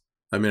weapons.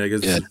 I mean, I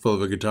guess it's full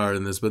of a guitar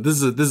in this. But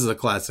this is a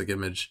classic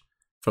image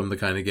from the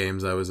kind of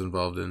games I was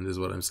involved in, is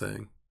what I'm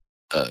saying.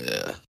 Oh,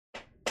 yeah.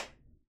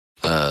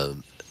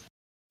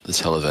 The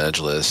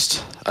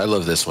Televangelist. I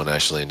love this one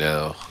actually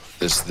now.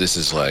 This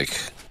is like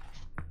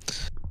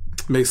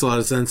Makes a lot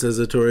of sense as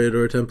a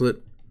Toreador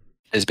template.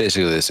 It's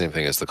basically the same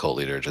thing as the cult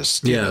leader,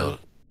 just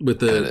with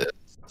the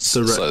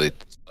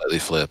slightly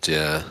flipped.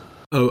 Yeah,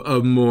 a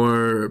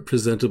more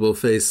presentable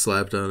face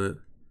slapped on it.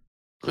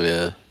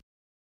 Yeah,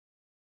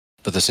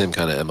 but the same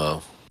kind of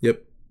MO.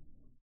 Yep.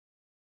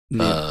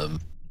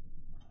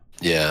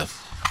 Yeah.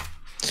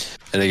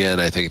 And again,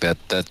 I think that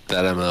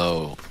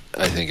MO,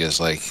 I think, is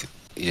like,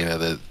 you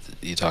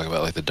talk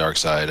about like the dark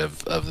side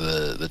of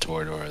the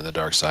Toreador and the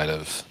dark side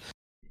of,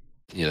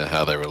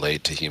 how they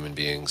relate to human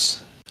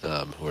beings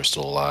who are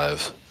still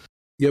alive.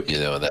 Yep.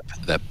 And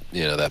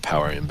that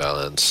power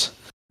imbalance.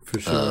 For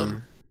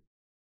sure.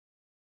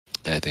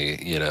 I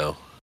think, I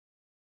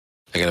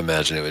can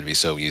imagine it would be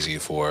so easy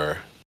for.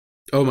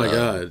 Oh my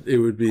God! It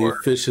would be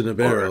fish in a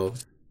barrel.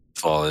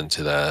 Fall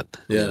into that.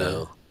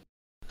 Yeah.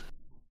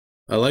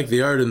 I like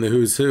the art in the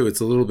Who's Who. It's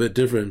a little bit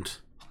different.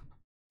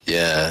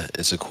 Yeah,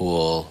 it's a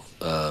cool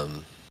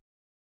art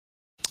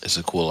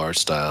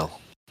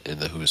style in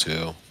the Who's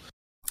Who.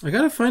 I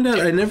gotta find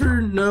out. I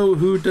never know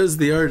who does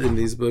the art in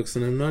these books,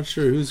 and I'm not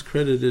sure who's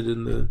credited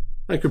in the.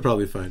 I could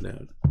probably find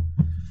out.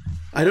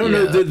 I don't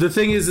know. The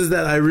thing is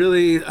that I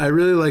really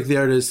like the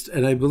artist,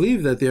 and I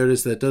believe that the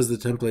artist that does the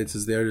templates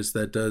is the artist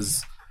that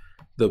does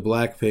the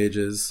black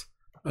pages.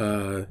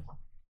 Their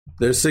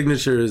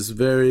signature is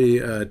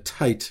very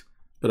tight,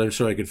 but I'm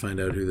sure I could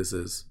find out who this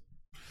is.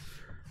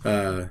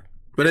 But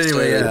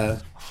anyway,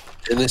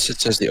 In this, it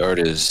says the art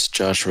is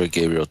Joshua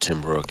Gabriel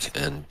Timbrook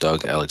and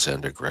Doug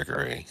Alexander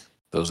Gregory.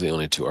 Those are the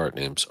only two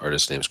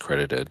artist names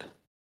credited.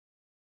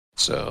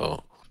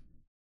 So,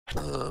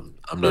 I'm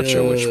not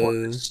sure which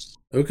one is.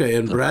 Okay,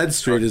 and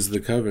Bradstreet is the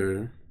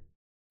cover.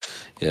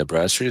 Yeah,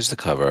 Bradstreet is the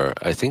cover.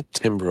 I think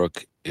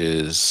Timbrook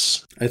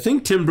is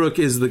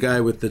the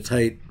guy with the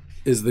tight.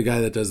 Is the guy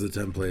that does the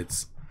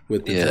templates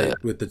with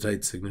the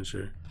tight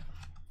signature.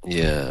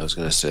 Yeah, I was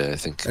gonna say I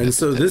think. And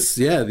so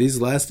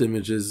these last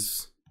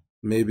images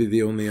may be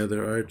the only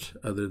other art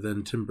other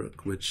than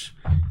Timbrook, which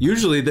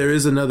usually there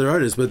is another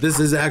artist, but this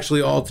is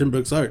actually all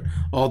Timbrook's art.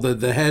 All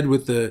the head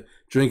with the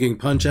drinking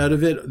punch out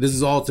of it. This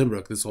is all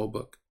Timbrook. This whole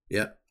book.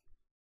 Yeah,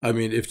 I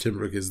mean, if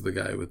Timbrook is the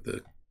guy with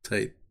the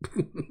tight,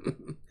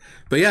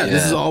 but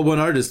this is all one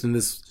artist in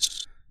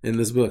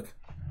this book.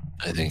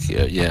 I think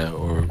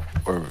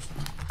or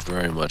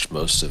very much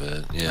most of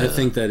it. Yeah, I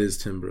think that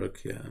is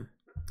Timbrook. Yeah.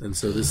 And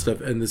so this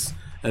stuff,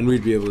 and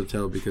we'd be able to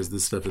tell because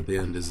this stuff at the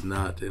end is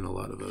not in a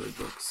lot of other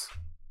books.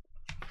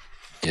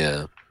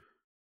 Yeah.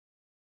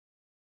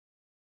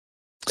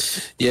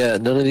 Yeah,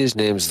 none of these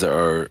names that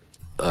are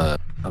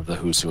of the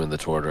Who's Who and the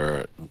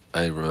Toreador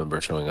I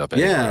remember showing up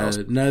anywhere else.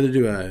 Neither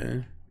do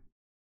I.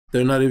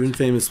 They're not even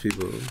famous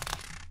people.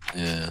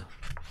 Yeah.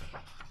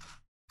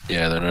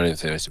 Yeah, they're not even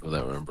famous people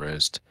that were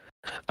embraced.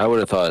 I would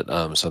have thought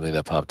something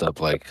that popped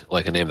up like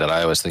a name that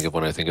I always think of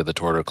when I think of the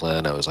Toreador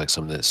clan. I was like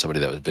somebody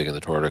that was big in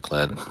the Toreador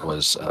clan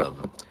was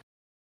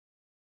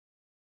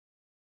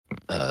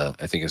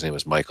I think his name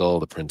was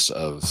Michael, the Prince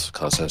of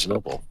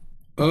Constantinople.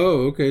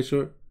 Oh, okay,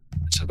 sure.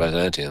 It's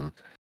Byzantium,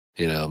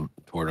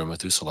 Toreador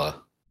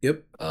Methuselah.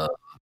 Yep.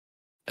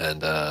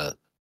 And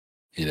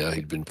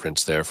he'd been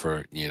prince there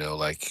for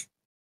like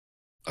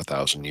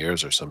 1,000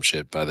 years or some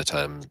shit by the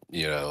time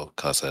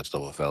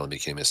Constantinople fell and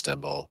became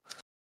Istanbul.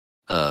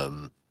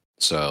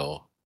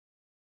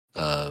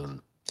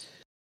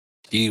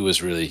 He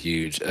was really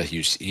huge.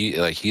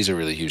 He's a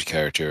really huge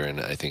character, and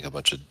I think a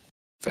bunch of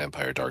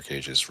Vampire Dark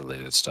Ages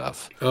related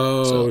stuff.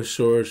 Oh,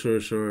 sure.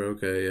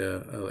 Okay,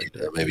 yeah, I like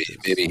that.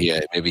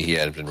 Maybe he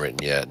hadn't been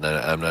written yet, and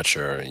I'm not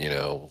sure.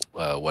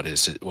 What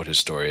his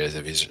story is,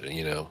 if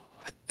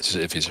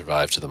he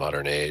survived to the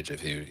modern age,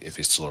 if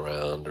he's still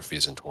around, or if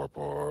he's in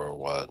torpor or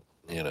what.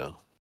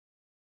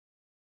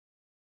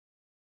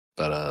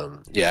 But I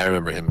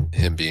remember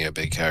him being a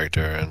big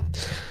character, and I'm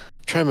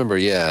trying to remember.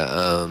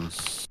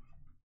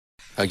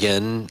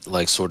 Again,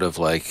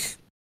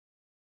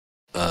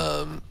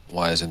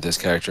 why isn't this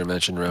character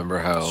mentioned? Remember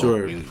how we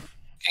were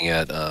looking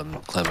at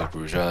Clanbook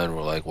Toreador, and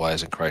we're like, why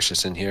isn't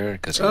Crisis in here?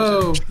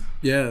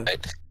 Yeah.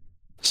 Right?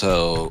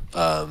 So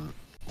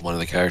one of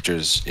the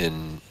characters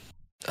in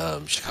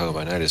Chicago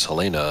by Night is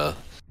Helena,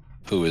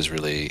 who is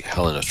really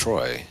Helen of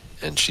Troy,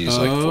 and she's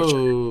like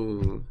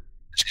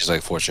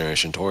fourth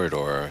generation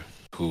Toreador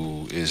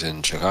who is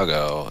in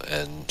Chicago,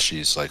 and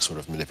she's like sort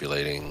of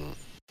manipulating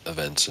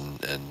events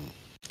and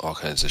all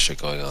kinds of shit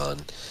going on.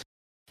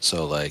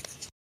 So like,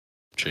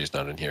 she's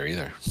not in here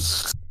either.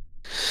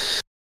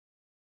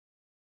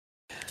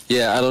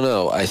 Yeah, I don't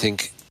know. I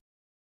think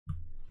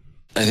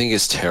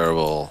it's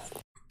terrible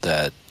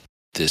that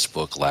this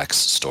book lacks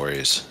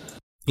stories.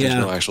 There's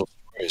no actual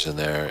stories in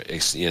there.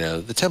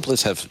 The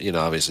templates have,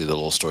 obviously the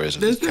little stories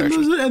of the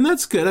characters. And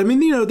that's good. I mean,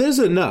 there's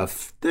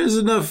enough. There's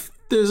enough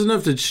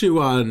to chew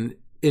on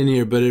in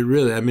here, but it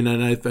really, and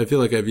I feel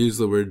like I've used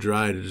the word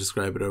dry to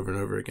describe it over and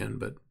over again,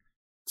 but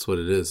it's what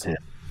it is.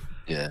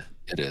 Yeah,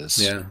 it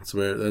is. Yeah, that's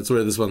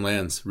where this one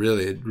lands.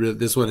 Really,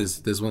 this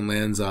one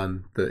lands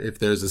on if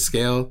there's a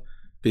scale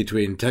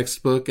between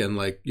textbook and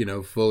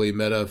fully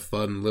meta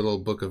fun little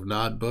book of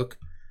Nod book,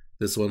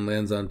 this one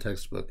lands on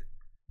textbook.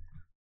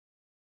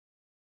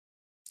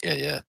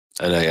 Yeah.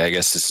 And I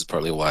guess this is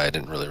partly why I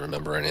didn't really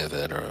remember any of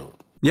it. Or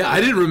Yeah,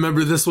 I didn't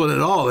remember this one at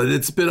all, and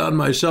it's been on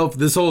my shelf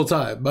this whole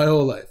time, my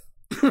whole life.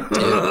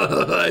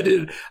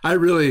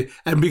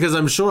 And because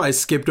I'm sure I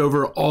skipped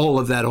over all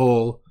of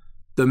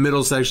the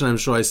middle section, I'm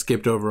sure I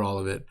skipped over all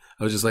of it.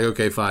 I was just like,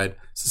 okay, fine.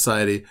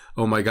 Society.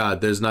 Oh my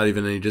God, there's not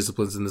even any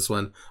disciplines in this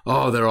one.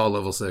 Oh, they're all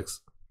level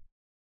 6.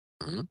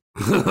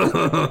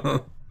 Mm-hmm.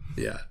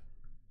 Yeah.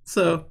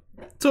 So,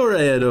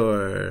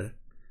 Toreador.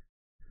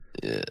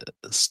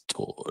 Yes,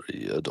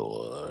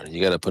 Toreador.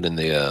 You got to put in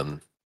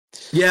the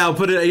Yeah, I'll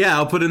put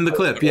in the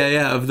clip.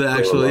 Yeah, of the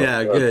actual.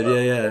 Yeah,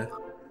 good. Yeah.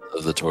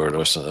 Of the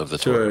Toreador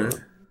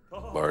Toreador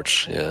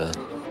march. Yeah.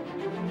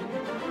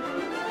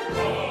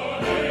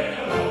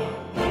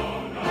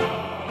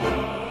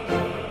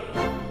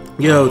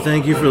 Yo,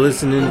 thank you for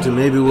listening to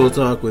Maybe We'll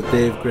Talk with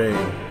Dave Crane.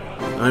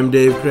 I'm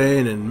Dave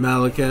Crane, and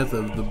Malekith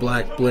of the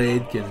Black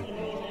Blade can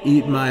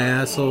eat my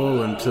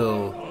asshole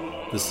until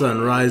the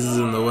sun rises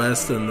in the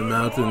west and the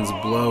mountains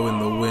blow in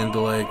the wind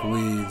like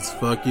leaves.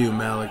 Fuck you,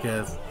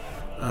 Malekith.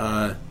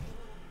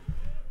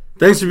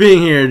 Thanks for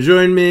being here.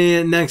 Join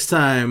me next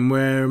time,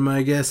 where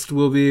my guest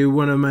will be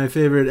one of my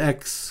favorite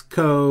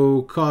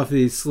ex-co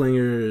coffee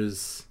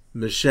slingers,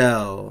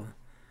 Michelle.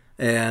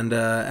 And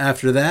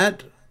after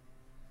that,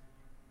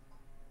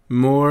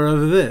 more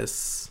of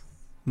this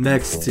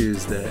next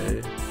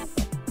Tuesday.